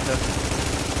guy behind us.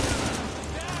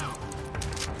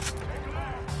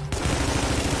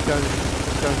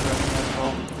 This guy's running as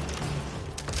well.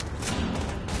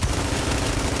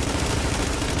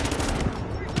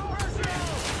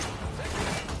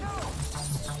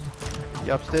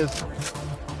 You upstairs. I'm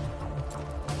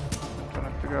trying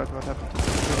to figure out what happened to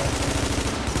this guy.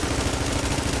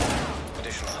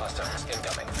 Additional hostiles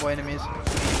incoming. More enemies.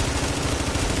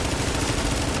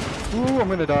 Ooh, I'm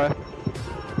gonna die.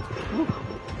 Ooh.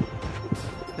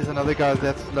 There's another guy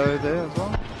that's low there as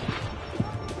well.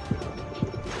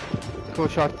 Cool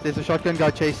shot. There's a shotgun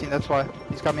guy chasing, that's why.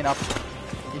 He's coming up.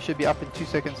 He should be up in 2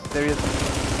 seconds. There he is.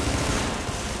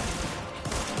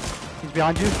 He's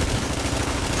behind you.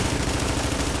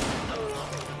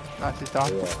 Nice, he's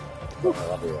down. Yeah,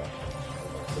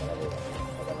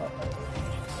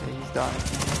 he's down.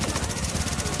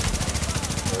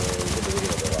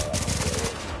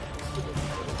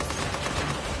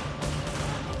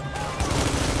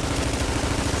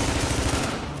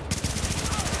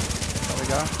 There we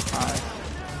go. Nice.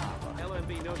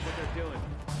 LMB knows what they're doing.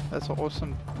 That's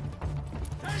awesome.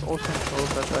 It's awesome build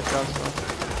that guy does.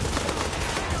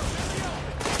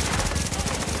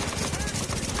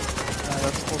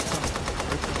 That's awesome.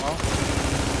 Working well.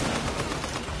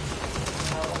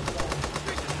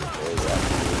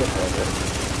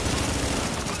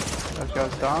 That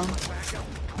goes down.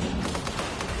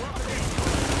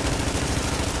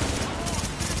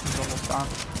 He's almost down.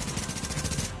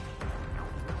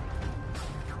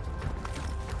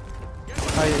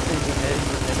 Oh, he's in there, he's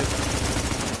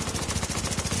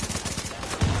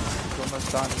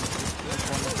almost done. There's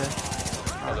one there.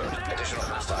 Additional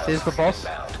hostiles. Here's the boss.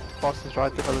 inbound. Boss is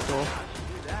right there by the door.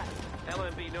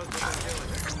 LMB knows what they're doing.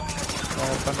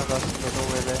 In front of us, the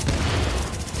doorway there.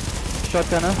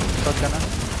 Shotgunner.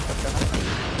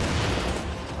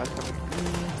 Right coming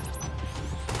through.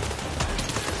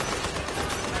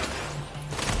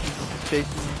 He's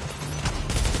chasing me.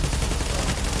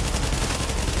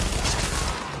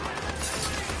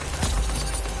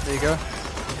 There you go.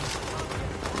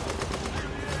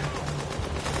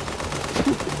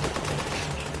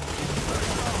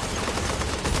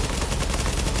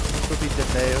 Could be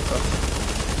delay or something.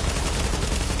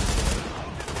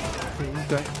 Okay, he's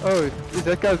going. Oh, is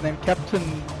that guy's name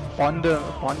Captain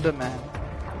Bonderman?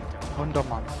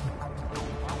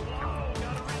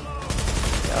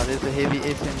 Yeah, there's a heavy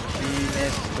SMG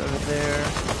nest over there.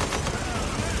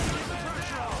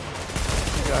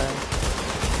 Guy.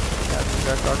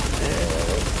 back out there.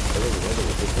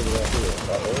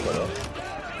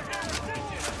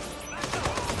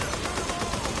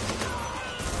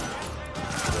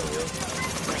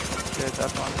 There's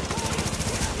that one.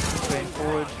 Going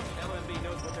forward.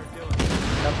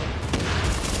 Yep.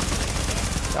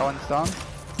 That one's down.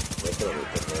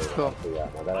 Cool.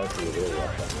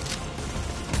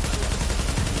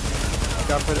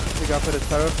 We got put a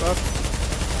turret up.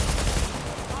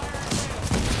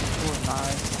 Oh,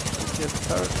 nice. Here's the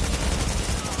turret.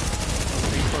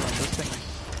 Recoil on this thing is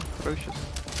atrocious.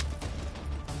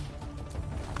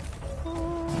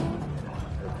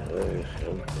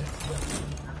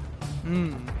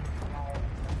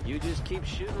 You just keep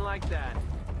shooting like that.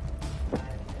 What are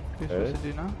you supposed to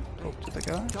do now? Talk to the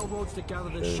guy? Tell Rhodes to gather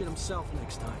this shit himself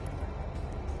next time.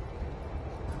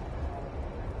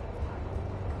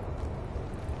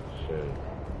 Okay.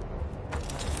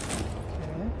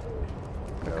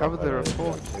 Cover the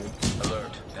report.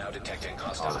 Alert. Now detecting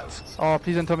hostiles. Oh,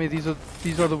 please don't tell me these are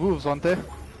the wolves, aren't they?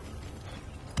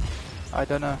 I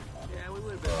don't know. Yeah, we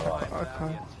would have been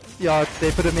fine. Okay. Yeah,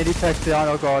 they put a medipack down.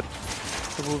 Oh god,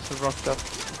 the wolves have rocked up.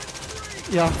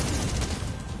 Yeah.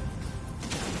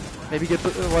 Maybe get the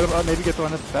maybe get the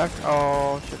one at the back.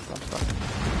 Oh shit, I'm stuck.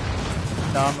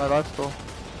 No, my life's still.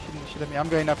 Shit at me. I'm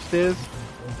going upstairs.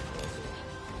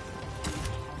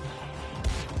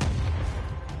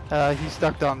 He's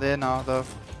stuck down there now, though.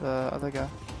 The other guy.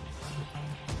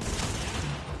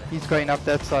 He's going up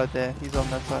that side there. He's on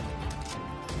that side.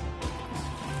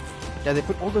 Yeah, they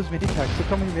put all those medipacks. Look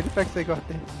how many medipacks they got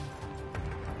there.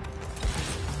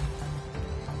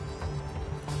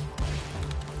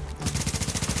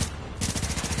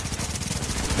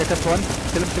 Yeah, that's one.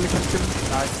 Kill him, kill him, kill him, kill him.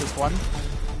 Nice, there's one.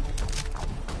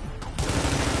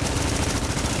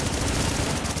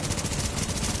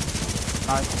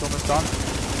 Nice, it's almost done.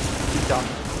 He's done.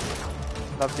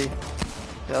 Lovely.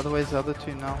 The other way is the other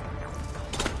two now.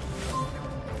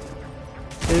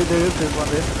 There's one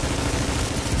there.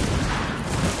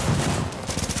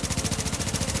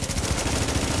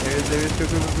 There is. Go.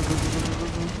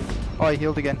 Oh, I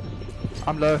healed again.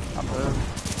 I'm low.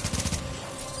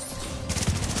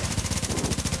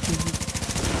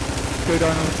 Go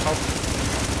down on the top.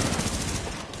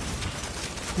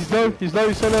 He's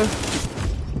so low.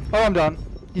 Oh, I'm done.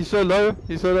 He's so low.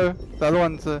 The other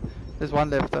one's, there's one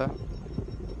left though.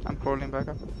 I'm crawling back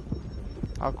up.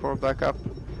 I'll crawl back up.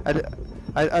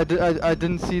 I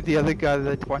didn't see the other guy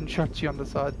that one-shot you on the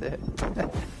side there.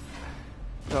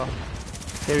 Oh,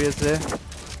 there he is there.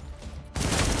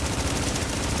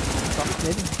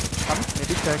 How much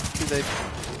medipacks do they?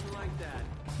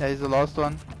 Yeah, he's the last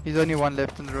one. He's only one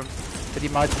left in the room. But he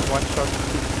might one-shot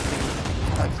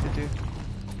he likes to do.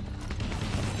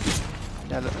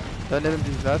 Yeah, don't let him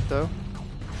do that though.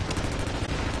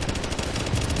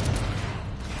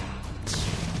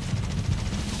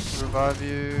 Revive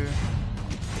you.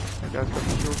 That guy's got the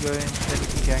shield going. Then you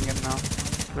can gang him now.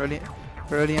 We're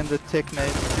early in the tech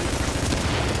nade.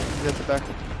 He's at the back.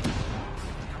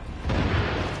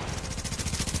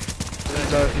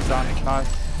 He's down.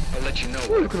 Nice. I'll let you know.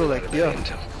 Ooh, look at all that gear.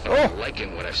 I'm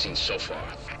liking what I've seen so far.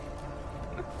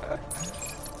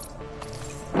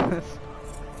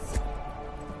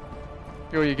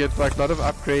 Yo, you get like a lot of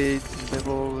upgrades and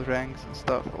level ranks and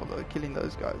stuff, although killing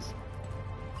those guys.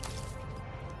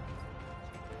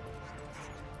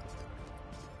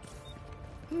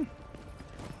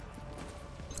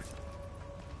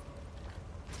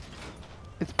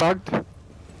 It's bugged.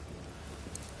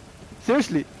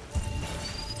 Seriously.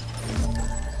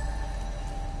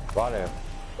 Vale,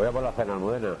 voy a por la cena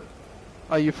almudena.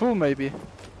 Are you full maybe?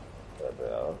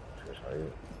 Espérate, si es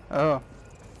ahí. Oh.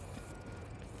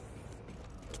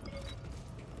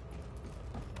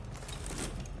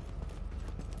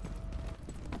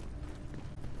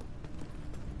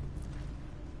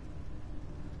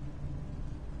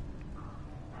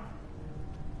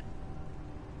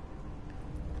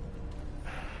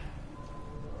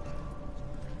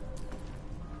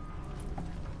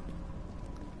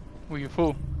 Were you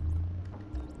full?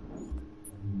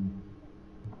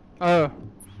 Oh.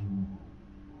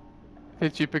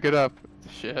 Did you pick it up?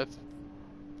 Shit.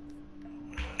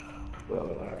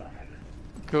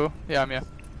 Cool. Yeah, I'm here.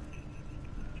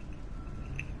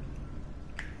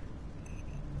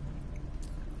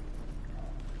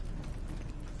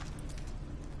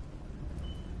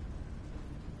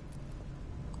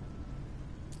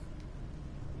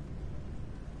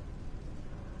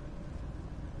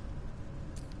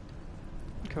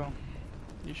 Cool.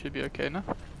 You should be okay now.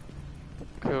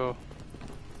 Cool.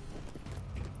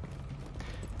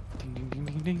 Ding ding ding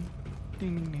ding ding.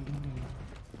 Ding ding ding ding ding.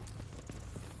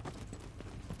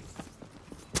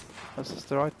 Was this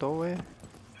the right doorway?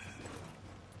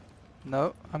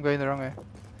 No, I'm going the wrong way.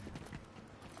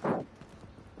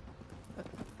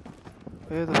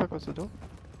 Where the fuck was the door?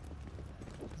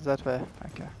 Is that way?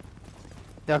 Okay.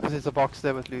 Yeah, because there's a box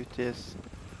there with loot, yes.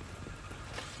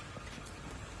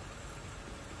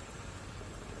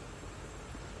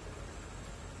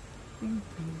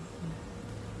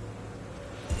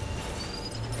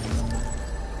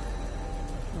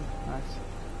 Nice.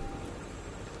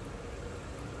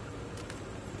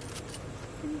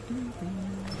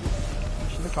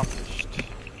 Mission accomplished.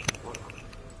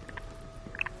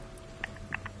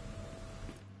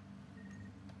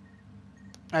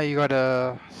 Oh, you got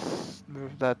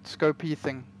that scopey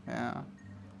thing. Yeah.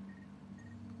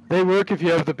 They work if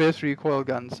you have the best recoil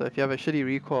gun, so if you have a shitty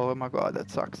recoil, oh my god,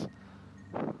 that sucks.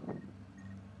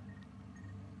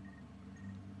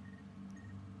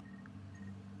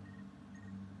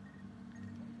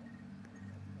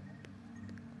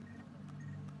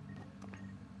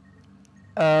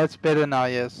 It's better now,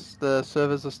 yes. The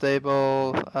servers are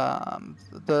stable.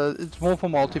 It's more for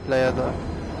multiplayer though.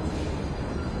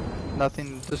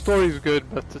 Nothing. The story's good,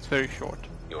 but it's very short.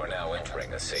 You are now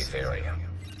entering a safe area.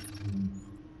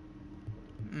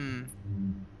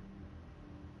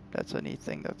 That's a neat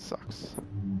thing that sucks.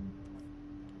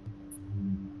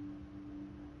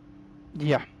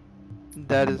 Yeah,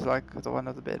 that is like one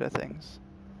of the better things.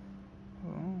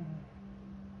 Ooh.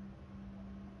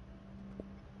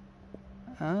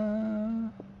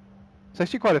 It's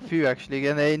actually quite a few actually,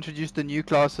 and they introduced the new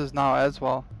classes now as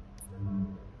well.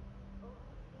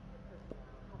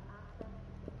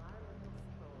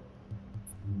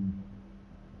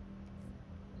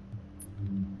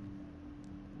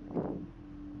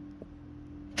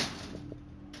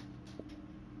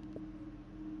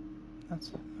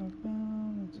 That's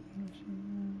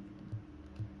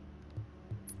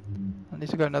I need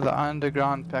to go another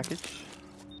underground package.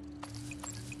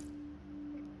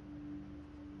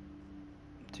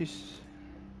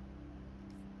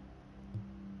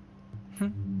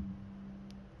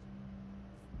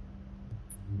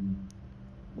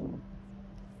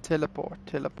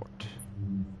 Teleport.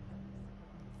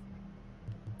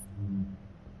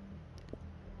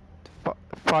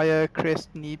 Fire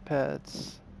crest knee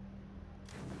pads.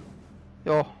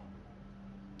 Yo,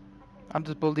 I'm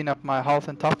just building up my health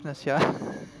and toughness here.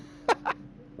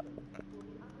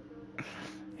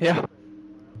 Yeah.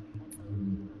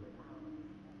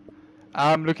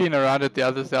 I'm looking around at the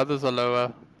others. The others are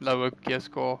lower gear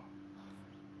score.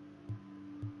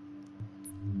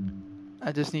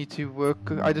 I just need to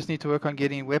work on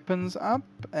getting weapons up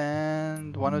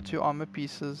and 1 or 2 armor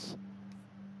pieces.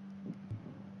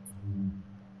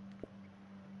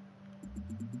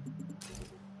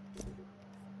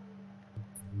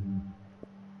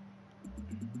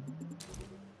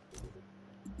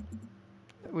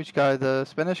 Which guy? The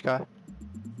Spanish guy?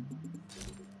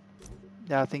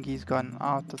 Yeah, I think he's gone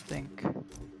out, I think.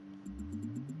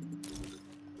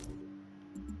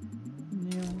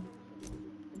 Yeah.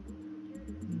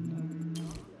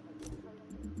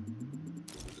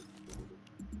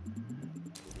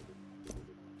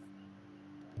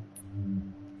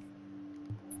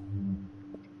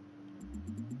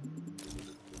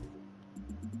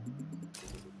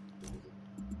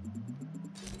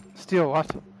 Steal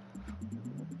what?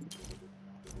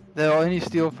 They'll only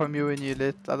steal from you when you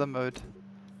let other mode.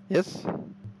 Yes?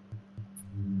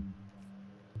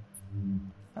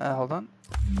 Hold on.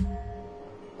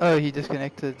 Oh, he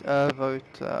disconnected. Vote.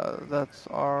 That's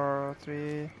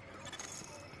R3.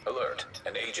 Alert.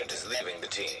 An agent is leaving the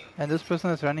team. And this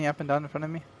person is running up and down in front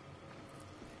of me.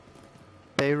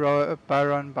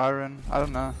 Byron. I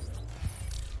don't know.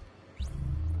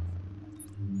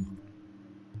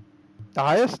 The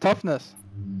highest toughness.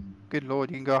 Good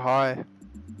lord, you can go high.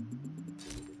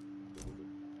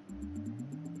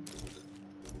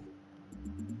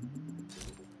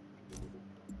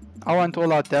 I want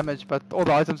all out damage, but all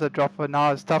the items that drop for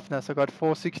now is toughness. I got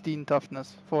 416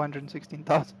 toughness,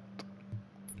 416,000.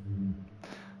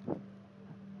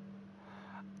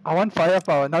 I want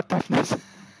firepower, not toughness.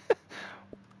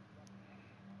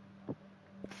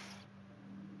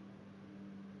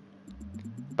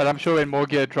 But I'm sure when more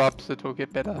gear drops, it will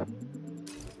get better.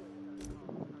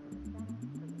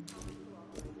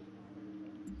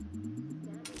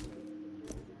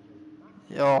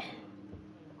 Yo.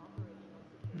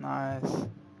 Nice.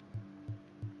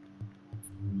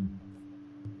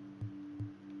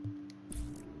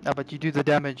 Yeah, but you do the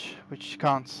damage, which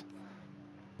counts.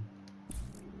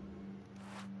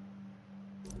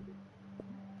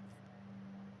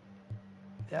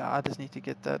 Yeah, I just need to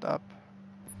get that up.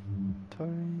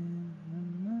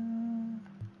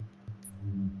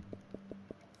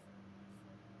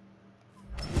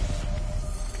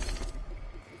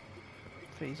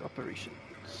 Phase operations.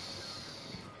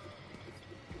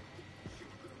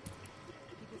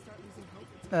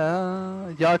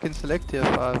 Yeah, I can select tier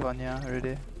 5 on here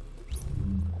already.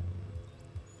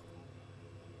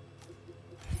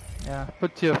 Yeah,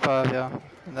 put tier 5, yeah.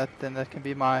 And then that can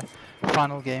be my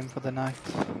final game for the night.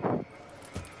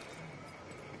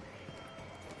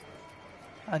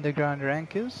 Underground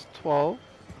rank is 12.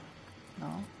 No.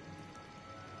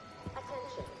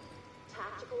 Attention.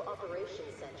 Tactical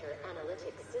Operations Center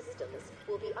Analytics Systems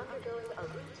will be undergoing a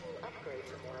routine upgrade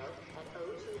tomorrow at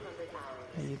 0200 hours.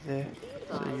 Hey there.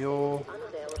 So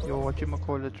your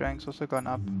whatchamacallit rank's also gone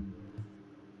up.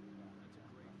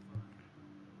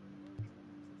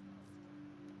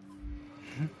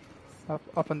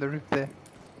 up on the roof there.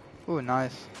 Oh,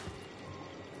 nice.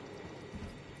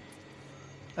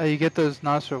 You get those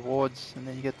nice rewards, and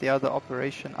then you get the other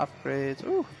operation upgrades.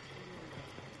 Ooh,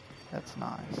 that's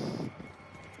nice.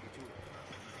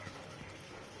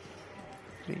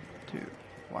 3, 2,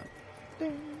 1.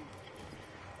 Ding.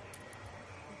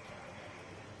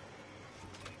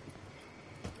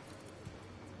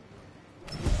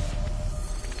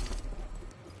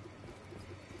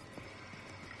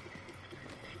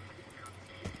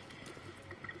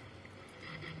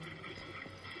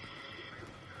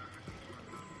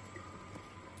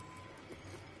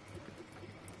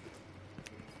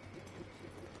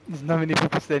 There's not many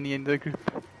people standing in the group.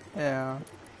 Yeah.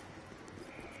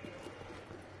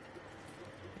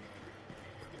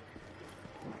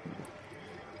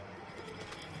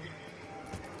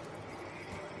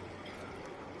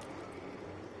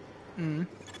 A new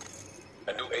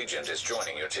agent is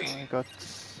joining your team. I got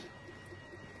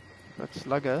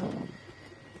Slugger.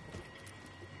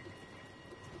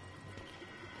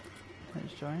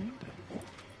 Has joined.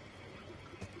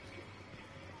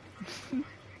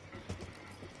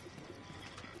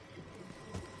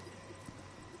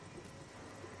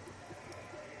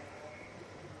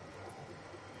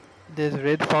 There's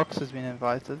Red Fox has been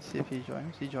invited. See if he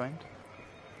joins. He joined.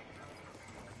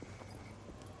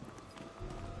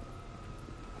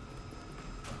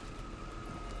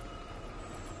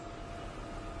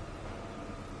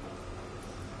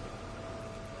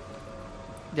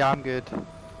 Yeah, I'm good.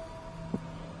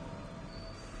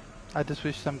 I just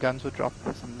wish some guns would drop,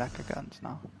 some lacquer guns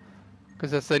now.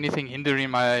 Because that's the only thing hindering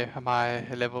my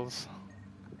levels.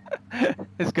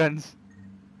 Is guns.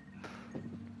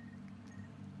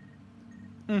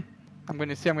 I'm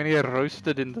gonna get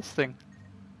roasted in this thing.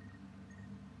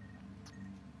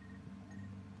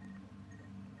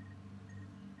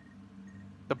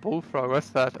 The bullfrog, what's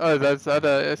that? Oh, that's that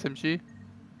SMG?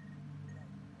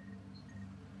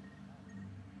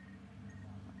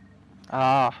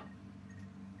 Ah.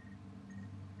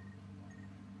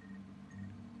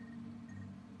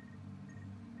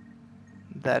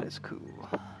 That is cool.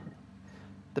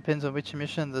 Depends on which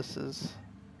mission this is.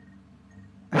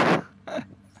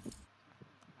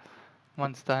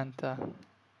 Monster Hunter.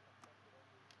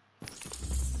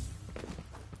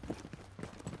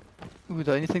 Ooh,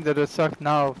 the only thing that would suck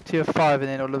now, tier 5, and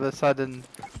then all of a sudden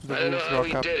the I don't know wolves how rock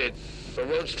he up. did it, but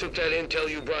Rhodes took that intel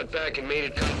you brought back and made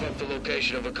it cough up the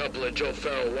location of a couple of Joe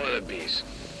Farrell wannabes.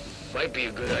 Might be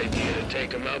a good idea to take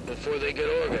them out before they get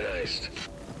organized.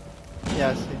 Yeah,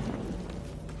 I see.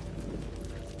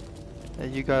 Yeah,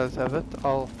 you guys have it.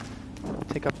 I'll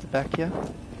take up the back here.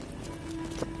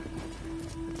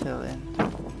 Till end.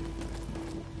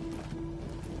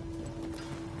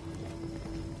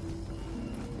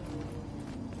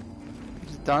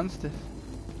 Just downstairs.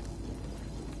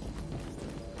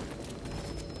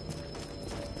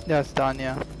 Yeah, it's done,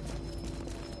 yeah.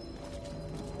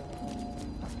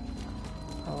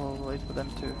 I'll wait for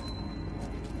them to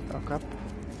rock up.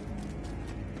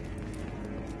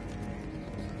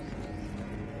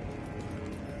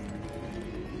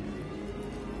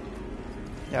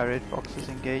 Yeah, Red Fox is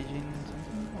engaging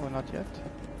something, or not yet.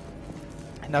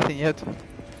 Nothing yet.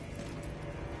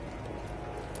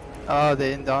 Oh,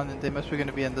 they're in down, they must be going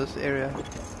to be in this area.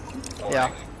 Warning.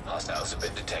 Yeah. Hostiles have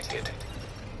been detected.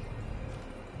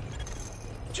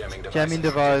 Jamming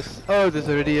device. Oh, there's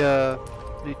already a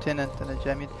lieutenant and a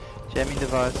jamming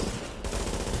device.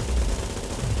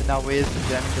 But now where's the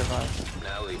jamming device?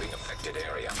 Now leaving affected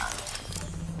area.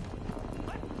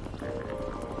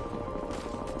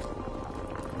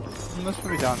 It must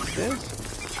be downstairs.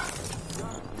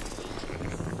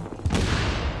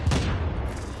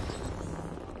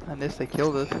 Unless they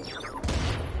killed it.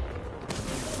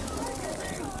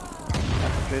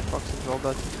 Red Fox has rolled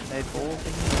that grenade ball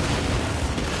thing.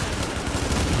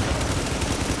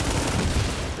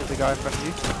 There's a guy in front of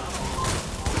you.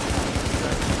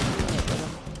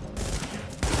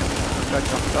 Guy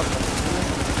jumped up.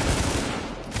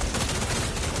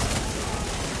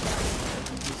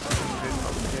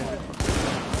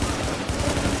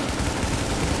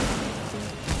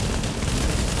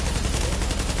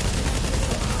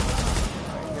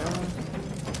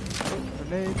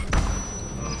 grenade.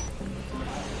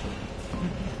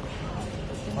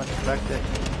 One is back there.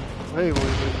 Wait,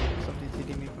 somebody's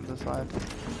hitting me from the side.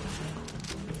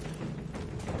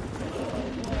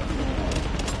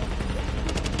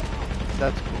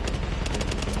 That's cool.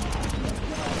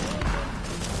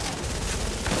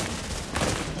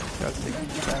 Got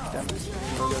 60 back damage.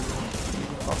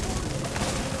 A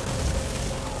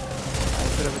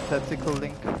bit of a tactical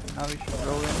link. Now we should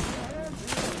roll in.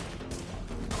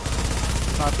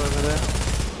 Sniper over there.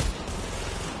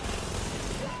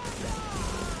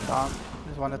 Down.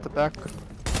 There's one at the back.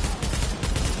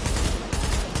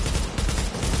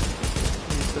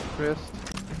 He's suppressed.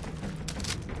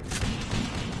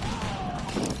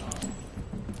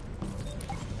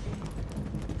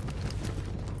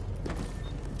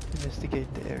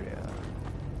 Investigate the area.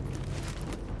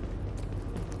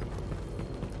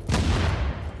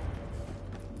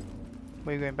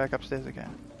 We're going back upstairs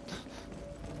again.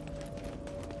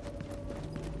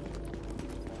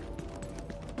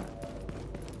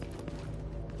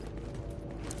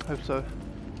 Hope so.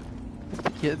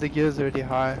 The gear's already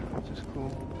high, which is cool.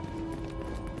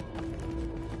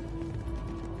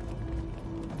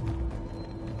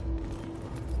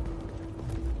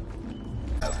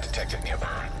 Health detected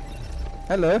nearby.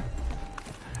 Hello.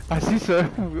 I see, sir.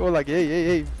 We're all like,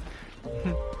 hey.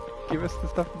 Give us the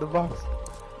stuff in the box.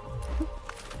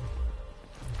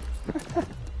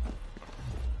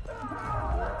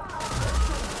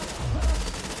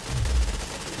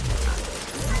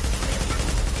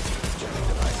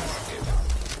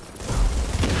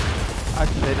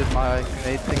 Activated my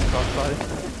grenade thing outside.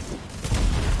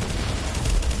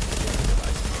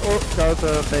 Oh, that was a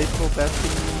baseball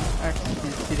batting axe.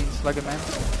 He's hitting Slugger Man.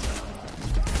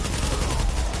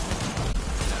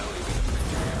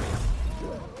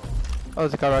 Oh,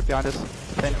 there's a guy right behind us.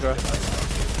 Fendra.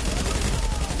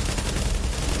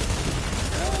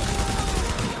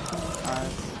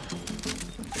 Nice.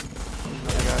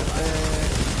 Another guy there.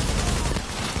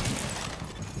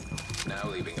 Now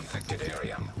leaving affected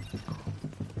area.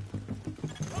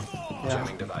 Yeah.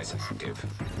 Jamming device active.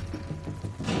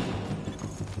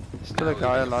 Still a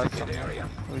guy alive somewhere.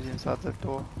 Who's inside that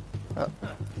door? Oh.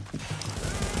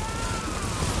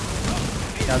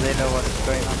 Yeah, they know what's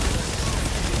going on.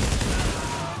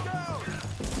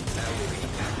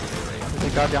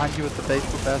 There's a guy behind you with the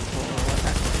baseball bat.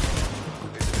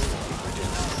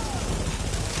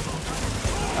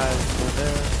 Still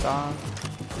there, down.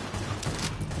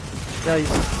 Yeah,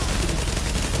 he's...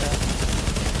 Yeah.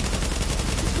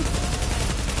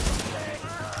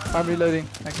 I'm reloading.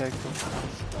 Okay, cool.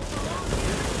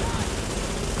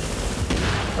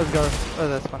 Let's go. Oh,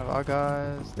 that's one of our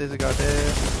guys. There's a guy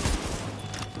there.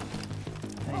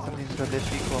 Hey, somebody's got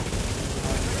left equal.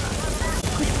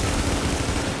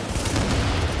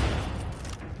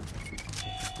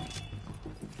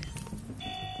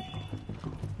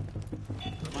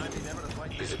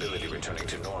 Visibility returning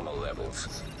to normal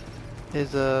levels.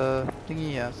 There's a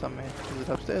thingy here somewhere. Is it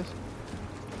upstairs?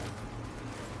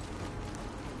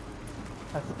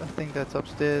 I think that's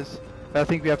upstairs. I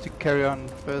think we have to carry on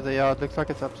further. Yeah, it looks like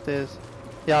it's upstairs.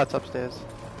 Yeah, it's upstairs.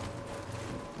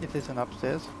 If there's an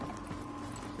upstairs.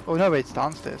 Oh no, wait, it's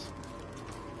downstairs.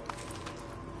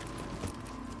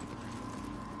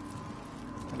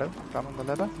 Hello? Climb on the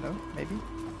ladder? No? Maybe?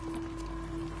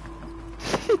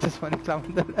 He just want to climb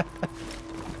on the ladder.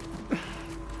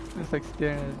 It's like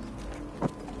staring at us.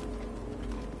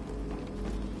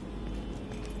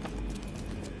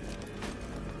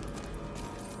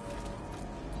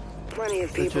 Plenty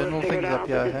of people have figured out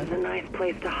that this is a nice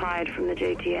place to hide from the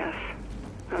JTF.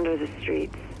 Under the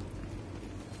streets.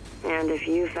 And if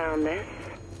you found this,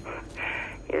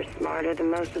 you're smarter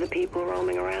than most of the people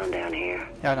roaming around down here.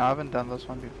 Yeah, no, I haven't done this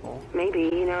one before. Maybe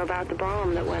you know about the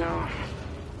bomb that went off.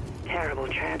 Terrible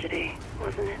tragedy,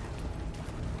 wasn't it?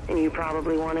 And you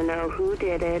probably want to know who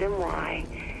did it and why.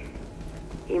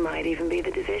 You might even be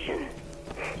the division.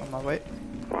 On my way.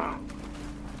 Well,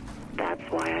 that's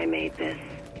why I made this.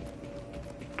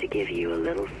 To give you a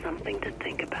little something to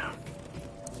think about.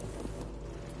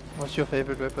 What's your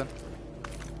favorite weapon?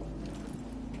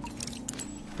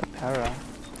 A para.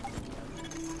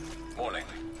 Warning.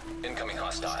 Incoming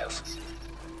hostiles.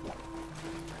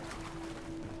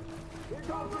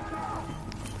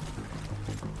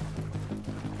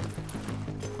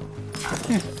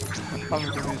 I'm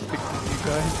gonna stick with you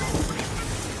guys.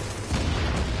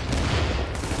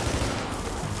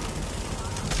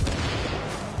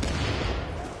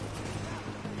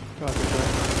 God,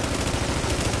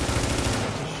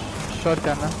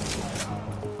 shotgunner.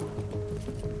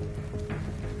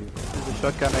 There's a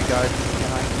shotgunner guy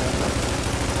behind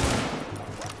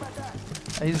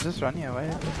him. He's just running away.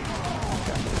 Okay.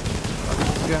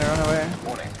 He's gonna run away.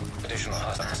 Warning. Additional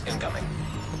hostiles incoming.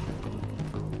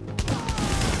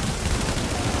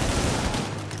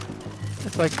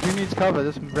 It's like, who needs cover?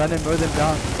 Just run and mow them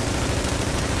down.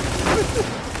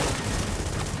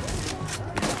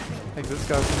 Like this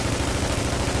guy.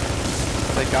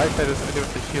 The guy said it was gonna do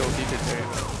with the shield, he did very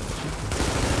well.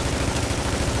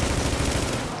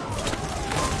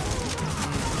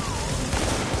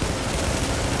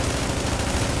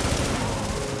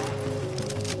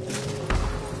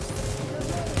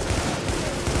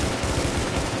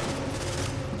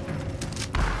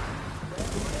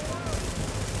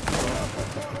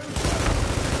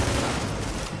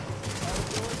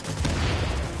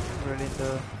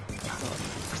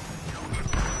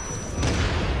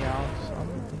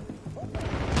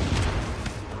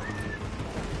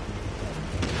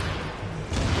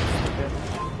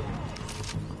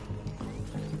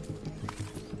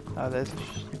 Oh, that's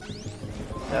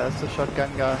the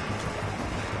shotgun guy.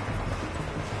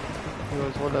 He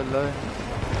was all alone.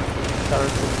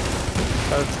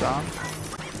 Turret's down.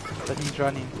 But he's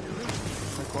running. In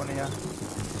the corner here.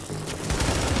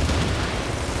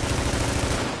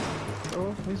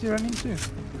 Oh, where's he running to?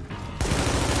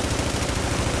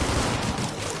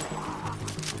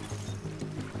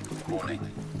 Warning.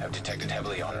 Have detected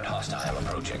heavily armored hostile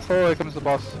approaching. Oh, here comes the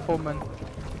boss. Foreman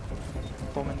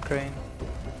Crane.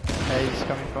 Hey, he's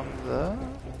coming from the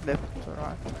left to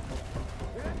right.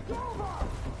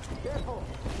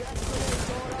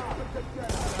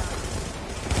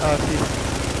 Oh, see.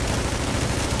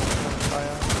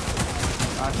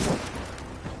 Nice.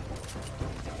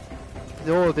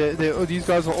 Oh, these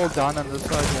guys are all down on this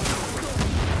side here.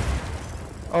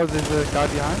 Oh, there's a guy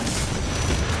behind.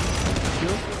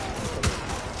 Shield.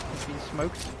 He's being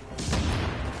smoked.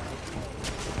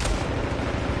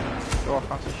 Oh, I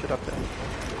can't see shit up there.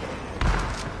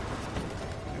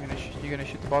 You're gonna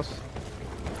shoot the boss.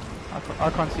 I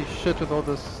can't see shit with all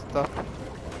this stuff.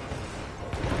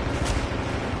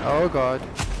 Oh god.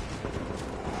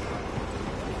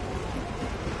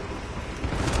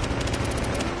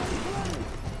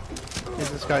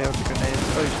 Here's this guy with the grenades.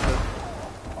 Oh shit.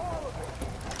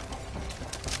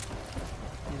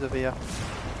 He's over here.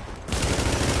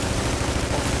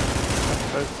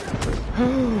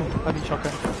 Oh, I need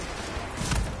shotgun.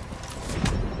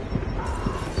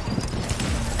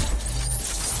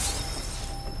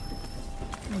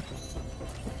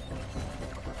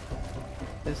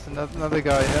 There's another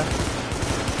guy, yeah?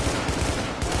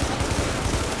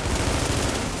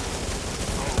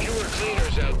 Fewer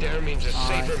cleaners out there means a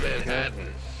safer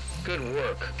Manhattan. Good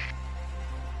work.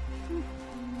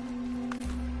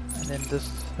 And then this,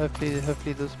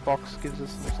 hopefully this box gives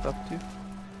us some stuff too.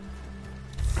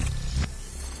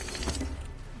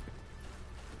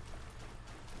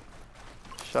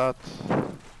 Shot.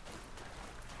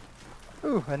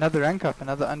 Ooh, another rank up,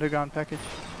 another underground package.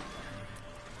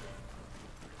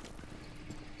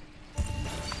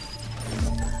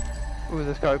 Ooh,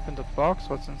 this guy opened a box.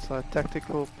 What's inside?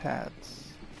 Tactical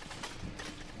pads.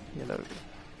 Yellow.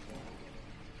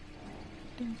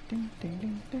 Ding, ding, ding,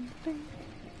 ding, ding, ding.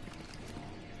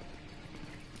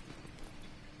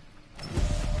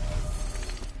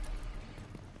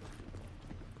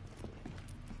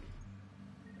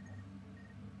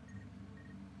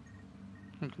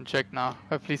 You can check now.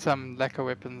 Hopefully some lacquer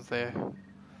weapons there.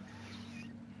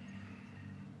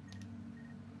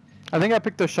 I think I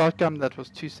picked a shotgun that was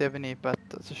 270, but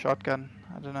it's a shotgun.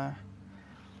 I don't know.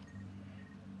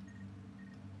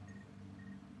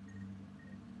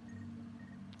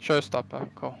 Showstopper,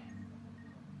 cool.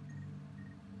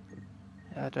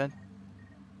 Yeah, I don't.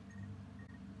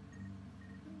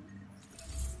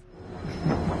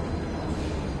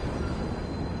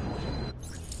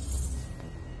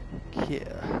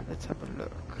 Yeah, let's have a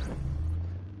look.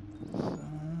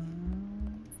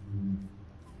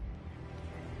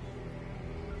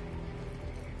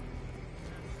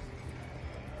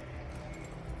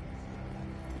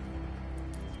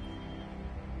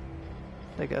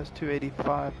 There goes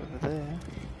 285 over there.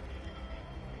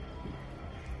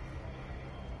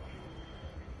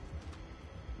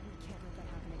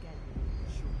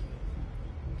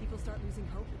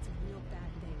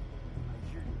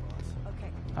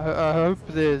 I hope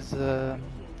there's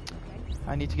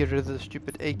I need to get rid of the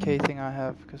stupid AK thing I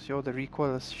have because you're the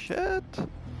recoil is shit.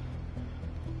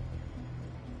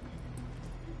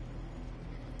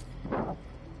 Oh,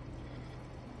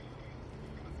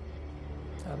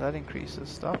 that increases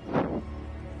stuff.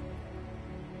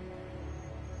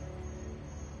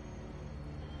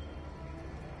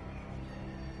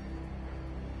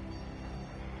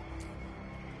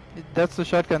 That's the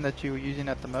shotgun that you were using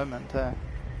at the moment,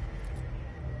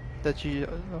 that you...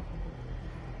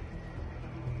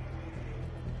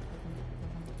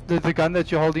 the gun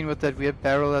that you're holding with that weird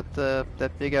barrel at the...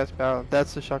 that big ass barrel.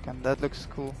 That's the shotgun. That looks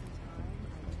cool.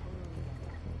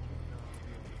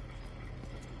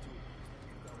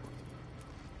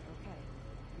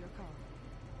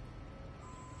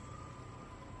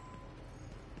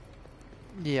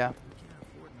 Yeah.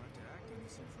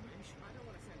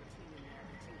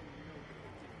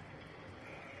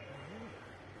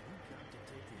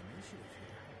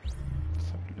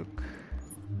 So look.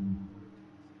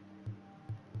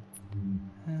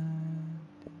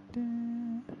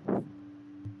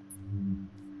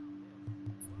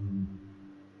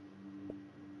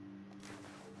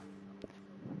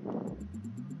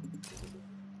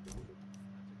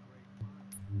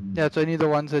 Yeah, it's only the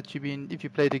ones that you've been, if you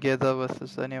play together with,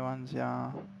 it's the only ones,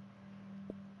 yeah.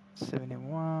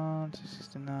 71,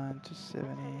 269,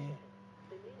 270.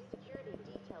 The new security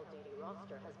detail duty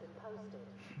roster has been posted.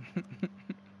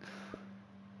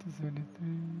 273.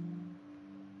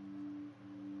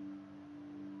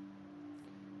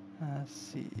 Let's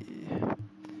see.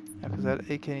 Yeah, because that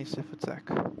AK needs to attack.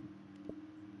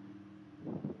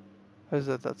 What is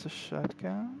that? That's a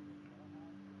shotgun.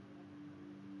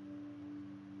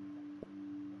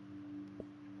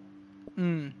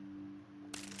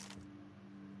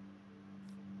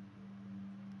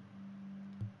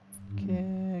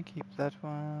 Okay, keep that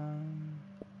one.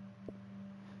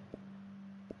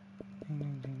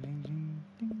 Ding, ding, ding, ding,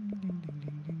 ding, ding, ding, ding,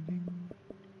 ding, ding, ding.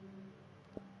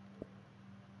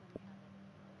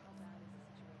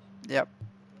 Yep,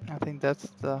 I think that's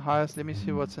the highest. Let me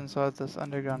see what's inside this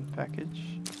underground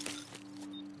package.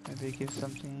 Maybe give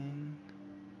something.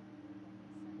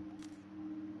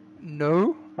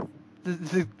 No,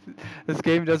 this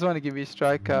game doesn't want to give me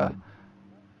striker.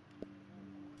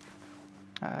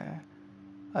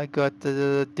 I got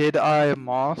the Deadeye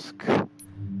mask.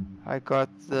 I got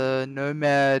the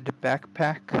Nomad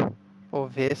backpack or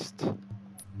vest.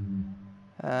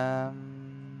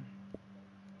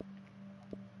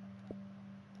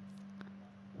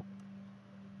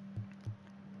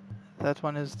 That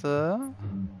one is the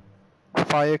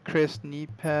Firecrest knee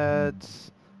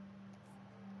pads,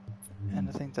 and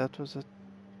I think that was it.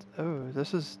 Oh,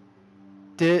 this is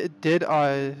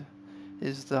Deadeye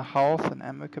is the health and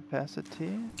ammo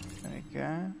capacity. There we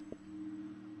go.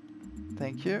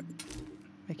 Thank you.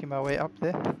 Making my way up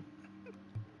there.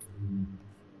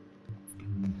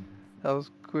 That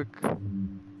was quick.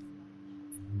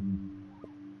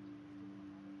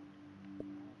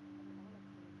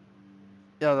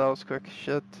 Yeah, that was quick.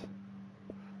 Shit.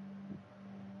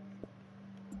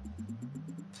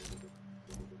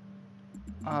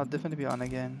 I'll definitely be on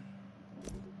again.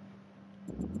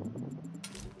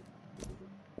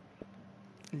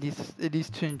 At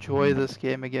least to enjoy this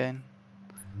game again.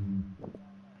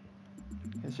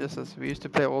 It's just as we used to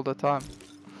play all the time.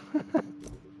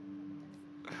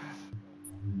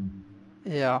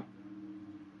 Yeah.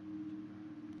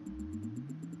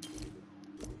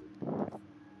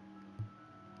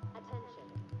 Attention.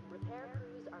 Repair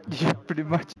crews are Yeah, pretty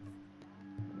much.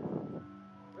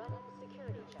 running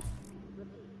security check.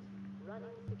 Repeat. Running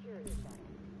security check.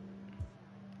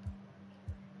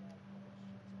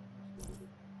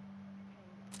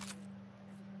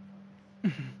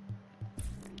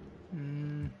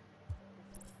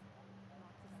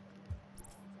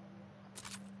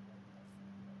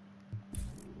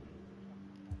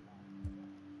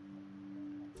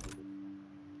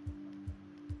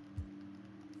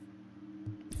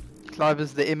 Clive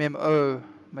is the MMO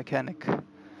mechanic.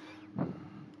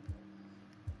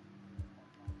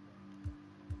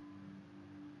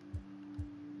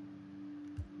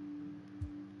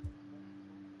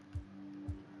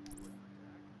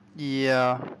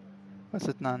 Yeah. What's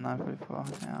it now? 944.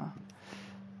 Yeah.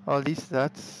 Well, at least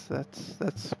that's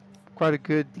quite a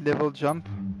good level jump.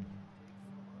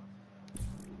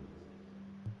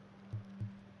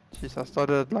 Jeez, I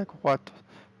started at like what,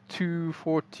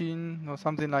 214 or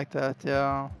something like that.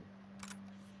 Yeah.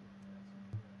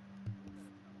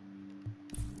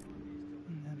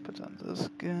 And then put on this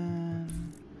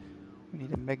gun. We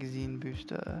need a magazine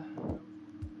booster.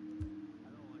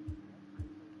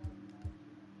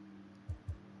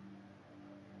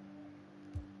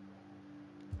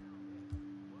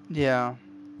 Yeah.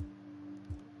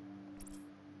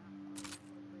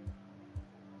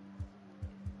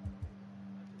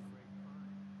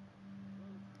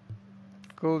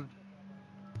 Cool.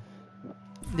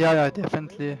 Yeah,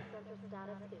 definitely.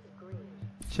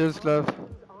 Cheers, Glove.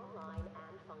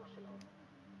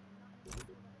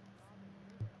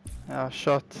 Yeah,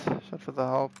 shot for the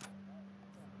help.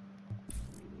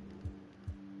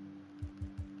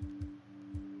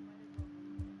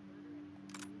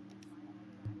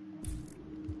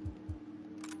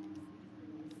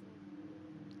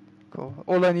 cool.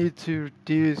 All I need to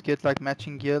do is get like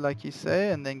matching gear like you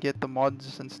say, and then get the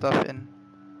mods and stuff in.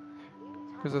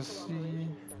 Because I see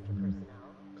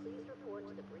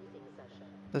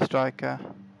the striker.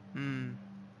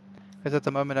 Because at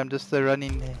the moment I'm just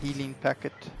running the healing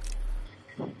packet.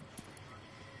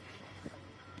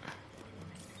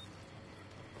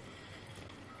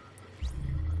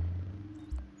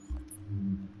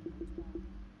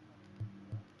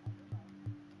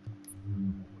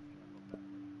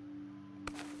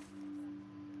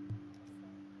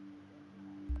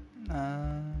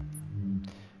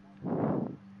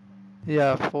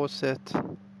 Yeah, 4 set.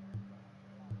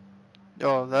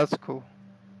 Oh, that's cool.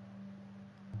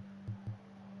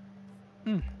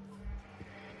 Then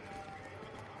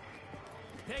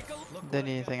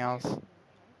anything else?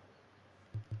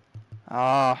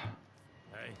 Ah.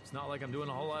 Hey, it's not like I'm doing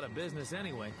a whole lot of business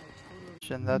anyway.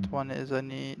 And that one is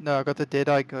only... No, I got the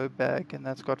Deadeye Go bag, and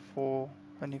that's got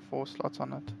only 4 slots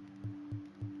on it.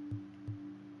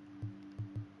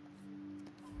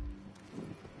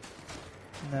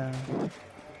 No.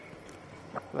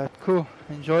 But cool.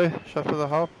 Enjoy. Shot for the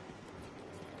help.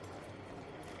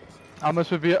 How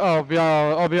much would be? Oh,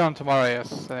 I'll be on tomorrow.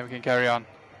 Yes, and then we can carry on.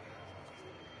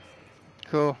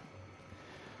 Cool.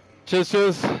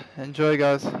 Cheers. Enjoy,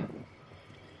 guys.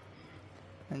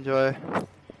 Enjoy.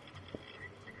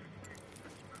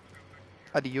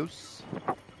 Adios.